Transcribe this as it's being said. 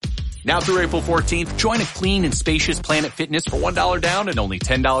Now through April 14th, join a clean and spacious Planet Fitness for $1 down and only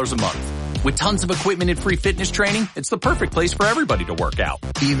 $10 a month. With tons of equipment and free fitness training, it's the perfect place for everybody to work out.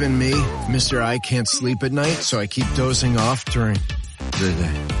 Even me, Mr. I can't sleep at night, so I keep dozing off during the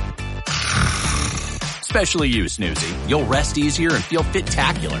day. Especially you, Snoozy. You'll rest easier and feel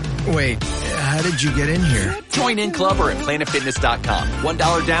fit-tacular. Wait, how did you get in here? Join in club or at planetfitness.com.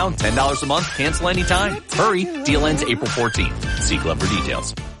 $1 down, $10 a month, cancel anytime. Hurry, deal ends April 14th. See club for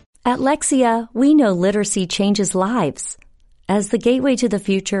details. At Lexia, we know literacy changes lives. As the gateway to the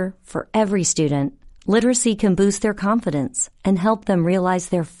future for every student, literacy can boost their confidence and help them realize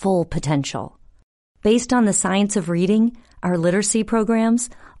their full potential. Based on the science of reading, our literacy programs,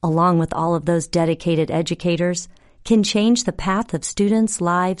 along with all of those dedicated educators, can change the path of students'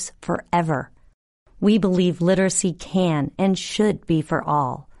 lives forever. We believe literacy can and should be for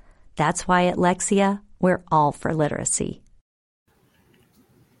all. That's why at Lexia, we're all for literacy.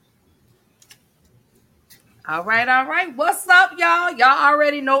 All right. What's up, y'all? Y'all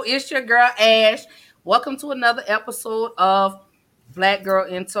already know it's your girl, Ash. Welcome to another episode of Black Girl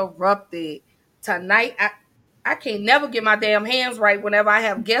Interrupted. Tonight, I can't never get my damn hands right whenever I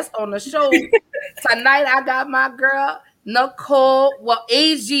have guests on the show. Tonight, I got my girl, Nicole,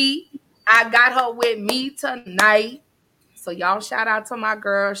 AG. I got her with me tonight. So y'all shout out to my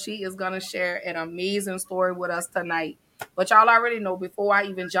girl. She is going to share an amazing story with us tonight. But y'all already know, before I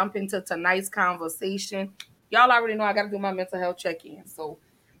even jump into tonight's conversation, y'all already know I got to do my mental health check-in. So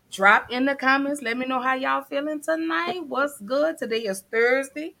drop in the comments. Let me know how y'all feeling tonight. What's good? Today is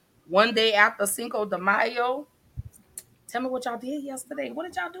Thursday, one day after Cinco de Mayo. Tell me what y'all did yesterday. What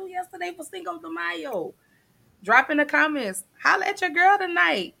did y'all do yesterday for Cinco de Mayo? Drop in the comments. Holla at your girl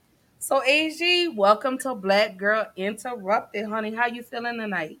tonight. So, AG, welcome to Black Girl Interrupted, honey. How you feeling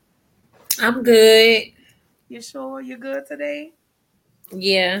tonight? I'm good. You sure you're good today?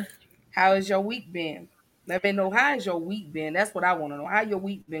 Yeah. How has your week been? Let me know, how has your week been? That's what I want to know. How your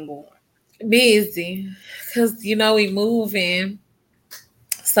week been going? Busy. Because, we moving.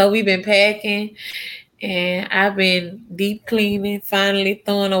 So we've been packing. And I've been deep cleaning, finally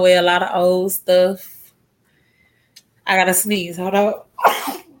throwing away a lot of old stuff. I got to sneeze. Hold on.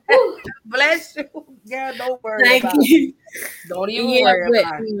 Bless you. Girl, don't worry Thank about you. it. Don't even worry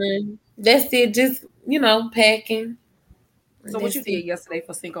about it. That's it. Just, packing. So what you did yesterday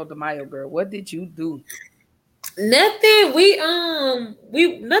for Cinco de Mayo, girl? What did you do? Nothing. We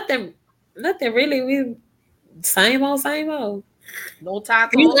nothing really. We same old. No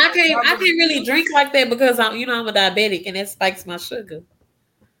tacos. I can't really drink like that because I'm a diabetic and that spikes my sugar.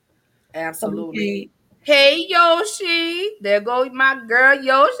 Absolutely. Hey Yoshi, there goes my girl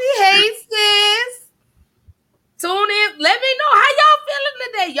Yoshi. Hey sis, tune in. Let me know how y'all feeling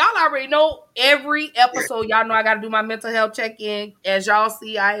today. Y'all already know every episode. Y'all know I got to do my mental health check-in. As y'all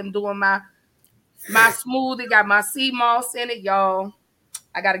see, I am doing my smoothie. Got my sea moss in it, y'all.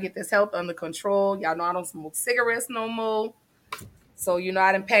 I got to get this health under control. Y'all know I don't smoke cigarettes no more. So,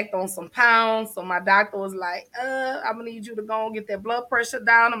 I done packed on some pounds. So, my doctor was like, I'm going to need you to go and get that blood pressure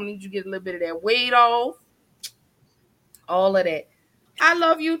down. I'm going to need you to get a little bit of that weight off. All of that. I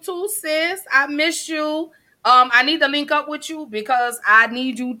love you too, sis. I miss you. I need to link up with you because I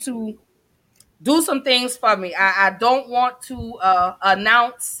need you to do some things for me. I don't want to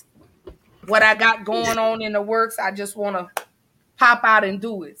announce what I got going on in the works. I just want to pop out and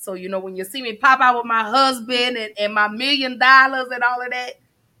do it. So, when you see me pop out with my husband and my $1 million and all of that,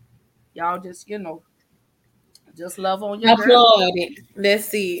 y'all just, just love on your girl. Applaud it. Let's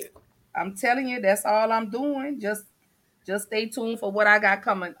see it. I'm telling you, that's all I'm doing. Just stay tuned for what I got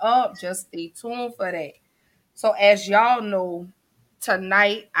coming up. Just stay tuned for that. So as y'all know,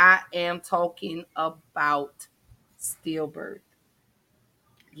 tonight I am talking about stillbirth.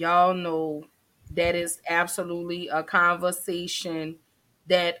 Y'all know that is absolutely a conversation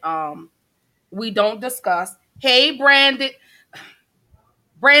that we don't discuss. Hey, Brandon,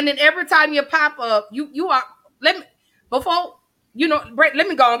 every time you pop up, you are let me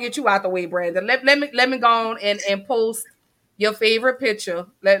go and get you out the way, Brandon. Let me go on and post your favorite picture.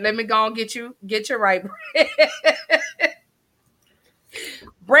 Let me go and get you right.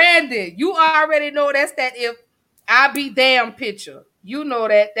 Brandon, you already know that's that if I be damn picture. You know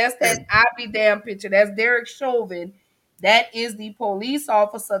that's that I be damn picture. That's Derek Chauvin. That is the police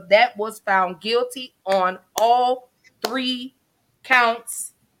officer that was found guilty on all 3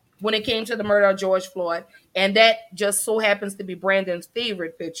 counts when it came to the murder of George Floyd. And that just so happens to be Brandon's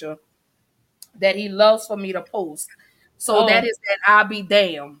favorite picture that he loves for me to post. So that is that I be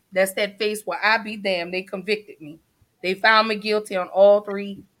damn. That's that face where I be damn. They convicted me. They found me guilty on all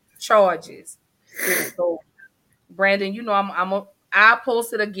 3 charges. So, Brandon, I'm I'll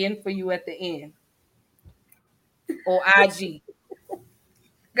post it again for you at the end. Or IG.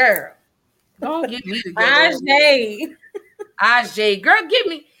 Girl, don't get me together. Ajay. IJ, girl,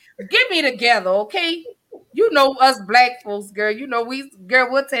 get me together, okay? You know us black folks, girl. You know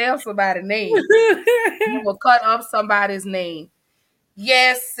we'll tell somebody's name. We will cut up somebody's name.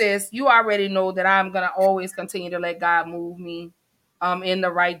 Yes, sis, you already know that I'm gonna always continue to let God move me in the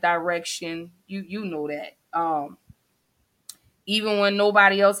right direction. You know that. Even when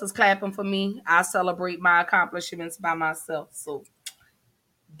nobody else is clapping for me, I celebrate my accomplishments by myself. So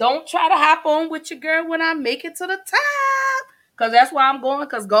don't try to hop on with your girl when I make it to the top. Because that's where I'm going.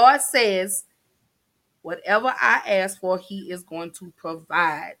 Because God says, whatever I ask for, He is going to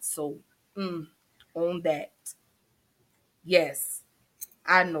provide. So, on that. Yes.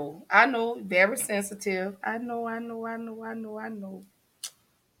 I know. Very sensitive. I know.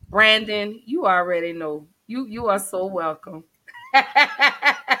 Brandon, you already know. You are so welcome.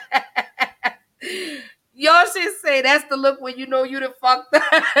 Yoshi say that's the look when you know you done fucked up.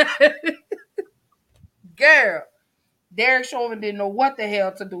 Girl, Derek Chauvin didn't know what the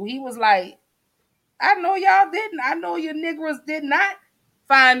hell to do. He was like, I know y'all didn't. I know your niggas did not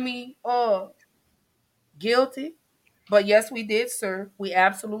find me guilty. But yes, we did, sir. We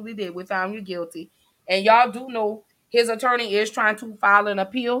absolutely did. We found you guilty. And y'all do know his attorney is trying to file an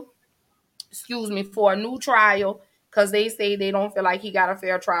appeal, for a new trial because they say they don't feel like he got a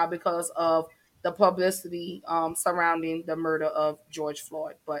fair trial because of the publicity surrounding the murder of George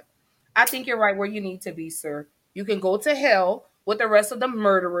Floyd. But I think you're right where you need to be, sir. You can go to hell with the rest of the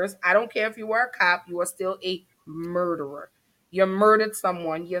murderers. I don't care if you were a cop, you are still a murderer. You murdered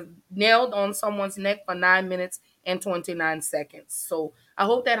someone. You nailed on someone's neck for 9 minutes and 29 seconds. So I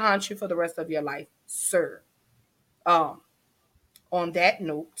hope that haunts you for the rest of your life, sir. On that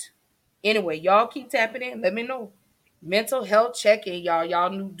note, anyway, y'all keep tapping in. Let me know. Mental health check-in, y'all. Y'all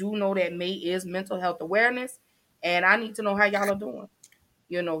do know that May is mental health awareness, and I need to know how y'all are doing.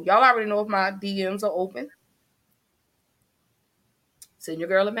 You know, y'all already know if my DMs are open. Send your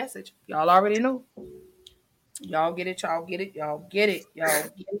girl a message. Y'all already know. Y'all get it. Y'all get it. Y'all get it. Y'all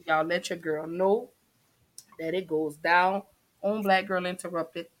get it. Y'all let your girl know that it goes down on Black Girl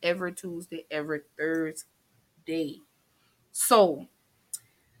Interrupted every Tuesday, every Thursday. So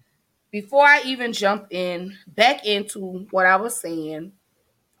before I even jump back into what I was saying,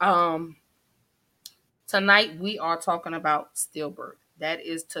 tonight we are talking about stillbirth. That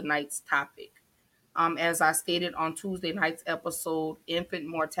is tonight's topic. As I stated on Tuesday night's episode, infant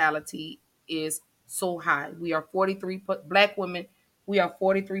mortality is so high. We are 43 black women. We are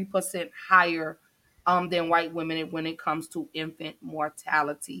 43% higher than white women when it comes to infant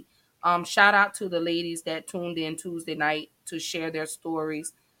mortality. Shout out to the ladies that tuned in Tuesday night to share their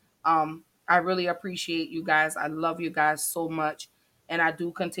stories. I really appreciate you guys. I love you guys so much. And I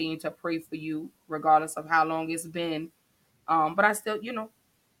do continue to pray for you regardless of how long it's been. But I still,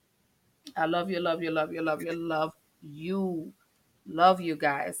 I love you, love you, love you, love you, love you. Love you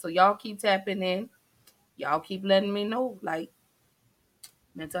guys. So y'all keep tapping in. Y'all keep letting me know, like,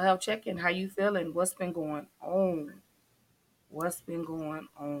 mental health check-in, how you feeling, what's been going on. What's been going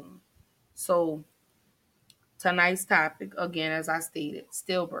on. So tonight's topic, again, as I stated,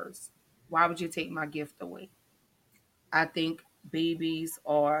 stillbirths. Why would you take my gift away? I think babies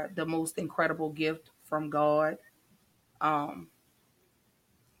are the most incredible gift from God. Um,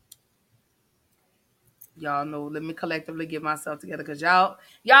 Y'all know, let me collectively get myself together because y'all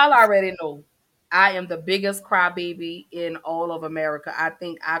already know I am the biggest crybaby in all of America. I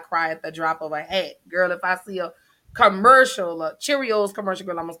think I cry at the drop of a hat. Girl, if I see a commercial, a Cheerios commercial,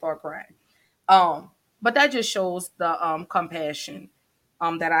 girl, I'm gonna start crying. But that just shows the compassion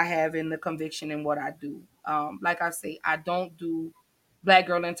that I have in the conviction in what I do. Like I say, I don't do Black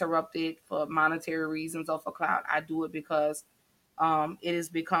Girl Interrupted for monetary reasons or for clout. I do it because it has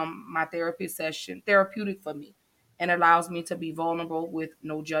become my therapy session, therapeutic for me, and allows me to be vulnerable with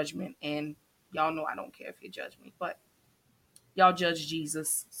no judgment. And y'all know I don't care if you judge me, but y'all judge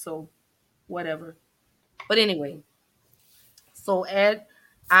Jesus, so whatever. But anyway, so at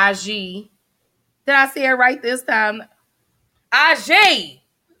IG, did I say it right this time? Aj.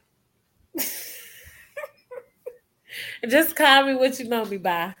 Just call me what you know me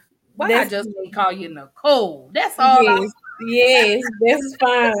by. Why I just call you Nicole? That's all. Yes, that's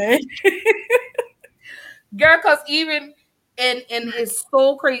fine. Girl, because even and it's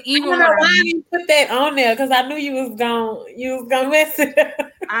so crazy. Even I don't know why you put that on there because I knew you was gonna mess it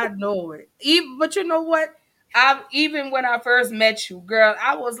up. I know it. But you know what? Even when I first met you, girl,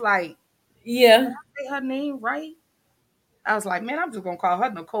 I was like, yeah, did I say her name right? I was like, man, I'm just gonna call her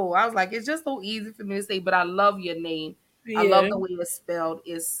Nicole. I was like, it's just so easy for me to say, but I love your name. I love Yeah. the way it's spelled.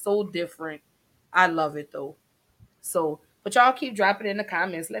 It's so different. I love it though. So, but y'all keep dropping in the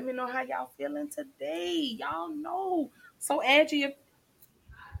comments. Let me know how y'all feeling today. Y'all know. So Angie,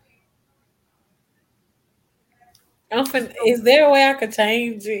 Is there a way I could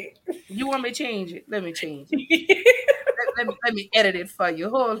change it? you want me to change it? Let me change it. Let me edit it for you.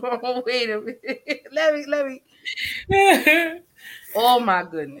 Hold on, wait a minute. Let me. Oh my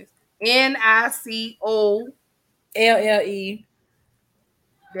goodness. NICO. LLE.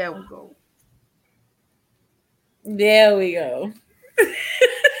 There we go. There we go.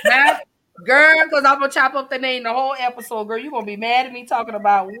 Now, girl, because I'm gonna chop up the name the whole episode, girl. You're gonna be mad at me talking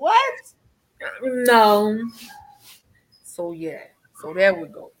about what? No. So yeah. So there we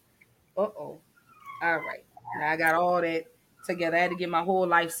go. Uh-oh. All right. Now I got all that together. I had to get my whole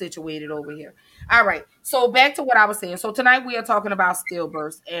life situated over here. All right. So back to what I was saying. So tonight we are talking about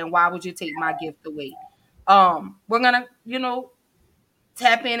stillbirths and why would you take my gift away? We're gonna,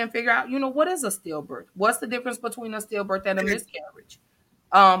 tap in and figure out, what is a stillbirth? What's the difference between a stillbirth and a miscarriage?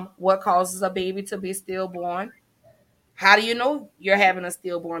 What causes a baby to be stillborn? How do you know you're having a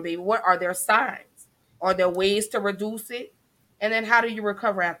stillborn baby? What are their signs? Are there ways to reduce it? And then how do you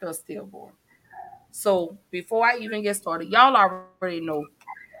recover after a stillborn? So before I even get started, y'all already know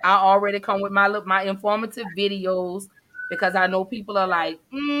I already come with my informative videos because I know people are like,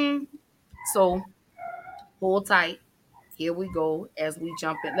 So hold tight. Here we go as we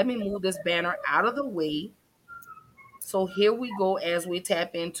jump in. Let me move this banner out of the way. So here we go as we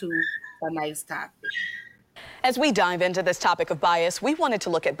tap into tonight's topic. As we dive into this topic of bias, we wanted to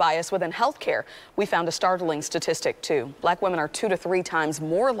look at bias within healthcare. We found a startling statistic, too. Black women are 2 to 3 times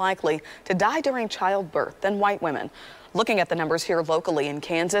more likely to die during childbirth than white women. Looking at the numbers here locally in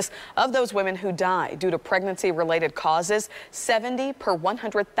Kansas, of those women who die due to pregnancy-related causes, 70 per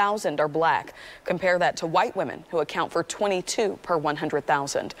 100,000 are black. Compare that to white women, who account for 22 per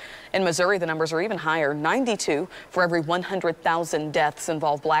 100,000. In Missouri, the numbers are even higher. 92 for every 100,000 deaths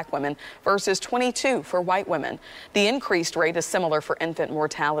involve black women versus 22 for white women. The increased rate is similar for infant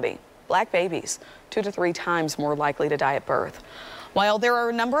mortality. Black babies, 2 to 3 times more likely to die at birth. While there are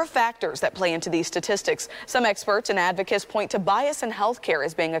a number of factors that play into these statistics, some experts and advocates point to bias in healthcare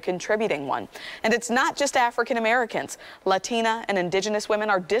as being a contributing one. And it's not just African Americans. Latina and Indigenous women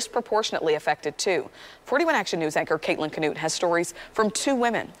are disproportionately affected too. 41 Action News anchor Caitlin Canute has stories from 2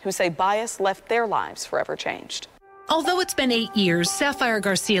 women who say bias left their lives forever changed. Although it's been 8 years, Sapphire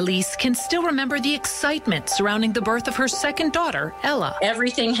Garcia-Lease can still remember the excitement surrounding the birth of her second daughter, Ella.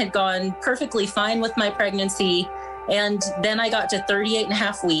 Everything had gone perfectly fine with my pregnancy. And then I got to 38 and a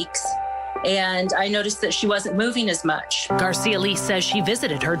half weeks, and I noticed that she wasn't moving as much. Garcia-Lease says she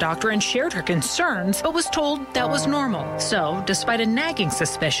visited her doctor and shared her concerns, but was told that was normal. So, despite a nagging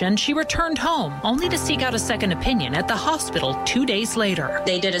suspicion, she returned home, only to seek out a second opinion at the hospital 2 days later.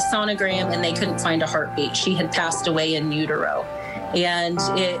 They did a sonogram, and they couldn't find a heartbeat. She had passed away in utero. And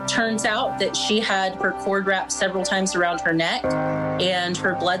it turns out that she had her cord wrapped several times around her neck, and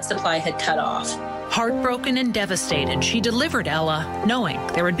her blood supply had cut off. Heartbroken and devastated, she delivered Ella, knowing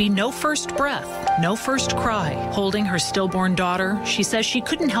there would be no first breath, no first cry. Holding her stillborn daughter, she says she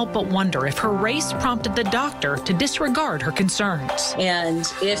couldn't help but wonder if her race prompted the doctor to disregard her concerns. And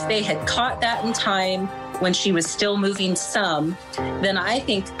if they had caught that in time when she was still moving some, then I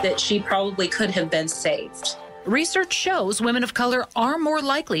think that she probably could have been saved. Research shows women of color are more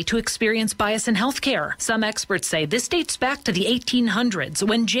likely to experience bias in healthcare. Some experts say this dates back to the 1800s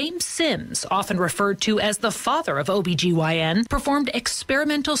when James Sims, often referred to as the father of OBGYN, performed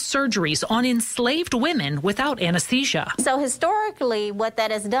experimental surgeries on enslaved women without anesthesia. So historically, what that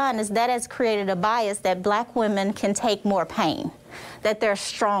has done is that has created a bias that black women can take more pain, that they're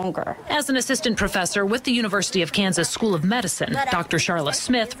stronger. As an assistant professor with the University of Kansas School of Medicine, Dr. Charla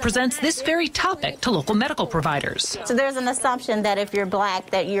Smith presents this very topic to local medical providers. So there's an assumption that if you're black,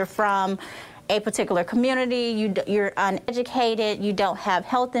 that you're from a particular community, you're uneducated, you don't have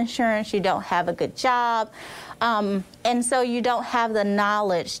health insurance, you don't have a good job, and so you don't have the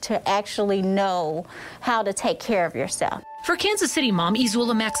knowledge to actually know how to take care of yourself. For Kansas City mom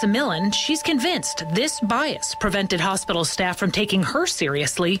Izula Maximilian, she's convinced this bias prevented hospital staff from taking her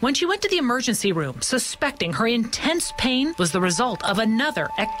seriously when she went to the emergency room, suspecting her intense pain was the result of another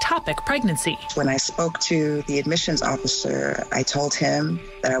ectopic pregnancy. When I spoke to the admissions officer, I told him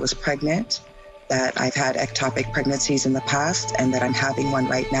that I was pregnant, that I've had ectopic pregnancies in the past, and that I'm having one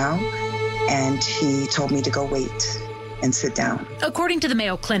right now. And he told me to go wait. and sit down. According to the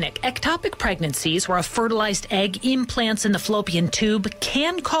Mayo Clinic, ectopic pregnancies where a fertilized egg implants in the fallopian tube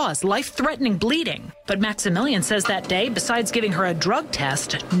can cause life-threatening bleeding. But Maximilian says that day, besides giving her a drug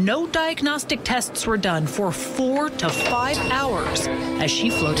test, no diagnostic tests were done for 4 to 5 hours as she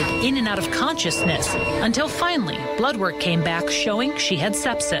floated in and out of consciousness until finally blood work came back showing she had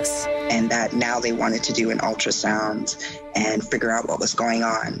sepsis. And that now they wanted to do an ultrasound and figure out what was going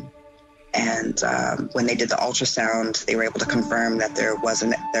on. And when they did the ultrasound, they were able to confirm that there was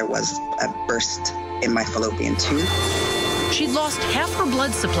a burst in my fallopian tube. She'd lost half her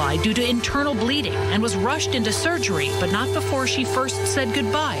blood supply due to internal bleeding and was rushed into surgery, but not before she first said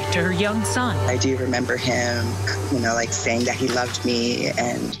goodbye to her young son. I do remember him, saying that he loved me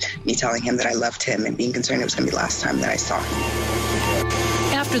and me telling him that I loved him and being concerned it was going to be the last time that I saw him.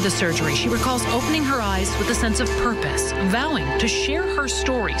 After the surgery, she recalls opening her eyes with a sense of purpose, vowing to share her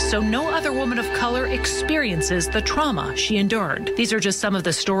story so no other woman of color experiences the trauma she endured. These are just some of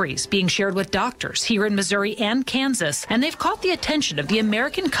the stories being shared with doctors here in Missouri and Kansas, and they've caught the attention of the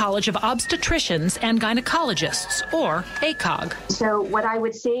American College of Obstetricians and Gynecologists, or ACOG. So what I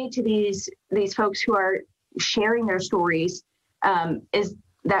would say to these folks who are sharing their stories is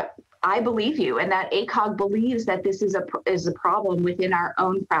that I believe you, and that ACOG believes that this is a problem within our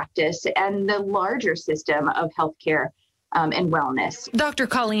own practice and the larger system of healthcare and wellness. Dr.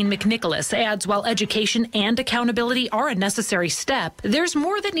 Colleen McNicholas adds while education and accountability are a necessary step, there's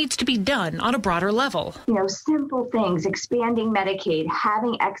more that needs to be done on a broader level. Simple things, expanding Medicaid,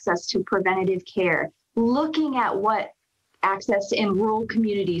 having access to preventative care, looking at what access in rural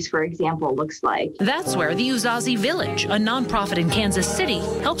communities, for example, looks like. That's where the Uzazi Village, a nonprofit in Kansas City,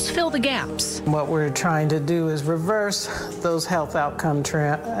 helps fill the gaps. What we're trying to do is reverse those health outcome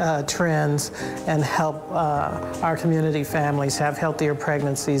trends and help our community families have healthier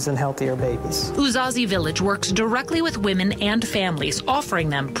pregnancies and healthier babies. Uzazi Village works directly with women and families, offering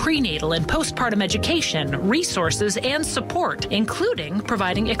them prenatal and postpartum education, resources, and support, including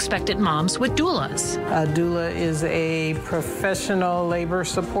providing expectant moms with doulas. A doula is a professional labor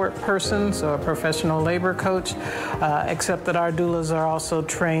support person, so a professional labor coach, except that our doulas are also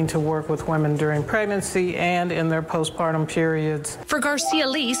trained to work with women during pregnancy and in their postpartum periods. For Garcia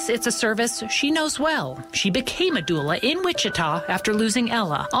Lise, it's a service she knows well. She became a doula in Wichita after losing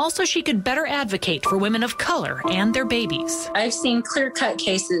Ella. Also, she could better advocate for women of color and their babies. I've seen clear-cut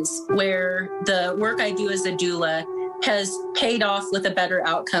cases where the work I do as a doula has paid off with a better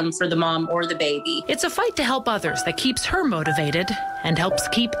outcome for the mom or the baby. It's a fight to help others that keeps her motivated and helps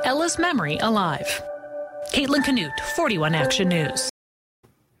keep Ella's memory alive. Caitlin Canute, 41 Action News.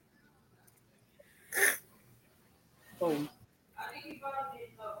 Oh.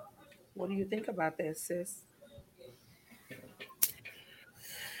 What do you think about that, sis?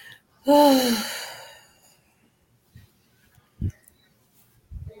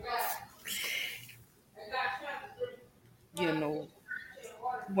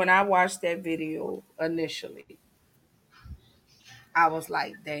 When I watched that video initially, I was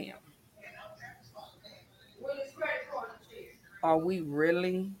like, damn. Are we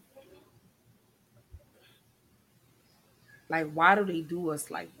really? Why do they do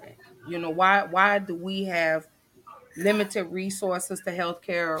us like that? Why do we have limited resources to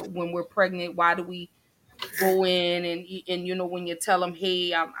healthcare when we're pregnant? Why do we go in and when you tell them,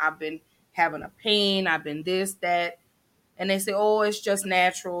 hey, I've been having a pain, I've been this, that, and they say, oh, it's just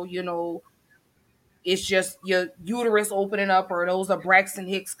natural, it's just your uterus opening up, or those are Braxton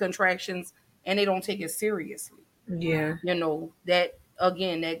Hicks contractions, and they don't take it seriously. Yeah. That,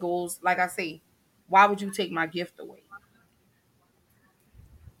 again, that goes, like I say, why would you take my gift away?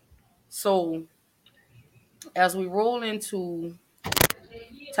 So as we roll into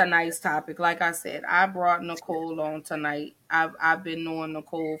tonight's topic, like I said, I brought Nicole on tonight. I've been knowing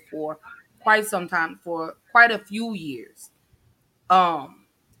Nicole for quite some time, for quite a few years. And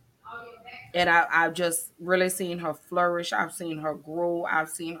I've just really seen her flourish. I've seen her grow. I've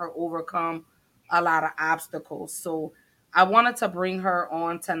seen her overcome a lot of obstacles. So I wanted to bring her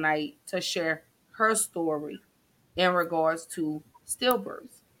on tonight to share her story in regards to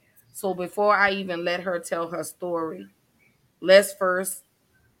stillbirths. So before I even let her tell her story, let's first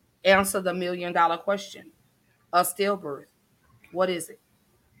answer the $1 million question. A stillbirth, what is it?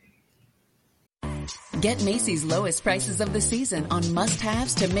 Get Macy's lowest prices of the season on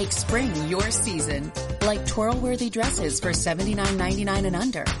must-haves to make spring your season. Like twirl-worthy dresses for $79.99 and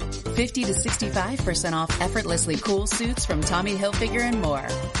under. 50 to 65% off effortlessly cool suits from Tommy Hilfiger and more.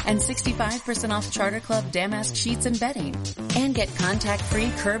 And 65% off Charter Club damask sheets and bedding. And get contact-free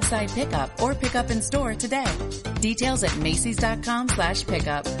curbside pickup or pickup in store today. Details at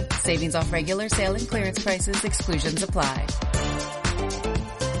Macys.com/pickup. Savings off regular sale and clearance prices. Exclusions apply.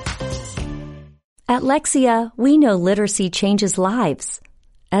 At Lexia, we know literacy changes lives.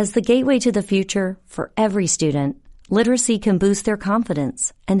 As the gateway to the future for every student, literacy can boost their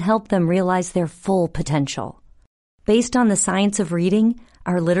confidence and help them realize their full potential. Based on the science of reading,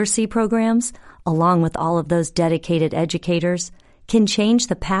 our literacy programs, along with all of those dedicated educators, can change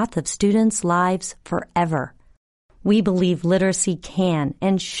the path of students' lives forever. We believe literacy can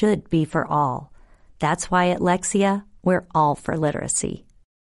and should be for all. That's why at Lexia, we're all for literacy.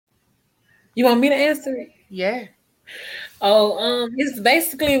 You want me to answer it? Yeah. It's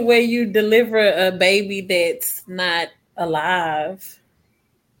basically where you deliver a baby that's not alive.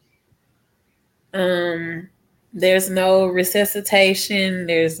 There's no resuscitation.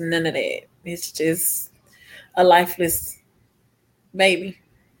 There's none of that. It's just a lifeless baby.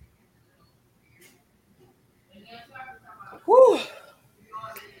 Whew.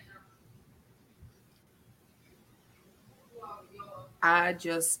 I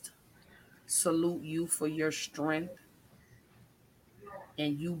just salute you for your strength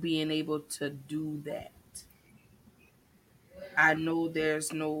and you being able to do that. I know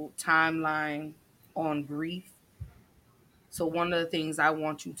there's no timeline on grief. So one of the things I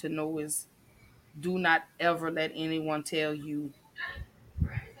want you to know is do not ever let anyone tell you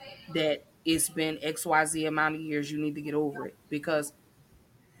that it's been XYZ amount of years, you need to get over it, because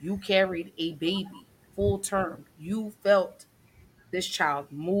you carried a baby full term. You felt this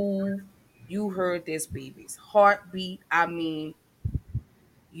child move. You heard this baby's heartbeat. I mean,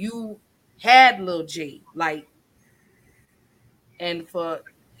 you had little J, like, and for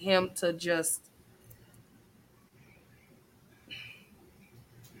him to just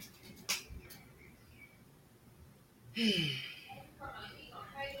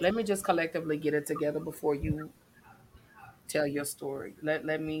let me just collectively get it together before you tell your story.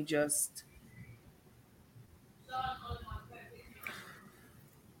 Let me just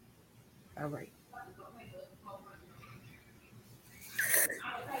all right.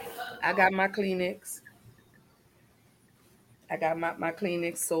 I got my Kleenex. I got my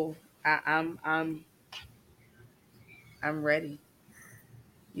Kleenex, so I'm ready.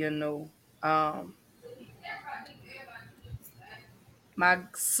 You know. My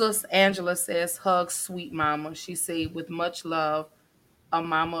sis Angela says, hug sweet mama. She said, with much love, a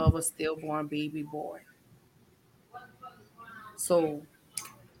mama of a stillborn baby boy. So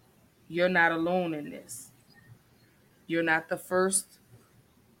you're not alone in this. You're not the first.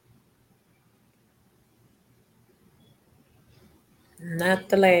 Not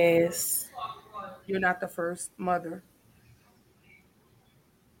the last. You're not the first mother.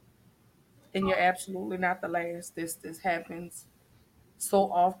 And you're absolutely not the last. This happens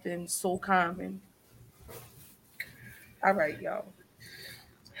so often, so common. All right, y'all.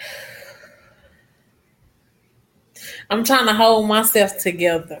 I'm trying to hold myself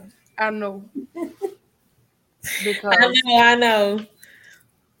together. I know. Because I know.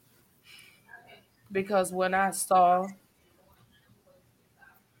 Because when I saw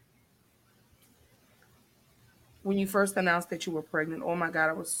when you first announced that you were pregnant, oh my God,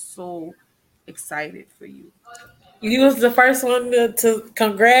 I was so excited for you. You was the first one to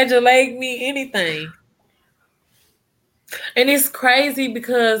congratulate me, anything. And it's crazy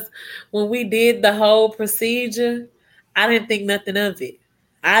because when we did the whole procedure, I didn't think nothing of it.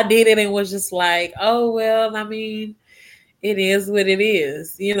 I did it and was just like, oh, well, I mean, it is what it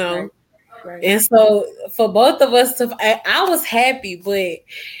is, you know. Right. And so for both of us I was happy, but,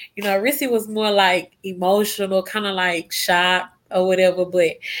 you know, Rissy was more like emotional, kind of like shocked or whatever.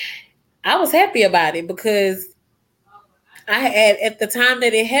 But I was happy about it because I had, at the time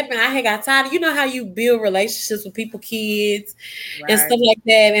that it happened, I had got tired. You know how you build relationships with people, kids, and stuff like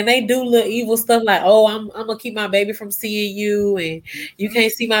that, and they do little evil stuff like, "Oh, I'm gonna keep my baby from seeing you, and you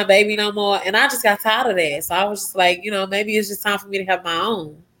can't see my baby no more." And I just got tired of that, so I was just like, you know, maybe it's just time for me to have my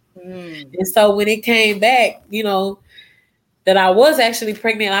own. And so when it came back, you know, that I was actually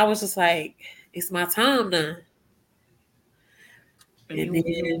pregnant, I was just like, it's my time now. And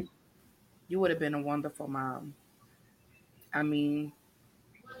then you would have been a wonderful mom. I mean,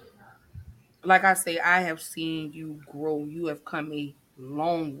 like I say, I have seen you grow. You have come a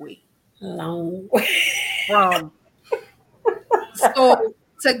long way. Long way. From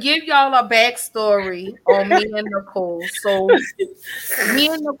to give y'all a backstory on me and Nicole. So me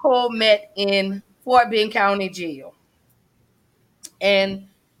and Nicole met in Fort Bend County Jail. And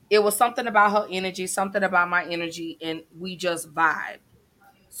it was something about her energy, something about my energy, and we just vibed.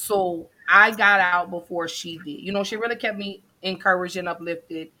 So I got out before she did. You know, she really kept me encouraged and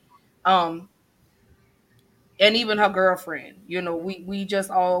uplifted. Um, and even her girlfriend, you know, we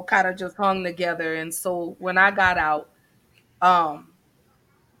just all kind of just hung together. And so when I got out, um,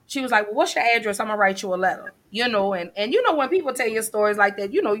 she was like, "Well, what's your address? I'm gonna write you a letter." You know, and you know when people tell you stories like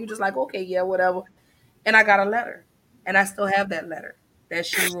that, you know, you just like, okay, yeah, whatever. And I got a letter, and I still have that letter that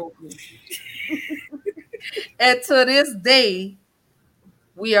she wrote me. And to this day,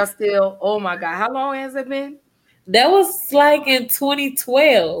 we are still. Oh my God, how long has it been? That was like in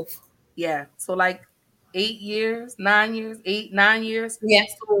 2012. Yeah, so like 8 years, 9 years, 8, 9 years. Yeah.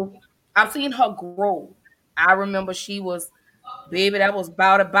 So I've seen her grow. I remember she was baby. That was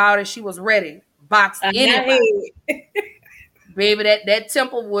about it. She was ready. Box anybody. Baby, that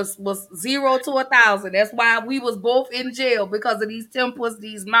temper was 0 to 1,000. That's why we was both in jail because of these tempers,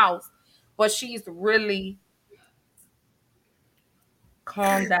 these mouths. But she's really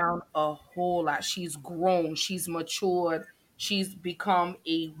calmed down a whole lot. She's grown. She's matured. She's become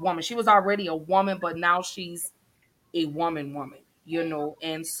a woman. She was already a woman, but now she's a woman, you know.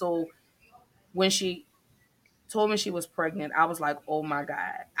 And so when she told me she was pregnant, I was like, oh my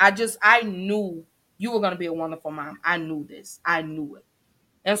God. I knew you were going to be a wonderful mom. I knew this. I knew it.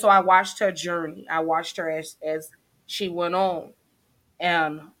 And so I watched her journey. I watched her as she went on.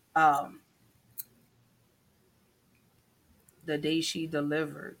 And the day she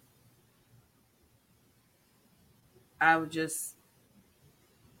delivered, I was just,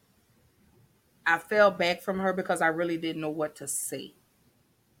 I fell back from her because I really didn't know what to say.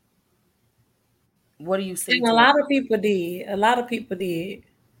 What do you say And a to a lot of people did. A lot of people did.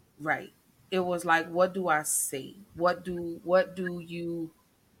 right? It was like, what do I say? What do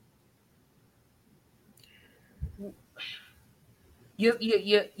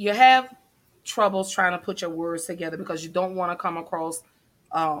you have troubles trying to put your words together because you don't want to come across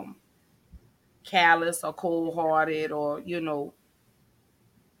um callous or cold hearted or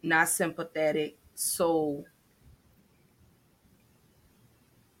not sympathetic. So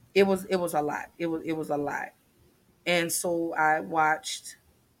it was a lot. It was a lot. And so I watched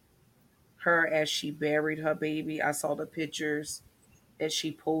her as she buried her baby. I saw the pictures that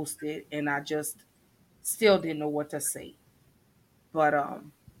she posted and I just still didn't know what to say. But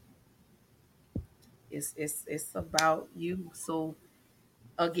it's about you. So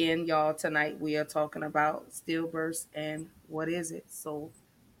again, y'all, tonight we are talking about stillbirths and what is it. So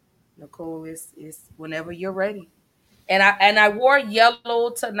Nicole is whenever you're ready. And I wore yellow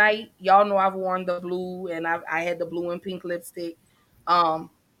tonight. Y'all know I've worn the blue and I had the blue and pink lipstick. Um,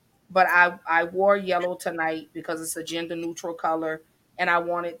 but I wore yellow tonight because it's a gender neutral color, and I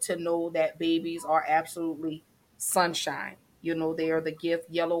wanted to know that babies are absolutely sunshine. You know, they are the gift.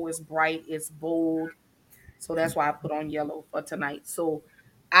 Yellow is bright, it's bold. So that's why I put on yellow for tonight. So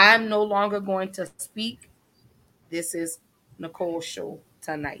I'm no longer going to speak. This is Nicole's show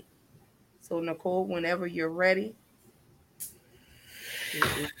tonight. So Nicole, whenever you're ready,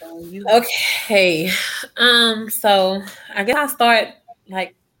 it's on you. Okay. So I guess I'll start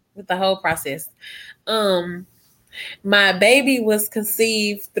like with the whole process. Um, my baby was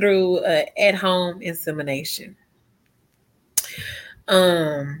conceived through at-home insemination.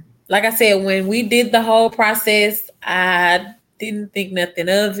 Like I said, when we did the whole process, I didn't think nothing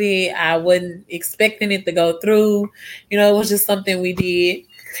of it. I wasn't expecting it to go through. You know, it was just something we did.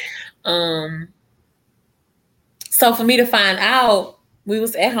 So for me to find out, we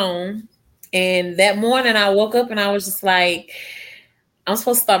was at home, and that morning I woke up and I was just like, I'm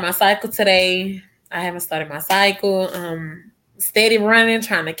supposed to start my cycle today. I haven't started my cycle. Steady running,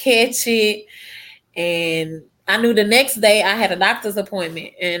 trying to catch it. And I knew the next day I had a doctor's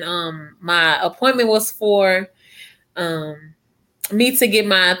appointment, and my appointment was for me to get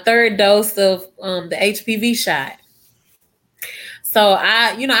my third dose of the HPV shot. So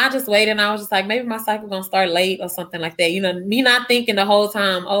I just waited and I was just like, maybe my cycle gonna start late or something like that. You know, me not thinking the whole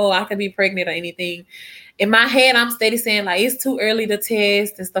time, oh, I could be pregnant or anything. In my head, I'm steady saying like, it's too early to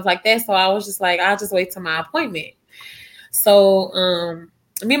test and stuff like that. So I was just like, I'll just wait till my appointment. So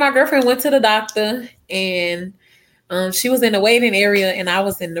me and my girlfriend went to the doctor, and she was in the waiting area and I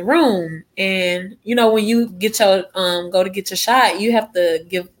was in the room. And you know, when you get your go to get your shot, you have to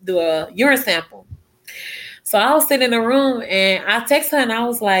do a urine sample. So I was sitting in the room and I texted her and I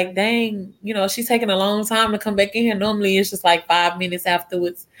was like, dang, you know, she's taking a long time to come back in here. Normally it's just like 5 minutes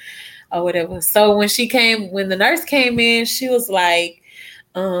afterwards or whatever. So when the nurse came in, she was like,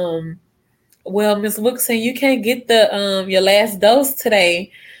 well, Miss Wilkinson, you can't get the your last dose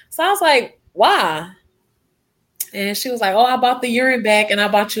today. So I was like, why? And she was like, oh, I bought the urine back and I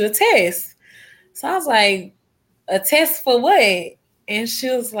bought you a test. So I was like, a test for what? And she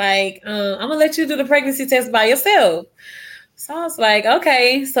was like, I'm gonna let you do the pregnancy test by yourself. So I was like,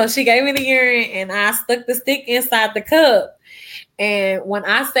 okay. So she gave me the urine and I stuck the stick inside the cup. And when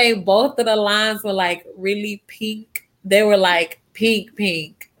I say both of the lines were like really pink, they were like pink,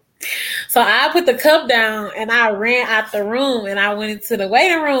 pink. So I put the cup down and I ran out the room and I went into the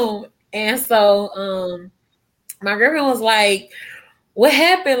waiting room. And so my girlfriend was like, what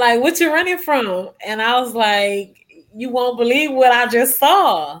happened? Like, what you running from? And I was like, you won't believe what I just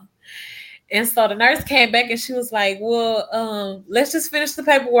saw. And so the nurse came back and she was like, well, let's just finish the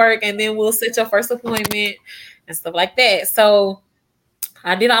paperwork and then we'll set your first appointment and stuff like that. So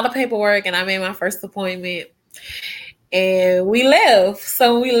I did all the paperwork and I made my first appointment and we left.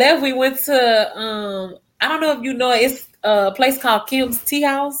 So when we left, we went to, I don't know if you know, it's a place called Kim's Tea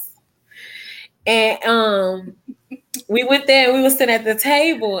House. And we went there and we were sitting at the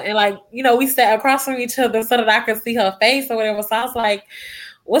table and like, you know, we sat across from each other so that I could see her face or whatever. So I was like,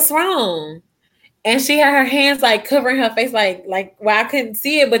 what's wrong? And she had her hands like covering her face, like where I couldn't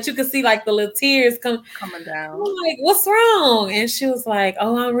see it, but you could see like the little tears coming down. I'm like, what's wrong? And she was like,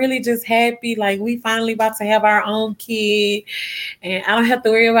 oh, I'm really just happy. Like we finally about to have our own kid. And I don't have to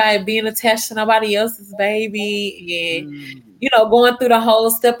worry about it being attached to nobody else's baby. And, you know, going through the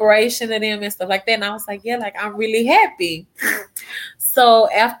whole separation of them and stuff like that. And I was like, yeah, like I'm really happy. So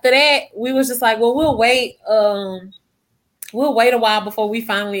after that, we was just like, well, we'll wait a while before we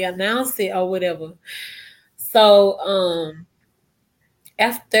finally announce it or whatever. So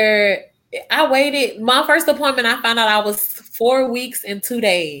after I waited, my first appointment, I found out I was 4 weeks and 2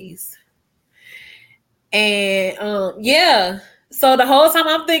 days. And yeah, so the whole time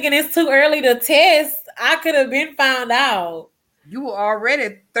I'm thinking it's too early to test. I could have been found out. You were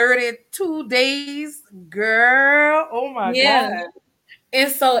already 32 days, girl. Oh my God. And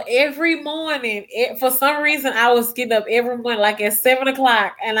so every morning, for some reason, I was getting up every morning, like at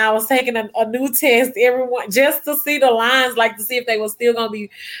 7:00, and I was taking a new test every morning just to see the lines, like to see if they were still gonna be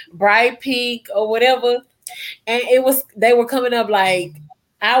bright pink or whatever. And they were coming up like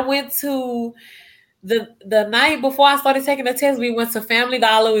I went to the night before I started taking the test. We went to Family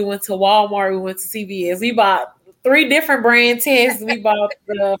Dollar, we went to Walmart, we went to CVS. We bought 3 different brand tests. We bought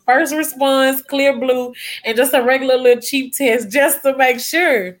the First Response, Clear Blue, and just a regular little cheap test just to make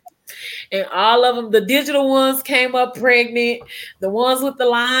sure. And all of them, the digital ones came up pregnant. The ones with the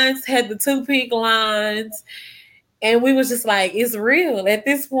lines had the 2 pink lines. And we was just like, it's real at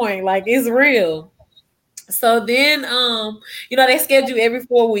this point. Like, it's real. So then, you know, they schedule every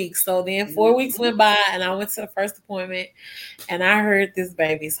 4 weeks. So then 4 weeks went by and I went to the first appointment and I heard this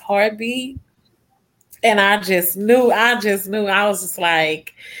baby's heartbeat. And I just knew. I was just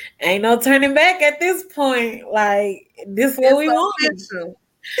like, ain't no turning back at this point. Like, this is what we want.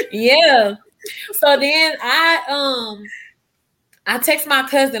 Yeah. So then I text my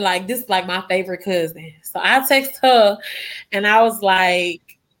cousin, like, this is like my favorite cousin. So I text her and I was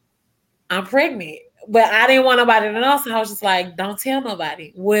like, I'm pregnant. But I didn't want nobody to know. So I was just like, don't tell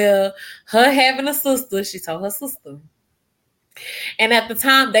nobody. Well, her having a sister, she told her sister. And at the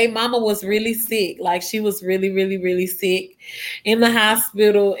time, their mama was really sick. Like she was really, really, really sick in the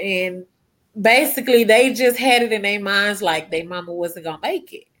hospital. And basically they just had it in their minds like their mama wasn't going to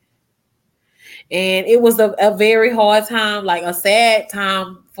make it. And it was a very hard time, like a sad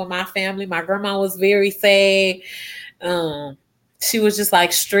time for my family. My grandma was very sad. She was just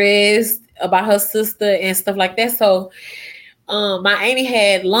like stressed about her sister and stuff like that. So my auntie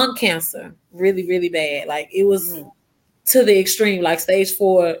had lung cancer really, really bad. Like it was to the extreme, like stage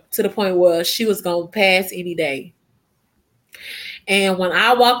 4, to the point where she was going to pass any day. And when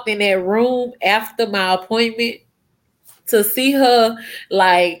I walked in that room after my appointment to see her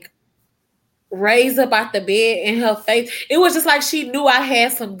like raise up out the bed in her face, it was just like she knew I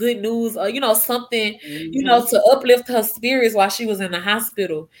had some good news or, you know, something, you know, to uplift her spirits while she was in the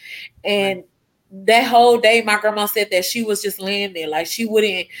hospital. And that whole day, my grandma said that she was just laying there. Like she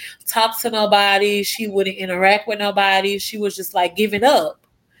wouldn't talk to nobody. She wouldn't interact with nobody. She was just like giving up.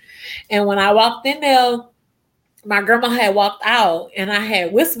 And when I walked in there, my grandma had walked out and I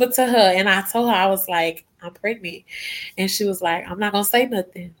had whispered to her and I told her, I was like, I'm pregnant. And she was like, I'm not going to say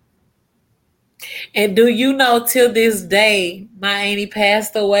nothing. And do you know, till this day, my auntie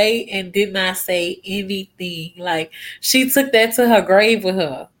passed away and did not say anything. Like she took that to her grave with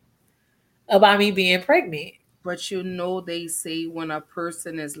her about me being pregnant. But you know, they say when a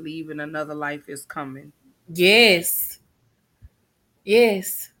person is leaving, another life is coming. Yes.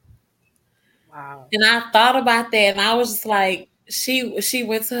 Yes. Wow. And I thought about that, and I was just like, she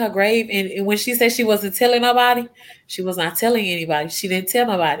went to her grave, and when she said she wasn't telling nobody, she was not telling anybody. She didn't tell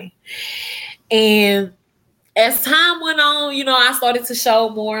nobody. And as time went on, I started to show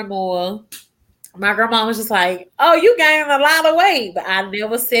more and more. My grandma was just like, oh, you gained a lot of weight, but I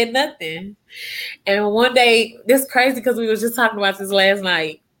never said nothing. And one day, this is crazy because we was just talking about this last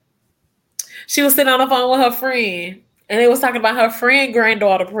night. She was sitting on the phone with her friend, and they was talking about her friend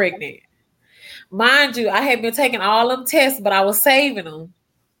granddaughter pregnant. Mind you, I had been taking all them tests, but I was saving them.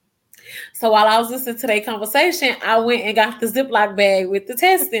 So while I was listening to their conversation, I went and got the Ziploc bag with the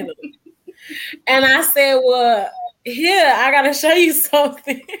test in it. And I said, well, here, I got to show you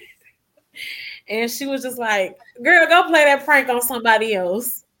something. And she was just like, girl, go play that prank on somebody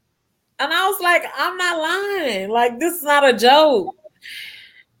else. And I was like, I'm not lying. Like, this is not a joke.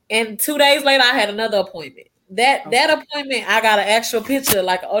 And 2 days later, I had another appointment. That appointment, I got an actual picture,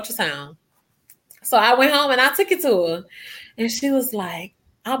 like an ultrasound. So I went home and I took it to her. And she was like,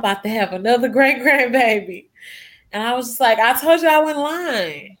 I'm about to have another great-grandbaby. And I was just like, I told you I wasn't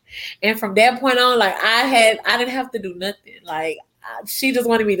lying. And from that point on, like, I didn't have to do nothing. Like, she just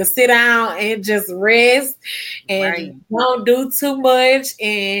wanted me to sit down and just rest and don't do too much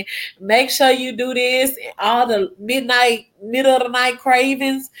and make sure you do this. And all the middle of the night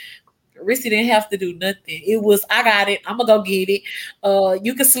cravings, Rissy didn't have to do nothing. It was, I got it. I'm going to go get it.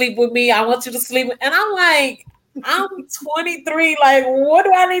 You can sleep with me. I want you to sleep with. And I'm like, I'm 23. Like, what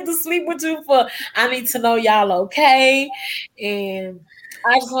do I need to sleep with you for? I need to know y'all okay. And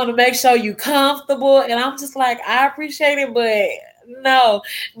I just want to make sure you comfortable. And I'm just like, I appreciate it, but no.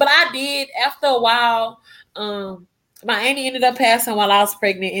 But I did. After a while, my auntie ended up passing while I was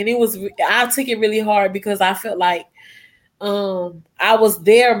pregnant. And I took it really hard because I felt like I was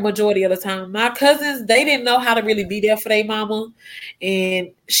there majority of the time. My cousins, they didn't know how to really be there for their mama.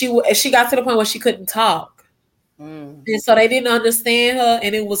 And she got to the point where she couldn't talk. And so they didn't understand her,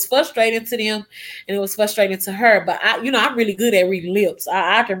 and it was frustrating to them, and it was frustrating to her. But I'm really good at reading lips.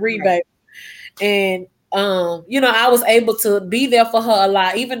 I can read, baby. And I was able to be there for her a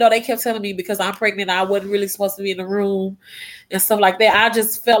lot, even though they kept telling me because I'm pregnant, I wasn't really supposed to be in the room and stuff like that. I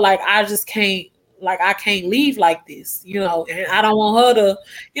just felt like I can't leave like this, and I don't want her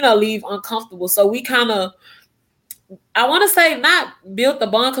to, leave uncomfortable. So we kind of, I want to say not built the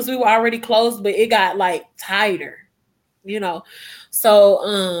bond because we were already close, but it got like tighter,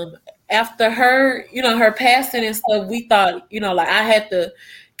 So after her, her passing and stuff, we thought, like I had to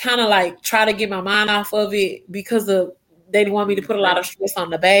kind of like try to get my mind off of it because they didn't want me to put a lot of stress on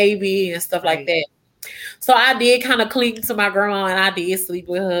the baby and stuff like that. So I did kind of cling to my grandma and I did sleep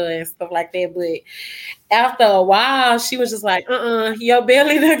with her and stuff like that. But after a while, she was just like, your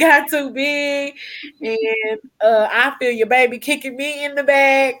belly done got too big. And I feel your baby kicking me in the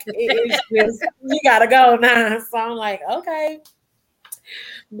back. It's just, you got to go now. So I'm like, okay.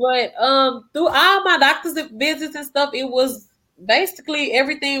 But through all my doctor's visits and stuff, it was basically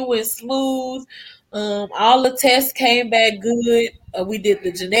everything went smooth. All the tests came back good. We did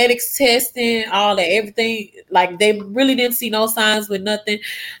the genetics testing, all that, everything. Like they really didn't see no signs with nothing.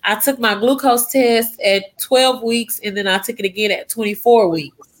 I took my glucose test at 12 weeks, and then I took it again at 24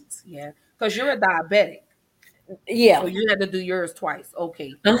 weeks. Yeah, because you're a diabetic. Yeah, so you had to do yours twice.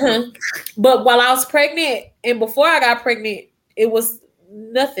 Okay. But while I was pregnant and before I got pregnant, it was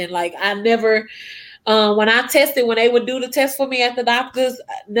nothing. Like I never. When I tested, when they would do the test for me at the doctor's,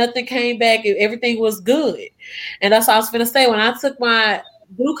 nothing came back. Everything was good. And that's what I was going to say. When I took my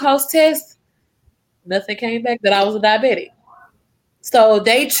glucose test, nothing came back that I was a diabetic. So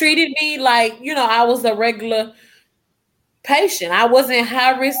they treated me like, I was a regular patient. I wasn't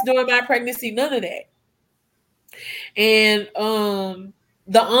high risk during my pregnancy, none of that. And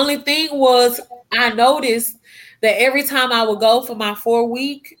the only thing was I noticed that every time I would go for my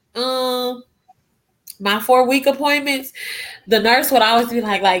 4-week appointments, the nurse would always be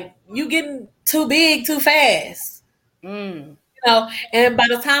like, you getting too big too fast. And by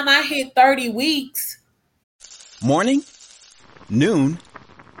the time I hit 30 weeks. Morning, noon,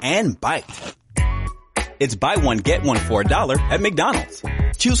 and bite. It's buy one, get one for $1 at McDonald's.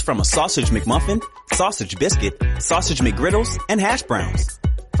 Choose from a sausage McMuffin, sausage biscuit, sausage McGriddles, and hash browns.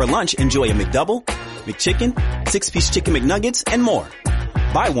 For lunch, enjoy a McDouble, McChicken, 6-piece chicken McNuggets, and more.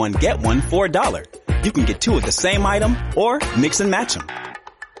 Buy one, get one for $1. You can get 2 of the same item or mix and match them.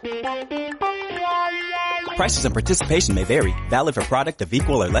 Prices and participation may vary. Valid for product of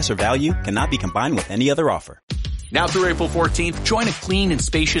equal or lesser value. Cannot be combined with any other offer. Now through April 14th, join a clean and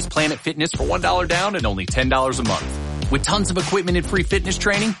spacious Planet Fitness for $1 down and only $10 a month. With tons of equipment and free fitness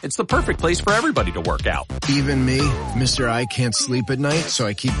training, it's the perfect place for everybody to work out. Even me, Mr. I can't sleep at night, so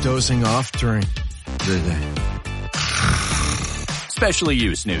I keep dozing off during the day. Especially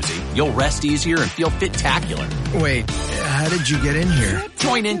you, Snoozy. You'll rest easier and feel fit-tacular. Wait, how did you get in here?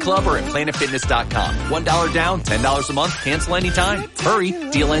 Join in club or at planetfitness.com. $1 down, $10 a month, cancel anytime. Hurry,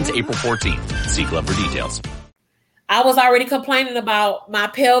 deal ends April 14th. See club for details. I was already complaining about my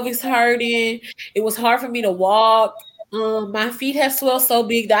pelvis hurting. It was hard for me to walk. My feet have swelled so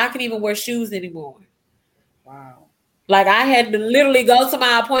big that I couldn't even wear shoes anymore. Wow. Like I had to literally go to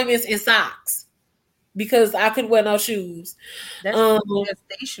my appointments in socks because I couldn't wear no shoes. That's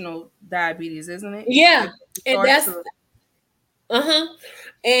gestational diabetes, isn't it? Yeah. Like and that's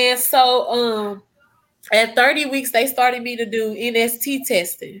And so at 30 weeks they started me to do NST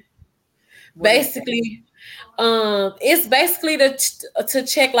testing. Basically, it's basically to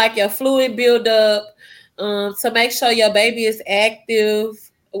check like your fluid buildup, to make sure your baby is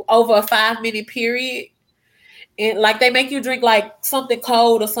active over a 5-minute period. And like they make you drink like something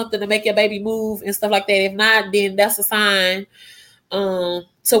cold or something to make your baby move and stuff like that. If not, then that's a sign to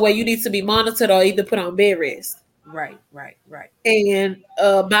where you need to be monitored or either put on bed rest. Right. And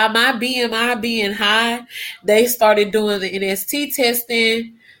by my BMI being high, they started doing the NST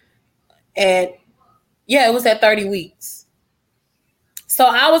testing it was at 30 weeks. So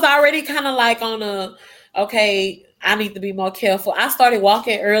I was already kind of like on okay, I need to be more careful. I started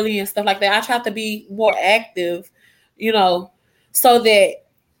walking early and stuff like that. I tried to be more active, so that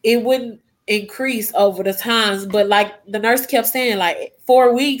it wouldn't increase over the times. But like the nurse kept saying, like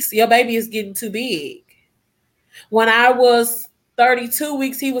 4 weeks, your baby is getting too big. When I was 32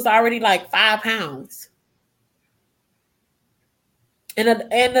 weeks, he was already like 5 pounds. And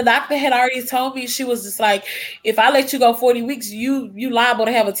the doctor had already told me, she was just like, if I let you go 40 weeks, you liable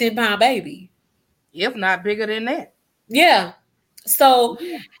to have a 10-pound baby. If not bigger than that. Yeah. So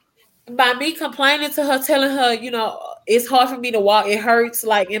by me complaining to her, telling her, it's hard for me to walk. It hurts,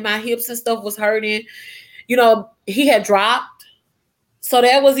 like in my hips and stuff was hurting. He had dropped. So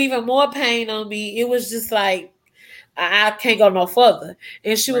that was even more pain on me. It was just like, I can't go no further.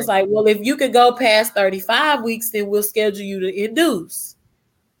 And she was like, well, if you could go past 35 weeks, then we'll schedule you to induce.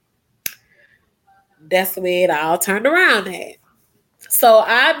 That's the way it all turned around at. So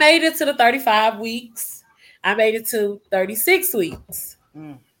I made it to the 35 weeks. I made it to 36 weeks.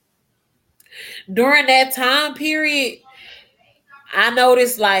 During that time period, I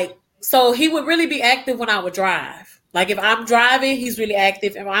noticed so he would really be active when I would drive. Like if I'm driving, he's really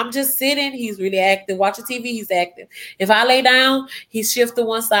active. If I'm just sitting, he's really active. Watching TV, he's active. If I lay down, he shifts to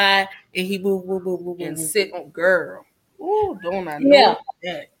one side and he move. And sit on girl. Ooh, don't I know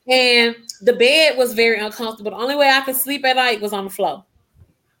that? And the bed was very uncomfortable. The only way I could sleep at night was on the floor.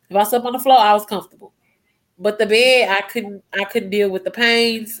 If I slept on the floor, I was comfortable. But the bed, I couldn't deal with the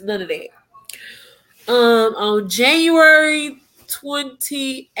pains, none of that. On January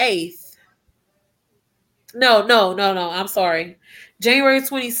 28th. No, I'm sorry. January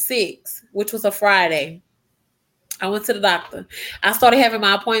 26th, which was a Friday, I went to the doctor. I started having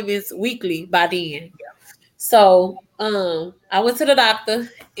my appointments weekly by then. So I went to the doctor,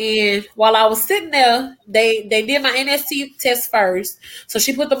 and while I was sitting there, they did my NST test first. So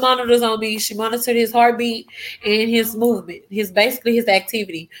she put the monitors on me. She monitored his heartbeat and his movement, his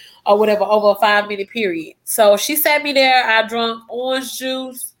activity or whatever over a 5-minute period. So she sat me there. I drank orange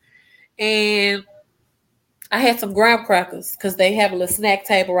juice, and I had some graham crackers because they have a little snack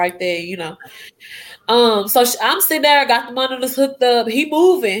table right there, So I'm sitting there, got the monitors hooked up. He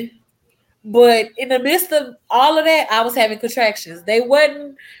moving. But in the midst of all of that, I was having contractions. They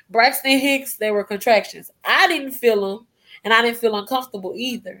wasn't Braxton Hicks. They were contractions. I didn't feel them, and I didn't feel uncomfortable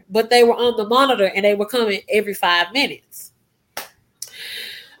either. But they were on the monitor, and they were coming every 5 minutes.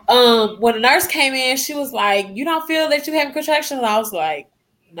 When the nurse came in, she was like, you don't feel that you're having contractions? I was like,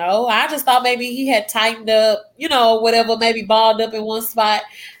 no. I just thought maybe he had tightened up, whatever, maybe balled up in one spot.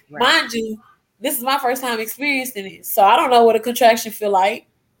 Right. Mind you, this is my first time experiencing it. So I don't know what a contraction feel like.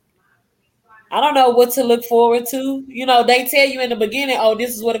 I don't know what to look forward to. They tell you in the beginning, oh,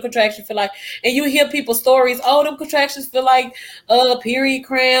 this is what a contraction feel like. And you hear people's stories, oh, them contractions feel like period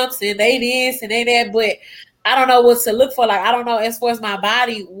cramps and they this and they that. But I don't know what to look for. Like, I don't know as far as my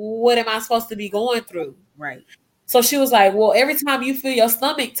body, what am I supposed to be going through? Right. So she was like, well, every time you feel your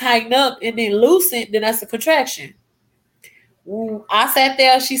stomach tighten up and then loosen, then that's a contraction. I sat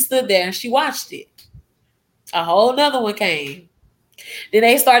there, she stood there, and she watched it. A whole nother one came. Then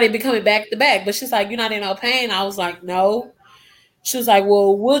they started becoming back to back. But she's like, you're not in no pain. I was like, no. She was like,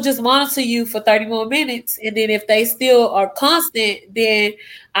 well, we'll just monitor you for 30 more minutes. And then if they still are constant, then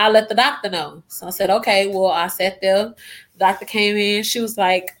I'll let the doctor know. So I said, okay, well, I sat there. The doctor came in. She was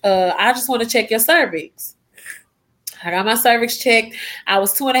like, I just want to check your cervix. I got my cervix checked. I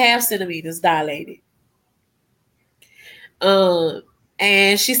was 2.5 centimeters dilated.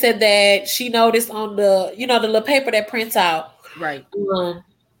 And she said that she noticed on the, the little paper that prints out. Right.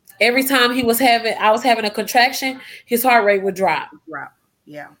 Every time I was having a contraction, his heart rate would drop.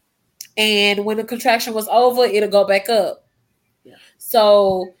 Yeah. And when the contraction was over, it'll go back up. Yeah.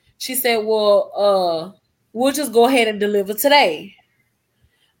 So she said, well, we'll just go ahead and deliver today.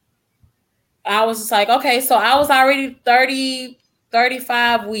 I was just like, okay. So I was already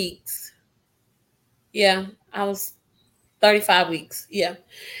 35 weeks. Yeah, I was 35 weeks. Yeah.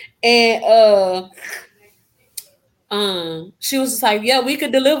 And she was just like, yeah, we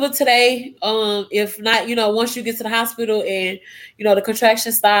could deliver today. If not, once you get to the hospital and the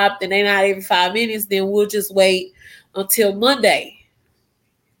contraction stopped and they're not every 5 minutes, then we'll just wait until Monday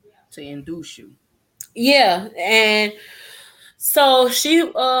to induce you. Yeah. And so she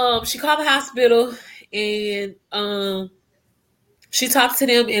called the hospital and she talked to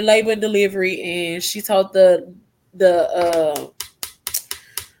them in labor and delivery, and she told the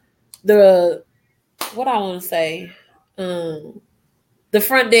what I want to say, the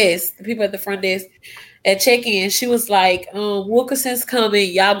front desk, the people at the front desk at check-in, she was like, Wilkinson's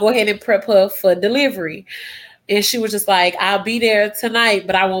coming, y'all go ahead and prep her for delivery. And she was just like, I'll be there tonight,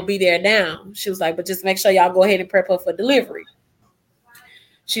 but I won't be there now. She was like, but just make sure y'all go ahead and prep her for delivery.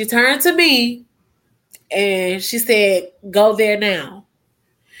 She turned to me and she said, go there now.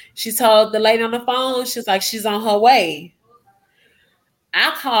 She told the lady on the phone, she's like, she's on her way. Who did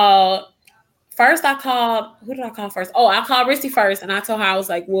I call first? Oh, I called Risty first, and I told her, I was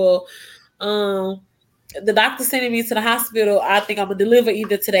like, well, the doctor sending me to the hospital. I think I'm gonna deliver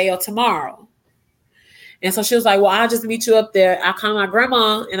either today or tomorrow. And so she was like, well, I'll just meet you up there. I called my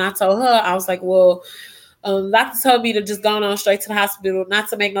grandma and I told her, I was like, well, the doctor told me to just go on straight to the hospital, not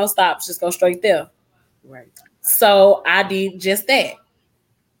to make no stops, just go straight there. Right. So I did just that.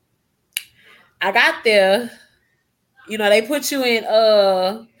 I got there. They put you in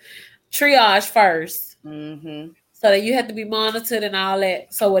triage first. Mm-hmm. So that you have to be monitored and all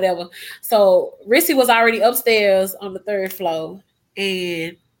that. So whatever. So Rissy was already upstairs on the 3rd floor.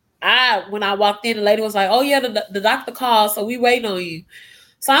 And when I walked in, the lady was like, oh yeah, the doctor called, so we waiting on you.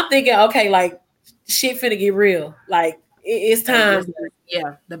 So I'm thinking, okay, like shit finna get real. Like it's time.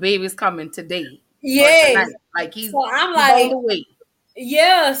 Yeah, the baby's coming today. Yeah. Like he's on the way.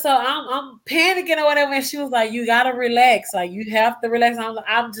 Yeah, so I'm panicking or whatever, and she was like, "You gotta relax. Like you have to relax."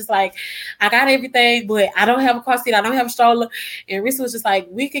 I'm just like, I got everything, but I don't have a car seat. I don't have a stroller. And Risa was just like,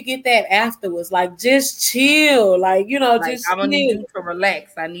 "We could get that afterwards. Like just chill. Like just I'm gonna need you to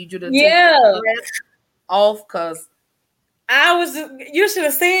relax. I need you to take the rest off because." You should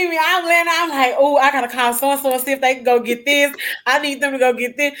have seen me. I'm like, oh, I gotta call so and so and see if they can go get this. I need them to go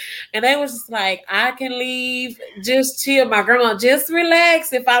get this. And they was just like, I can leave, just chill. My grandma, just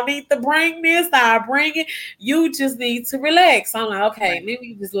relax. If I need to bring this, I'll bring it. You just need to relax. I'm like, okay, let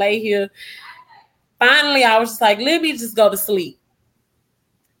me just lay here. Finally, I was just like, let me just go to sleep.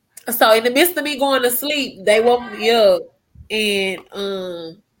 So in the midst of me going to sleep, they woke me up. And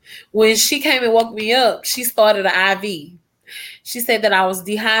when she came and woke me up, she started an IV. She said that I was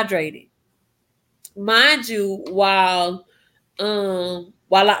dehydrated. Mind you, while I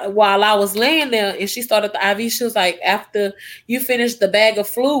was laying there and she started the IV, she was like, after you finish the bag of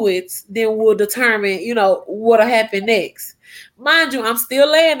fluids, then we'll determine, what'll happen next. Mind you, I'm still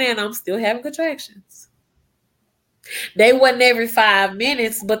laying there and I'm still having contractions. They wasn't every 5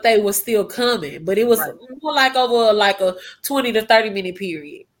 minutes, but they were still coming. But it was more like over like a 20 to 30 minute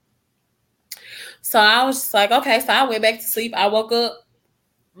period. So I was just like, okay. So I went back to sleep. I woke up.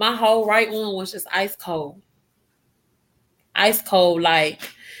 My whole right arm was just ice cold. Ice cold, like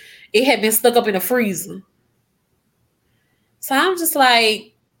it had been stuck up in a freezer. So I'm just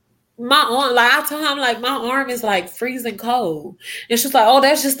like, my arm, like I told her, I'm like, my arm is like freezing cold. And she's like, oh,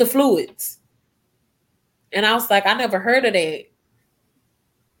 that's just the fluids. And I was like, I never heard of that.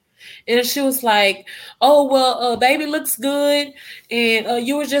 And she was like, oh, well, baby looks good. And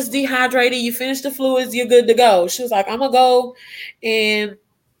you were just dehydrated. You finished the fluids. You're good to go. She was like, I'm going to go and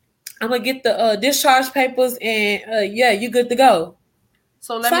I'm going to get the discharge papers. And yeah, you're good to go.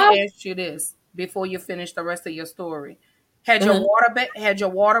 So let me ask you this before you finish the rest of your story. Had your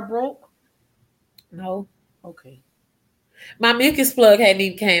water broke? No. Okay. My mucus plug hadn't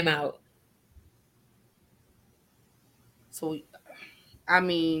even came out. So, I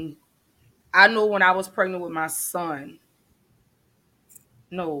mean, I know when I was pregnant with my son,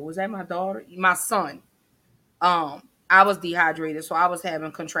 No, was that my daughter? My son. I was dehydrated, so I was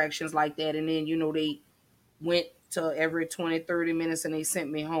having contractions like that. And then, they went to every 20, 30 minutes and they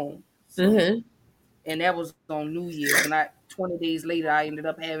sent me home. So, and that was on New Year's. And 20 days later, I ended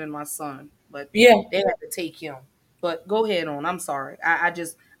up having my son. But they had to take him. But go ahead on. I'm sorry. I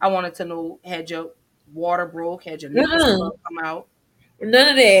wanted to know, had your water broke? Had your nipples come out? None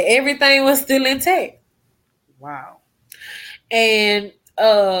of that. Everything was still intact. Wow. And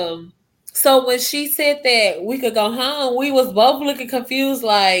so when she said that we could go home, we was both looking confused.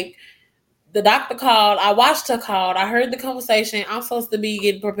 Like, the doctor called. I watched her call. I heard the conversation. I'm supposed to be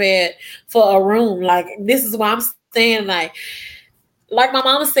getting prepared for a room. Like, this is why I'm staying. Like my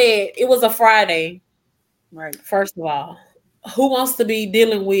mama said, it was a Friday. Right. First of all, who wants to be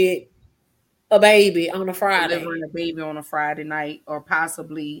dealing with a baby on a Friday? Delivering a baby on a Friday night, or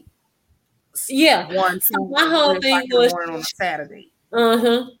possibly 1, 2, so my whole thing was on a Saturday.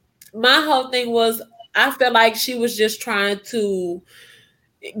 My whole thing was, I felt like she was just trying to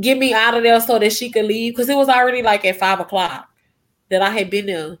get me out of there so that she could leave, because it was already like at 5:00 that I had been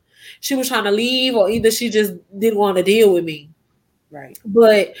there. She was trying to leave, or either she just didn't want to deal with me. Right.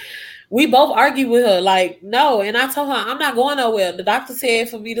 But we both argued with her, like, no. And I told her, I'm not going nowhere. The doctor said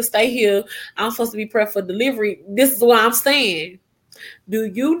for me to stay here. I'm supposed to be prepped for delivery. This is where I'm staying. Do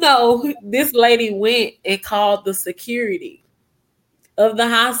you know this lady went and called the security of the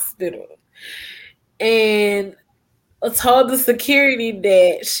hospital and told the security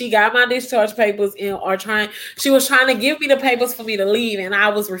that she got my discharge papers and she was trying to give me the papers for me to leave, and I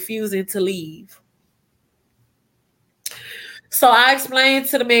was refusing to leave. So I explained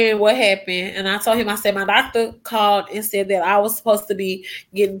to the man what happened, and I told him, I said, my doctor called and said that I was supposed to be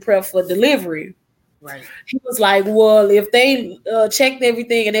getting prepped for delivery. Right. He was like, well, if they checked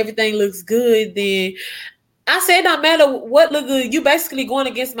everything and everything looks good, then I said, no matter what look good, you basically going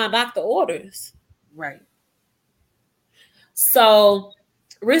against my doctor orders. Right. So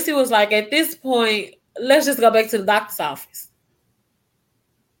Rissy was like, at this point, let's just go back to the doctor's office.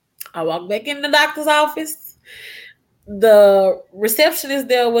 I walked back in the doctor's office. The receptionist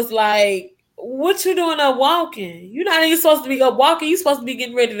there was like, what you doing up walking? You're not even supposed to be up walking. You're supposed to be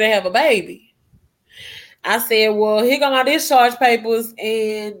getting ready to have a baby. I said, well, here got my discharge papers,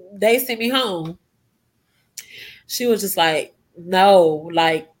 and they sent me home. She was just like, no.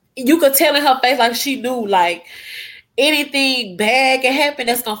 Like, you could tell in her face, like, she knew, like, anything bad can happen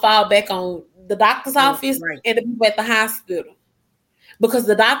that's going to fall back on the doctor's office and the people at the hospital. Because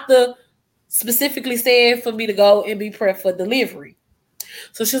the doctor specifically said for me to go and be prepped for delivery.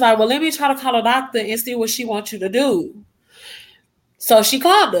 So she's like, well, let me try to call a doctor and see what she wants you to do. So she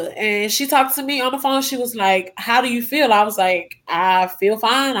called her and she talked to me on the phone. She was like, how do you feel? I was like, I feel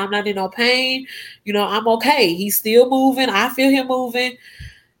fine. I'm not in no pain. I'm okay. He's still moving. I feel him moving.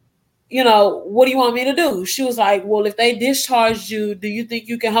 What do you want me to do? She was like, well, if they discharge you, do you think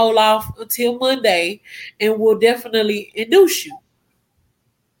you can hold off until Monday, and we'll definitely induce you?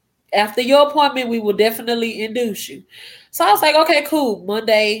 After your appointment, we will definitely induce you. So I was like, okay, cool.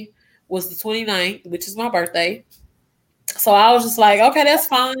 Monday was the 29th, which is my birthday. So I was just like, okay, that's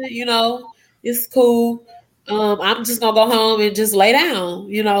fine. It's cool. I'm just going to go home and just lay down,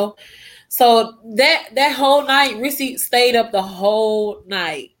 So that whole night, Rissy stayed up the whole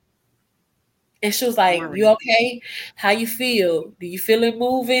night. And she was like, you okay? How you feel? Do you feel it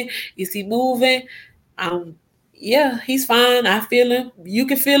moving? Is he moving? Yeah, he's fine. I feel him. You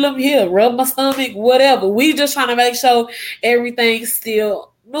can feel him here. Rub my stomach, whatever. We just trying to make sure everything's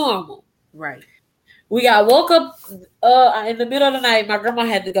still normal. Right. We got woke up in the middle of the night. My grandma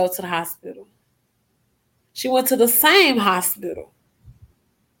had to go to the hospital. She went to the same hospital.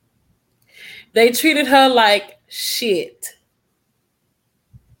 They treated her like shit.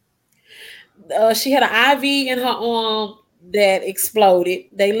 She had an IV in her arm that exploded.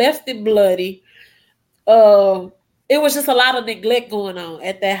 They left it bloody. It was just a lot of neglect going on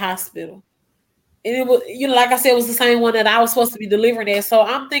at that hospital. And it was, like I said, it was the same one that I was supposed to be delivering at. So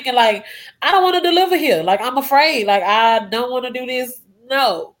I'm thinking, like, I don't want to deliver here. Like, I'm afraid. Like, I don't want to do this.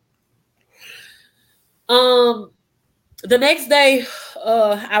 No. The next day,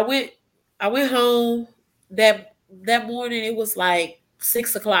 I went home. That morning, it was like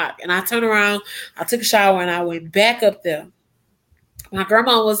 6:00, and I turned around, I took a shower, and I went back up there. My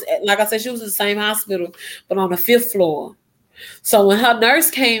grandma was, like I said, she was in the same hospital, but on the 5th floor. So when her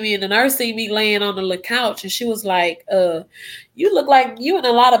nurse came in, the nurse seen me laying on the little couch, and she was like, you look like you in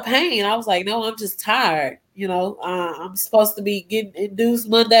a lot of pain. I was like, no, I'm just tired. I'm supposed to be getting induced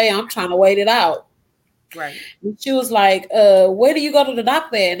Monday. I'm trying to wait it out. Right. And she was like, where do you go to the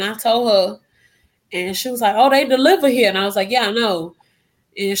doctor at? And I told her, and she was like, oh, they deliver here. And I was like, yeah, I know.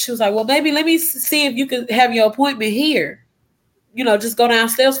 And she was like, well, maybe let me see if you can have your appointment here. Just go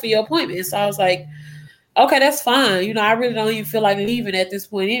downstairs for your appointment. So I was like, okay, that's fine. I really don't even feel like leaving at this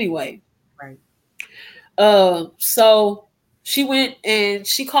point anyway. Right. So she went and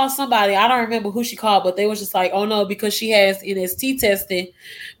she called somebody. I don't remember who she called, but they was just like, oh no, because she has NST testing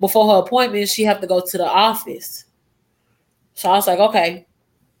before her appointment, she have to go to the office. So I was like, okay.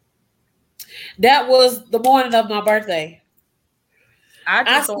 That was the morning of my birthday. I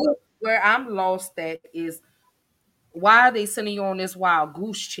just don't, where I'm lost at is, why are they sending you on this wild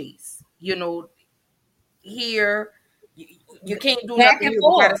goose chase? Here, you can't do Back nothing and here.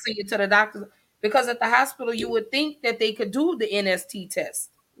 We got to forth. send you to the doctor. Because at the hospital, you would think that they could do the NST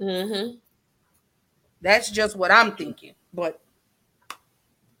test. Mm-hmm. That's just what I'm thinking. But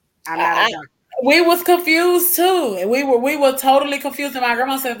I'm not a doctor. We was confused too. And we were totally confused. And my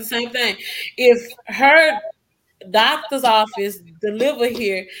grandma said the same thing. If her doctor's office deliver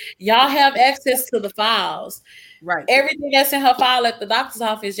here, y'all have access to the files. Right. Everything that's in her file at the doctor's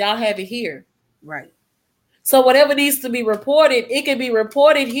office, y'all have it here. Right. So whatever needs to be reported, it can be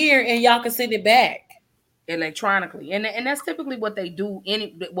reported here and y'all can send it back electronically. And that's typically what they do.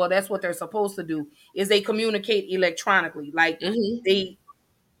 That's what they're supposed to do, is they communicate electronically. Like they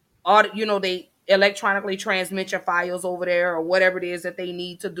electronically transmit your files over there or whatever it is that they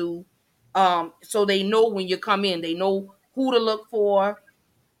need to do. So they know when you come in, they know who to look for,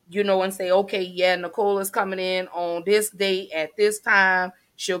 and say, okay, yeah, Nicole is coming in on this day at this time.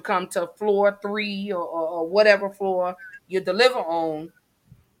 She'll come to floor 3 or whatever floor you deliver on.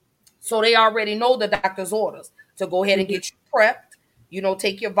 So they already know the doctor's orders to go ahead and get you prepped,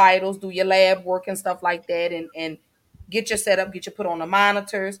 take your vitals, do your lab work and stuff like that, and get you set up, get you put on the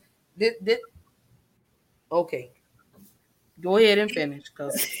monitors. Okay. Go ahead and finish,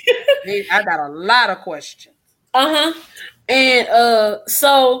 because I got a lot of questions. And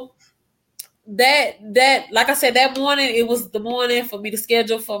so that like I said, that morning, it was the morning for me to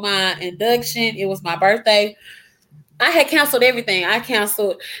schedule for my induction. It was my birthday. I had canceled everything.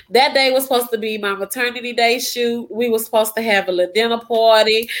 That day was supposed to be my maternity day shoot. We were supposed to have a little dinner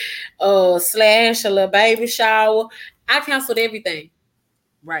party, / a little baby shower. I canceled everything.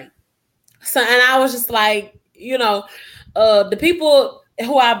 Right. So, and I was just like, the people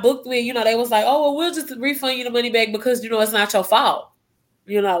who I booked with, they was like, oh, well, we'll just refund you the money back because, it's not your fault,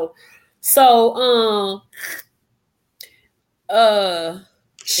 So,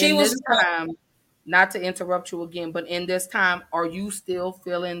 she was time, not to interrupt you again, but in this time, are you still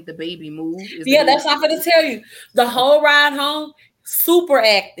feeling the baby move? That's what I'm going to tell you. The whole ride home, super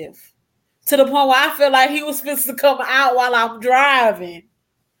active, to the point where I feel like he was supposed to come out while I'm driving.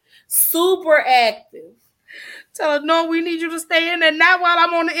 Super active. Tell her, no, we need you to stay in there, not while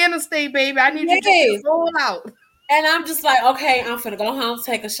I'm on the interstate, baby. I need you to roll out. And I'm just like, okay, I'm finna go home,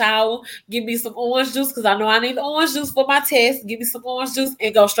 take a shower, give me some orange juice, because I know I need orange juice for my test. Give me some orange juice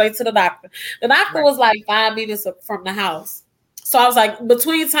and go straight to the doctor. The doctor was like 5 minutes from the house. So I was like,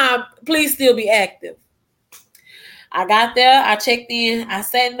 between time, please still be active. I got there, I checked in, I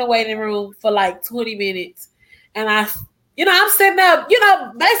sat in the waiting room for like 20 minutes. And I'm sitting up,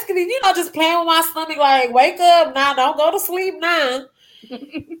 basically, just playing with my stomach, like, wake up now, don't go to sleep now.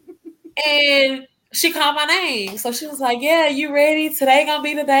 And she called my name. So she was like, yeah, you ready? Today gonna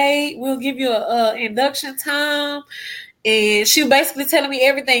be the day. We'll give you a induction time. And she was basically telling me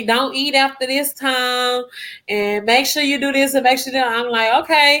everything. Don't eat after this time. And make sure you do this and make sure that. I'm like,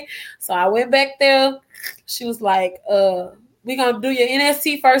 okay. So I went back there. She was like, we're going to do your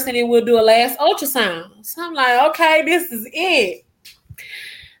NST first and then we'll do a last ultrasound. So I'm like, okay, this is it.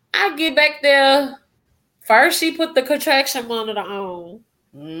 I get back there. First, she put the contraction monitor on.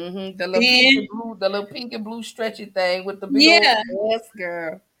 Mm-hmm. The little pink and blue stretchy thing with the big old ass,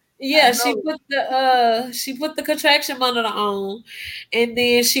 girl. Yeah, she put the contraction monitor on, and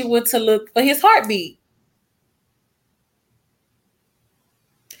then she went to look for his heartbeat.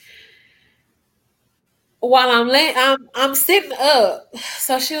 While I'm sitting up,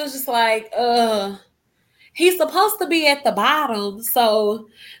 so she was just like, he's supposed to be at the bottom, so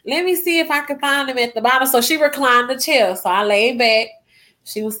let me see if I can find him at the bottom. So she reclined the chair, so I laid back.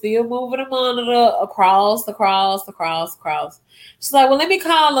 She was still moving the monitor across. She's like, well, let me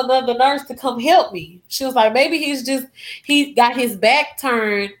call another nurse to come help me. She was like, maybe he got his back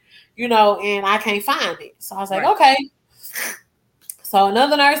turned, and I can't find it. So I was like, okay. So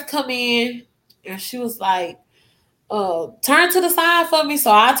another nurse come in, and she was like, turn to the side for me. So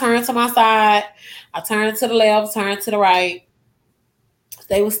I turned to my side. I turned to the left, turned to the right.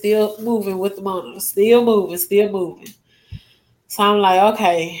 They were still moving with the monitor. Still moving. So I'm like,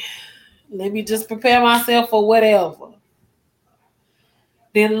 okay, let me just prepare myself for whatever.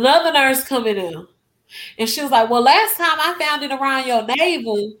 Then another nurse coming in. And she was like, well, last time I found it around your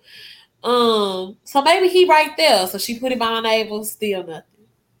navel. So maybe he right there. So she put him on my navel, still nothing.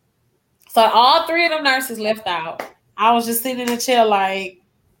 So all three of them nurses left out. I was just sitting in the chair like,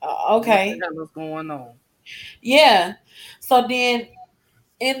 okay. What the hell is going on? Yeah. So then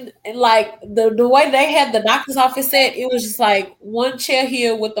in like the way they had the doctor's office set, it was just like one chair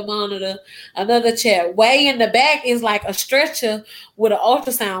here with the monitor, another chair. Way in the back is like a stretcher with an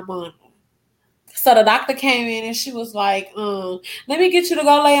ultrasound monitor. So the doctor came in and she was like, let me get you to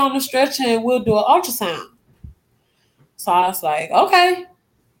go lay on the stretcher and we'll do an ultrasound. So I was like, okay.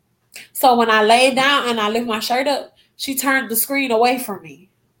 So when I laid down and I lift my shirt up, she turned the screen away from me.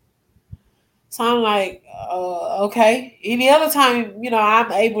 So I'm like, okay. Any other time,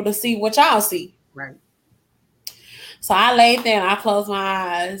 I'm able to see what y'all see. Right. So I laid there and I closed my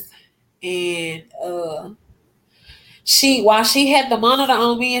eyes. And while she had the monitor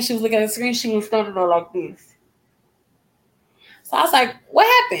on me and she was looking at the screen, she was standing there like this. So I was like, what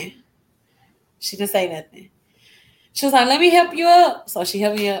happened? She didn't say nothing. She was like, let me help you up. So she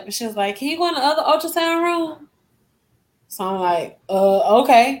helped me up. And she was like, can you go in the other ultrasound room? So I'm like,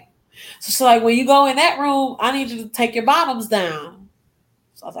 okay. So she's like, when you go in that room, I need you to take your bottoms down.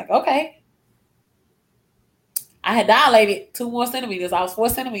 So I was like, okay. I had dilated 2 more centimeters. I was 4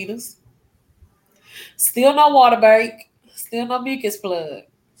 centimeters. Still no water break. Still no mucus plug.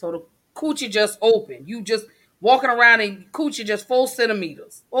 So the coochie just opened. You just walking around and coochie just 4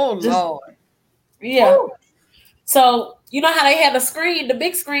 centimeters. Oh, Lord. Yeah. Ooh. So you know how they had the screen, the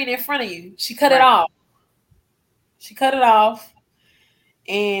big screen in front of you. She cut it off. She cut it off.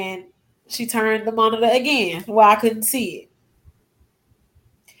 And she turned the monitor again while I couldn't see it.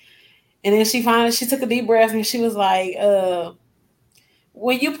 And then she took a deep breath and she was like,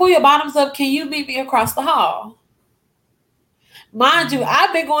 when you pull your bottoms up, can you meet me across the hall? Mind you,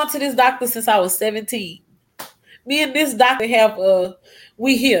 I've been going to this doctor since I was 17. Me and this doctor have a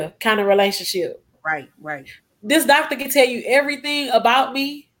we here kind of relationship. Right. This doctor can tell you everything about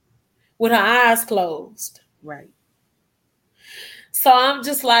me with her eyes closed. Right. So I'm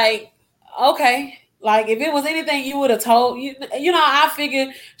just like, okay. Like if it was anything you would have told, I figured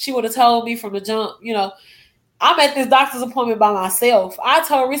she would have told me from the jump, I'm at this doctor's appointment by myself. I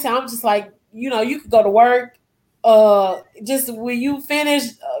told Risa, I'm just like, you could go to work. Just when you finish,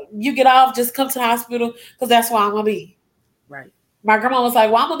 you get off, just come to the hospital because that's where I'm going to be. Right. My grandma was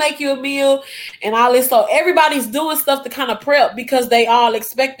like, well, I'm going to make you a meal and all this. So everybody's doing stuff to kind of prep because they all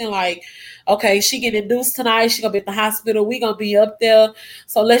expecting like, okay, she getting induced tonight. She going to be at the hospital. We going to be up there.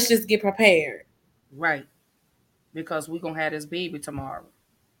 So let's just get prepared. Right. Because we going to have this baby tomorrow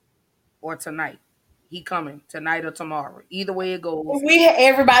or tonight. He coming tonight or tomorrow. Either way it goes.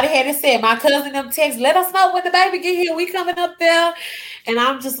 Everybody had it said. My cousin them text, let us know when the baby get here. We coming up there. And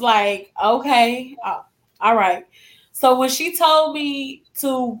I'm just like, okay. All right. So when she told me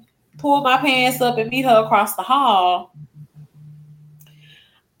to pull my pants up and meet her across the hall,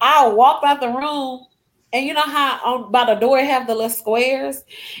 I walked out the room. And you know how by the door have the little squares?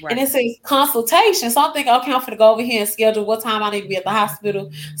 Right. And it says consultation. So I'm thinking, okay, I'm going to go over here and schedule what time I need to be at the hospital,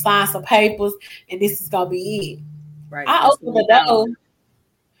 sign some papers, and this is going to be it. Right. I opened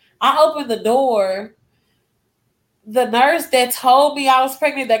the door. The nurse that told me I was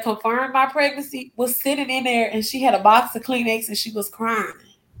pregnant, that confirmed my pregnancy, was sitting in there and she had a box of Kleenex and she was crying.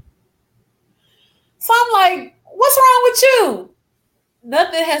 So I'm like, what's wrong with you?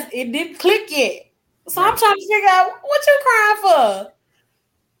 It didn't click yet. So I'm trying to figure out what you crying for.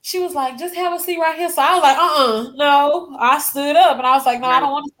 She was like, just have a seat right here. So I was like, no. I stood up and I was like, no, I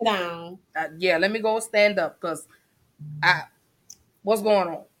don't want to sit down. Yeah, let me go stand up because what's going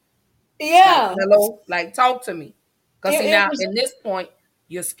on? Yeah. Like, hello? Like, talk to me. Because now, in this point,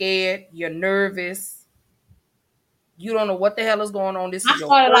 you're scared. You're nervous. You don't know what the hell is going on. This is your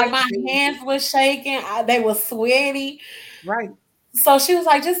started like my hands were shaking. They were sweaty. Right. So she was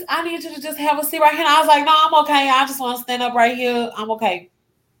like, I need you to just have a seat right here. And I was like, no, I'm okay. I just want to stand up right here. I'm okay.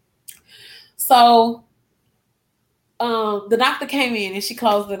 So the doctor came in and she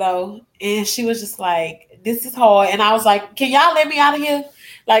closed the door and she was just like, this is hard. And I was like, can y'all let me out of here?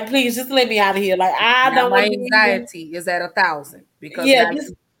 Like, please just let me out of here. Like, I don't want anxiety is at 1,000 because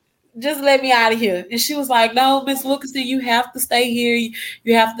just let me out of here. And she was like, no, Miss Wilkinson, you have to stay here.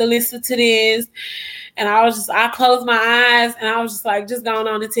 You have to listen to this. And I closed my eyes and I was just like, just go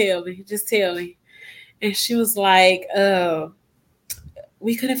on and tell me. Just tell me. And she was like,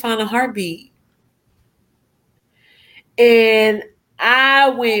 we couldn't find a heartbeat. And I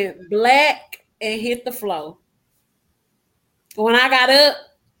went black and hit the floor. When I got up,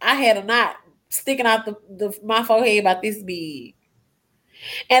 I had a knot sticking out my forehead about this big.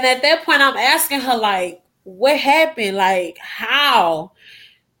 And at that point, I'm asking her, like, what happened? Like, how?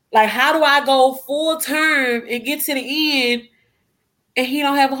 Like, how do I go full term and get to the end and he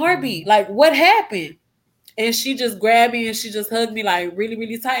don't have a heartbeat? Like, what happened? And she just grabbed me and she just hugged me, like, really,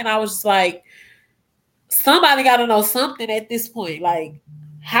 really tight. And I was just like, somebody got to know something at this point. Like,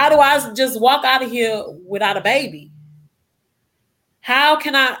 how do I just walk out of here without a baby? How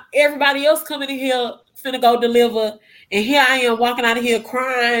can everybody else coming in here finna go deliver, and here I am walking out of here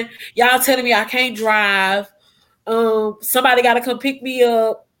crying. Y'all telling me I can't drive. Somebody got to come pick me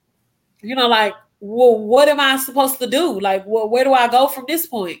up. Like, well, what am I supposed to do? Like, where do I go from this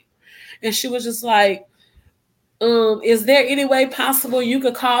point? And she was just like, is there any way possible you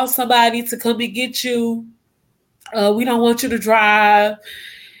could call somebody to come and get you? We don't want you to drive,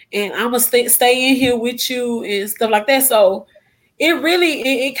 and I'm gonna stay in here with you and stuff like that. So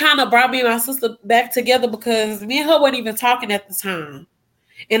it kind of brought me and my sister back together, because me and her weren't even talking at the time,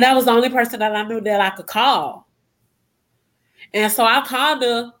 and that was the only person that I knew that I could call. And so I called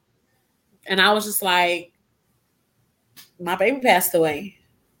her, and I was just like, my baby passed away.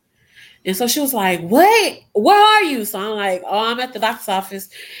 And so she was like, "Wait, where are you?" So I'm like, "Oh, I'm at the doctor's office,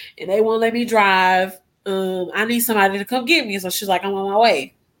 and they won't let me drive. I need somebody to come get me." So she's like, "I'm on my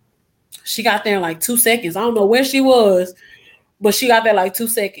way." She got there in like 2 seconds. I don't know where she was, but she got there like 2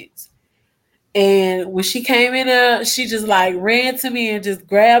 seconds. And when she came in there, she just like ran to me and just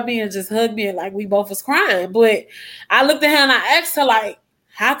grabbed me and just hugged me, and like we both was crying. But I looked at her and I asked her, like,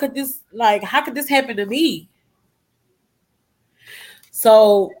 how could this happen to me?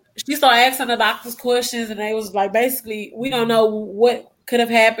 So she started asking the doctors questions, and they was like, basically, we don't know what could have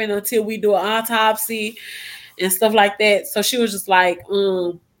happened until we do an autopsy and stuff like that. So she was just like,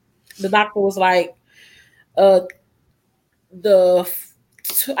 the doctor was like, I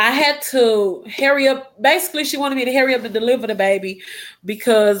had to hurry up. Basically, she wanted me to hurry up and deliver the baby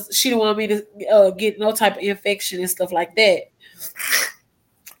because she didn't want me to get no type of infection and stuff like that.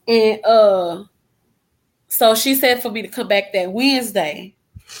 And so she said for me to come back that Wednesday.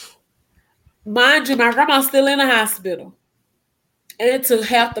 Mind you, my grandma's still in the hospital. And to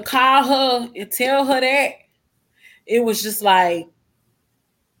have to call her and tell her that, it was just like,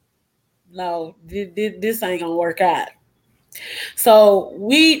 no, this ain't gonna work out. So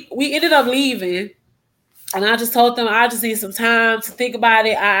we ended up leaving, and I just told them I just need some time to think about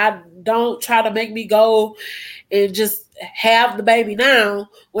it. I don't try to make me go and just have the baby now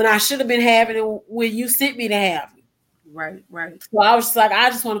when I should have been having it when you sent me to have it. Right. So I was just like, I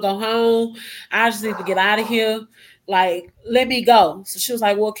just want to go home. I just need to get out of here. Like, let me go. So she was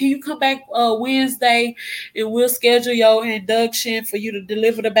like, well, can you come back Wednesday and we'll schedule your induction for you to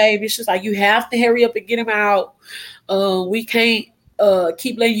deliver the baby? She was like, you have to hurry up and get him out. We can't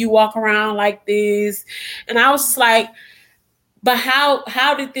keep letting you walk around like this. And I was just like, but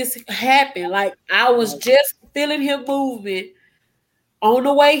how did this happen? Like, I was just feeling him moving on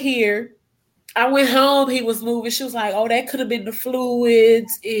the way here. I went home, he was moving. She was like, oh, that could have been the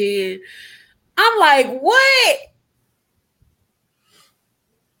fluids. And I'm like, what?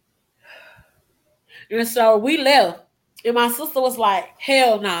 And so we left. And my sister was like,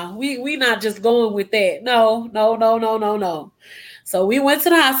 hell no, we not just going with that. No. So we went to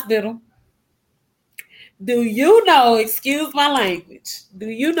the hospital. Do you know, excuse my language, do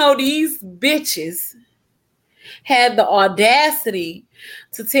you know these bitches had the audacity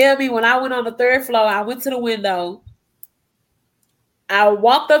to tell me when I went on the 3rd floor, I went to the window, I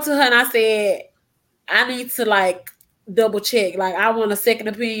walked up to her and I said, I need to like double check. Like, I want a second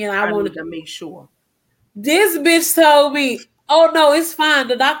opinion. I want to make sure. This bitch told me, oh no, it's fine.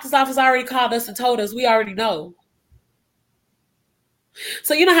 The doctor's office already called us and told us. We already know.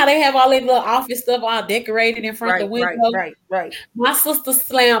 So you know how they have all their little office stuff all decorated in front of the window? Right. My sister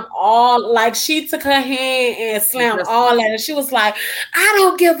slammed like she took her hand and slammed all that. And she was like, I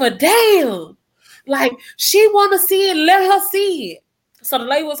don't give a damn. Like, she want to see it, let her see it. So the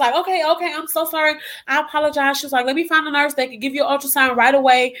lady was like, okay, I'm so sorry. I apologize. She was like, let me find a nurse that can give you an ultrasound right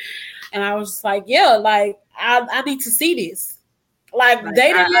away. And I was just like, yeah, like, I need to see this. Like,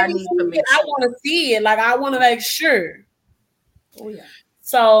 they didn't let me see it. I want to see it. Like, I want to make sure. Oh, yeah.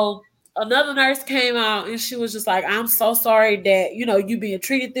 So another nurse came out and she was just like, I'm so sorry that, you being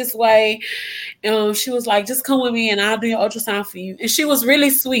treated this way. She was like, just come with me and I'll do your ultrasound for you. And she was really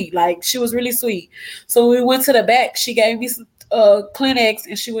sweet. Like, she was really sweet. So we went to the back. She gave me some Kleenex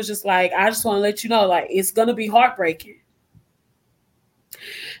and she was just like, I just want to let you know, like, it's going to be heartbreaking.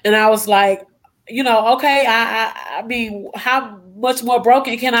 And I was like, okay, I mean, how much more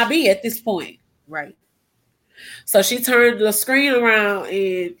broken can I be at this point? Right. So she turned the screen around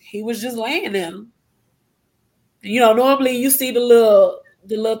and he was just laying there. Normally you see the little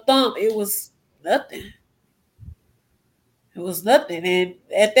the little thump, it was nothing. It was nothing. And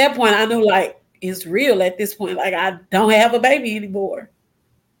at that point, I knew like it's real at this point. Like I don't have a baby anymore.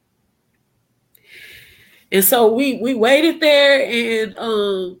 And so we waited there, and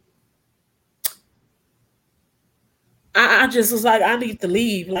I just was like, I need to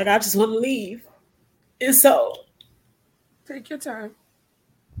leave. Like I just want to leave. And so take your time.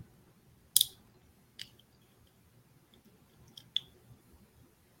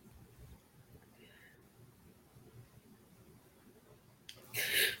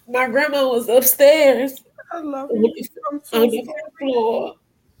 My grandma was upstairs. I love you. I'm so on the floor.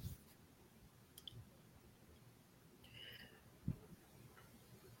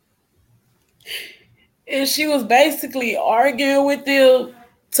 And she was basically arguing with them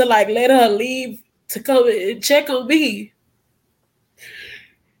to like let her leave to come and check on me.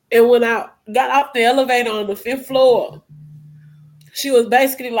 And when I got off the elevator on the 5th floor, she was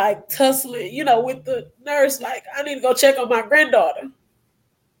basically like tussling, with the nurse, like, I need to go check on my granddaughter.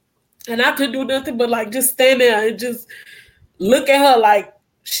 And I couldn't do nothing but like just stand there and just look at her like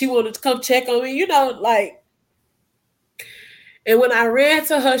she wanted to come check on me, like. And when I ran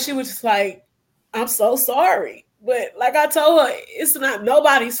to her, she was just like, I'm so sorry. But like I told her, it's not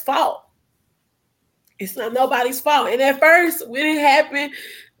nobody's fault. It's not nobody's fault. And at first, when it happened,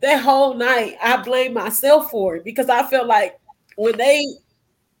 that whole night, I blamed myself for it because I felt like when they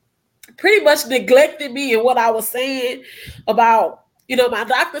pretty much neglected me and what I was saying about, my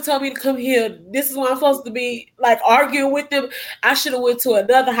doctor told me to come here. This is what I'm supposed to be like arguing with them. I should have went to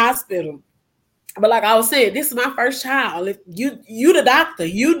another hospital. But like I was saying, this is my first child. If you the doctor,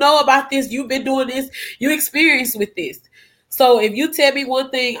 you know about this, you've been doing this, you experienced with this. So if you tell me one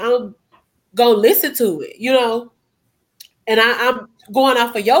thing, I'm gonna listen to it, and I'm going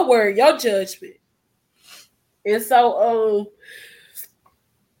off of your word, your judgment. And so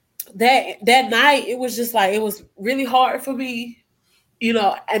that night, it was just like, it was really hard for me,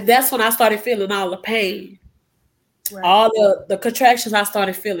 and that's when I started feeling all the pain. Right. All the contractions, I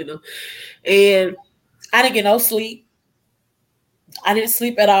started feeling them. And I didn't get no sleep. I didn't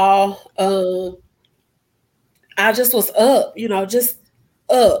sleep at all. I just was up, just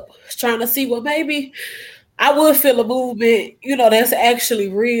up, trying to see what maybe I would feel a movement, that's actually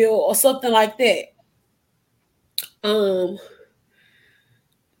real or something like that.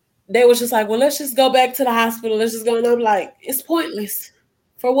 They was just like, well, let's just go back to the hospital. Let's just go. And I'm like, it's pointless.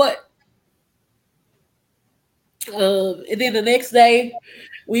 For what? And then the next day,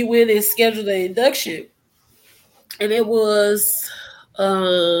 we went and scheduled the induction. And it was,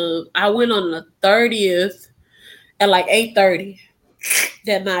 I went on the 30th at like 8:30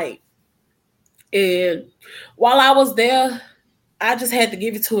 that night. And while I was there, I just had to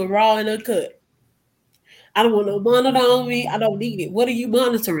give it to her raw and uncut. I don't want no monitor on me. I don't need it. What are you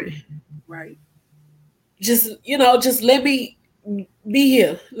monitoring? Right. Just, just let me be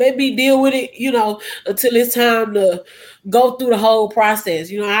here. Let me deal with it, until it's time to go through the whole process.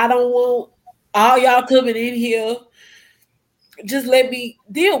 I don't want all y'all coming in here. Just let me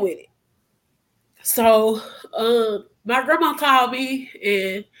deal with it. So my grandma called me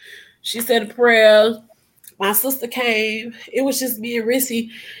and she said a prayer. My sister came. It was just me and Rissy.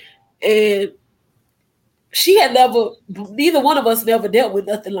 And neither one of us never dealt with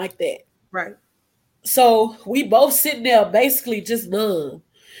nothing like that. Right. So we both sitting there basically just numb.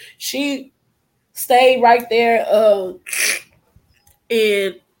 She stayed right there.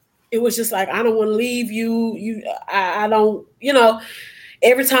 And it was just like, I don't want to leave you. I don't,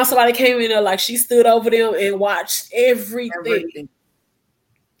 every time somebody came in there, like she stood over them and watched everything.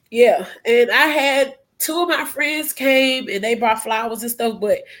 Yeah. And I had 2 of my friends came and they brought flowers and stuff,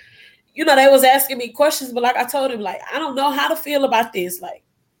 but they was asking me questions, but like I told them, like, I don't know how to feel about this. Like,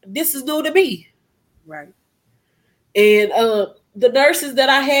 this is new to me. Right. And the nurses that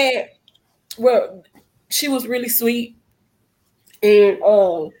I had, she was really sweet. And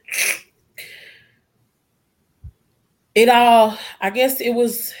I guess it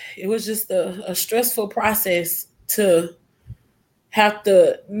was just a stressful process to have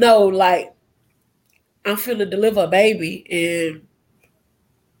to know, like, I'm finna deliver a baby and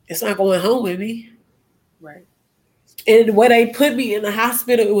it's not going home with me. Right. And when they put me in the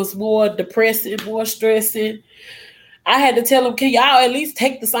hospital, it was more depressing, more stressing. I had to tell them, can y'all at least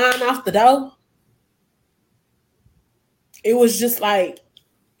take the sign off the door? It was just like,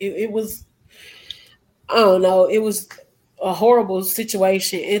 it was, I don't know, it was a horrible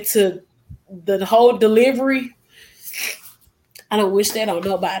situation. Into the whole delivery, I don't wish that on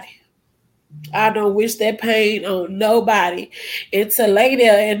nobody. I don't wish that pain on nobody. And to lay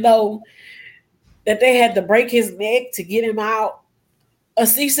there and know that they had to break his neck to get him out A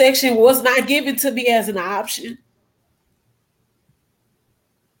C-section was not given to me as an option.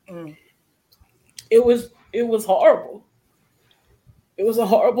 It was horrible. It was a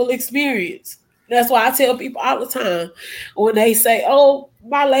horrible experience. That's why I tell people all the time when they say, "Oh,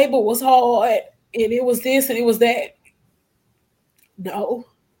 my labor was hard and it was this and it was that." No,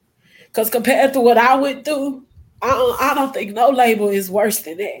 because compared to what I went through, I don't think no labor is worse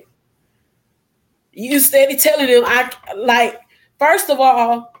than that. You steady telling them, first of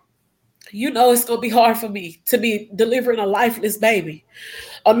all, it's gonna be hard for me to be delivering a lifeless baby.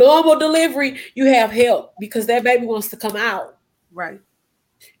 A normal delivery, you have help because that baby wants to come out. Right.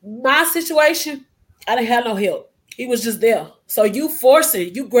 My situation, I didn't have no help. He was just there. So you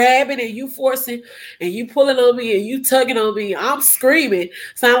forcing, you grabbing and you forcing and you pulling on me and you tugging on me. I'm screaming.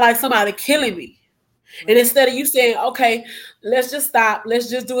 Sound like somebody killing me. Right. And instead of you saying, okay, let's just stop. Let's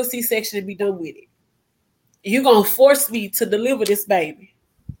just do a C-section and be done with it. You're going to force me to deliver this baby.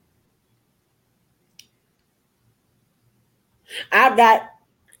 I got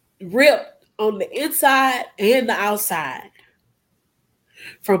ripped on the inside and the outside.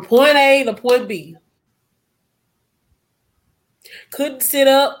 From point A to point B. Couldn't sit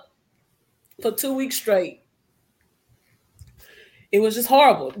up for 2 weeks straight. It was just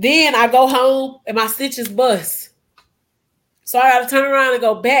horrible. Then I go home and my stitches bust. So I got to turn around and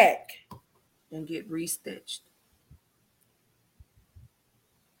go back. And get restitched.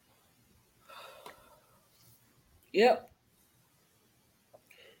 Yep.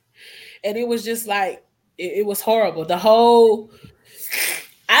 And it was just like, it was horrible. I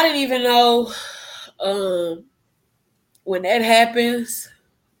didn't even know when that happens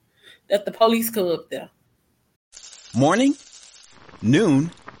that the police come up there. Morning,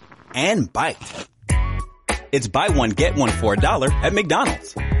 noon, and bite. It's buy one, get one for $1 at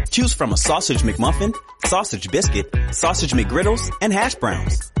McDonald's. Choose from a sausage McMuffin, sausage biscuit, sausage McGriddles, and hash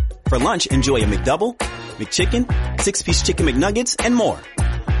browns. For lunch, enjoy a McDouble, McChicken, 6-piece chicken McNuggets, and more.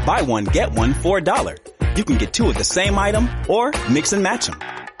 Buy one, get one for $1. You can get 2 of the same item or mix and match them.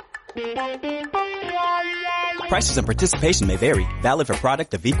 Prices and participation may vary. Valid for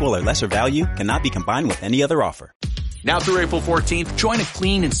product of equal or lesser value. Cannot be combined with any other offer. Now through April 14th, join a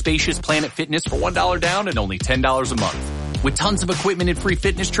clean and spacious Planet Fitness for $1 down and only $10 a month. With tons of equipment and free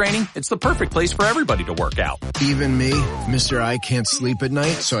fitness training, it's the perfect place for everybody to work out. Even me, Mr. I can't sleep at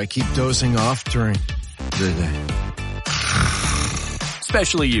night, so I keep dozing off during the day.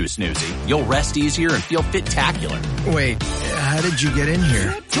 Especially you, Snoozy. You'll rest easier and feel fit-tacular. Wait, how did you get in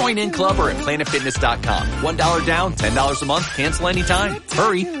here? Join in club or at planetfitness.com. $1 down, $10 a month, cancel anytime.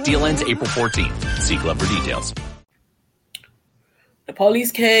 Hurry, deal ends April 14th. See club for details. The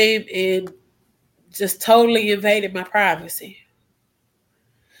police came and just totally invaded my privacy.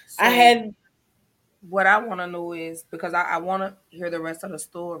 So what I want to know is, because I want to hear the rest of the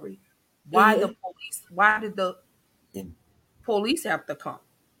story, why did the police have to come?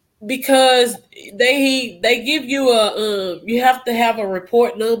 Because they give you you have to have a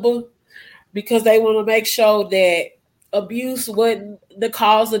report number because they want to make sure that abuse wasn't the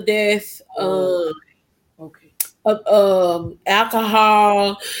cause of death.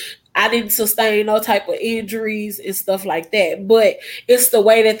 Alcohol. I didn't sustain no type of injuries and stuff like that. But it's the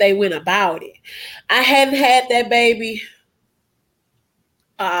way that they went about it. I hadn't had that baby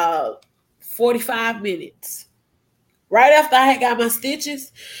 45 minutes. Right after I had got my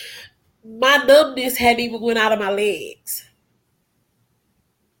stitches, my numbness hadn't even went out of my legs.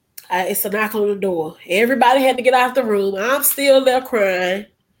 It's a knock on the door. Everybody had to get out the room. I'm still there crying.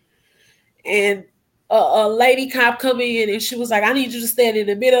 And a lady cop come in and she was like, I need you to stand in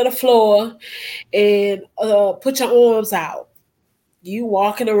the middle of the floor and put your arms out. You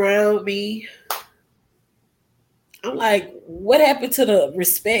walking around me. I'm like, what happened to the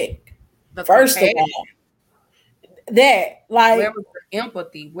respect? First of all. That, like, where was the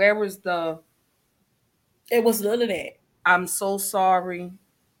empathy? Where was the... It was none of that. I'm so sorry.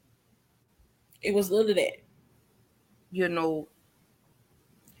 It was none of that.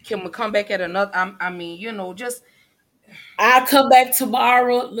 Can we come back at another... just... I'll come back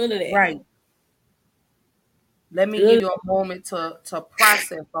tomorrow. None of that. Right. Let me give you a moment to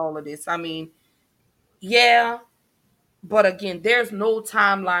process all of this. Yeah, but again, there's no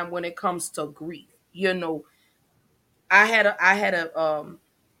timeline when it comes to grief. I had a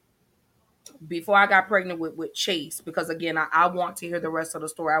before I got pregnant with Chase, because again, I want to hear the rest of the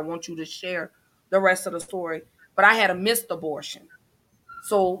story. I want you to share the rest of the story. But I had a missed abortion.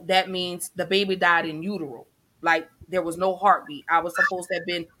 So that means the baby died in utero. Like, there was no heartbeat. I was supposed to have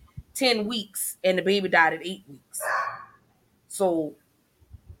been 10 weeks and the baby died at 8 weeks. So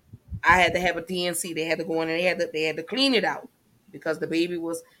I had to have a DNC. They had to go in and they had to clean it out. because the baby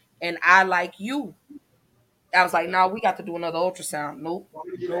was, and I like you. I was like, no, we got to do another ultrasound. Nope,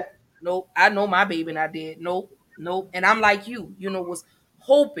 nope, nope. I know my baby and I did. Nope, nope. And I'm like you, was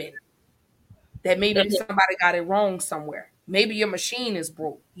hoping that maybe somebody got it wrong somewhere. Maybe your machine is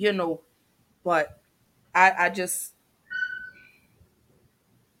broke, but I just.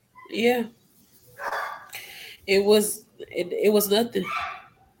 Yeah. It was nothing.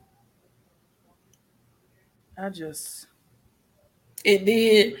 And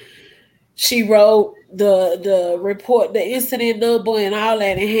then she wrote the report, the incident number and all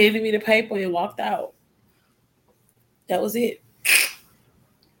that, and handed me the paper and walked out. That was it.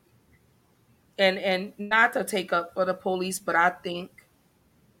 And not to take up for the police, but I think,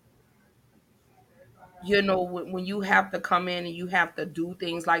 when you have to come in and you have to do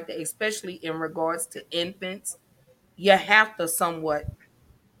things like that, especially in regards to infants, you have to somewhat,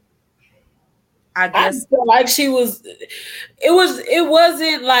 I I guess. feel like it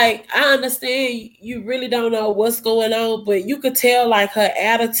wasn't like, I understand you really don't know what's going on, but you could tell like her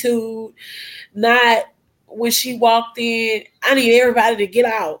attitude, not when she walked in, I need everybody to get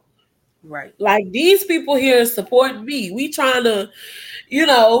out. Right. Like, these people here supporting me. We trying to,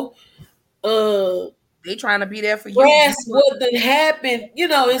 they trying to be there for you. grasp what done happened,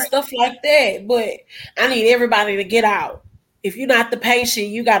 and stuff like that. But I need everybody to get out. If you're not the patient,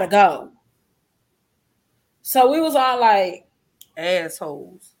 you gotta go. So we was all like,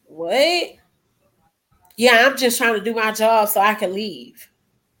 assholes. What? Yeah, I'm just trying to do my job so I can leave.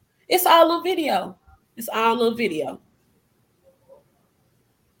 It's all on video. It's all on video.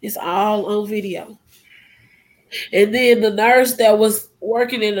 It's all on video. And then the nurse that was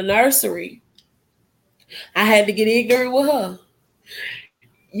working in the nursery, I had to get ignorant with her.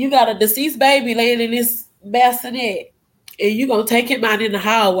 You got a deceased baby laying in this bassinet, and you gonna take him out in the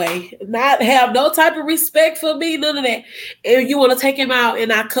hallway, not have no type of respect for me, none of that. And you want to take him out and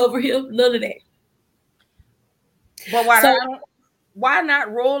not cover him, none of that. But why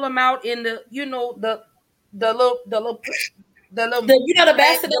not roll them out in the the little the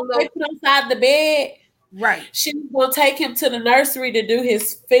basket they put inside the bed. Right. She was gonna take him to the nursery to do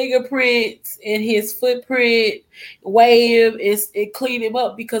his fingerprints and his footprint, weigh him and clean him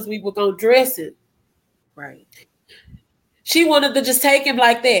up because we were gonna dress him. Right. She wanted to just take him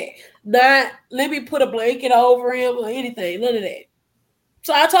like that. Not let me put a blanket over him or anything. None of that.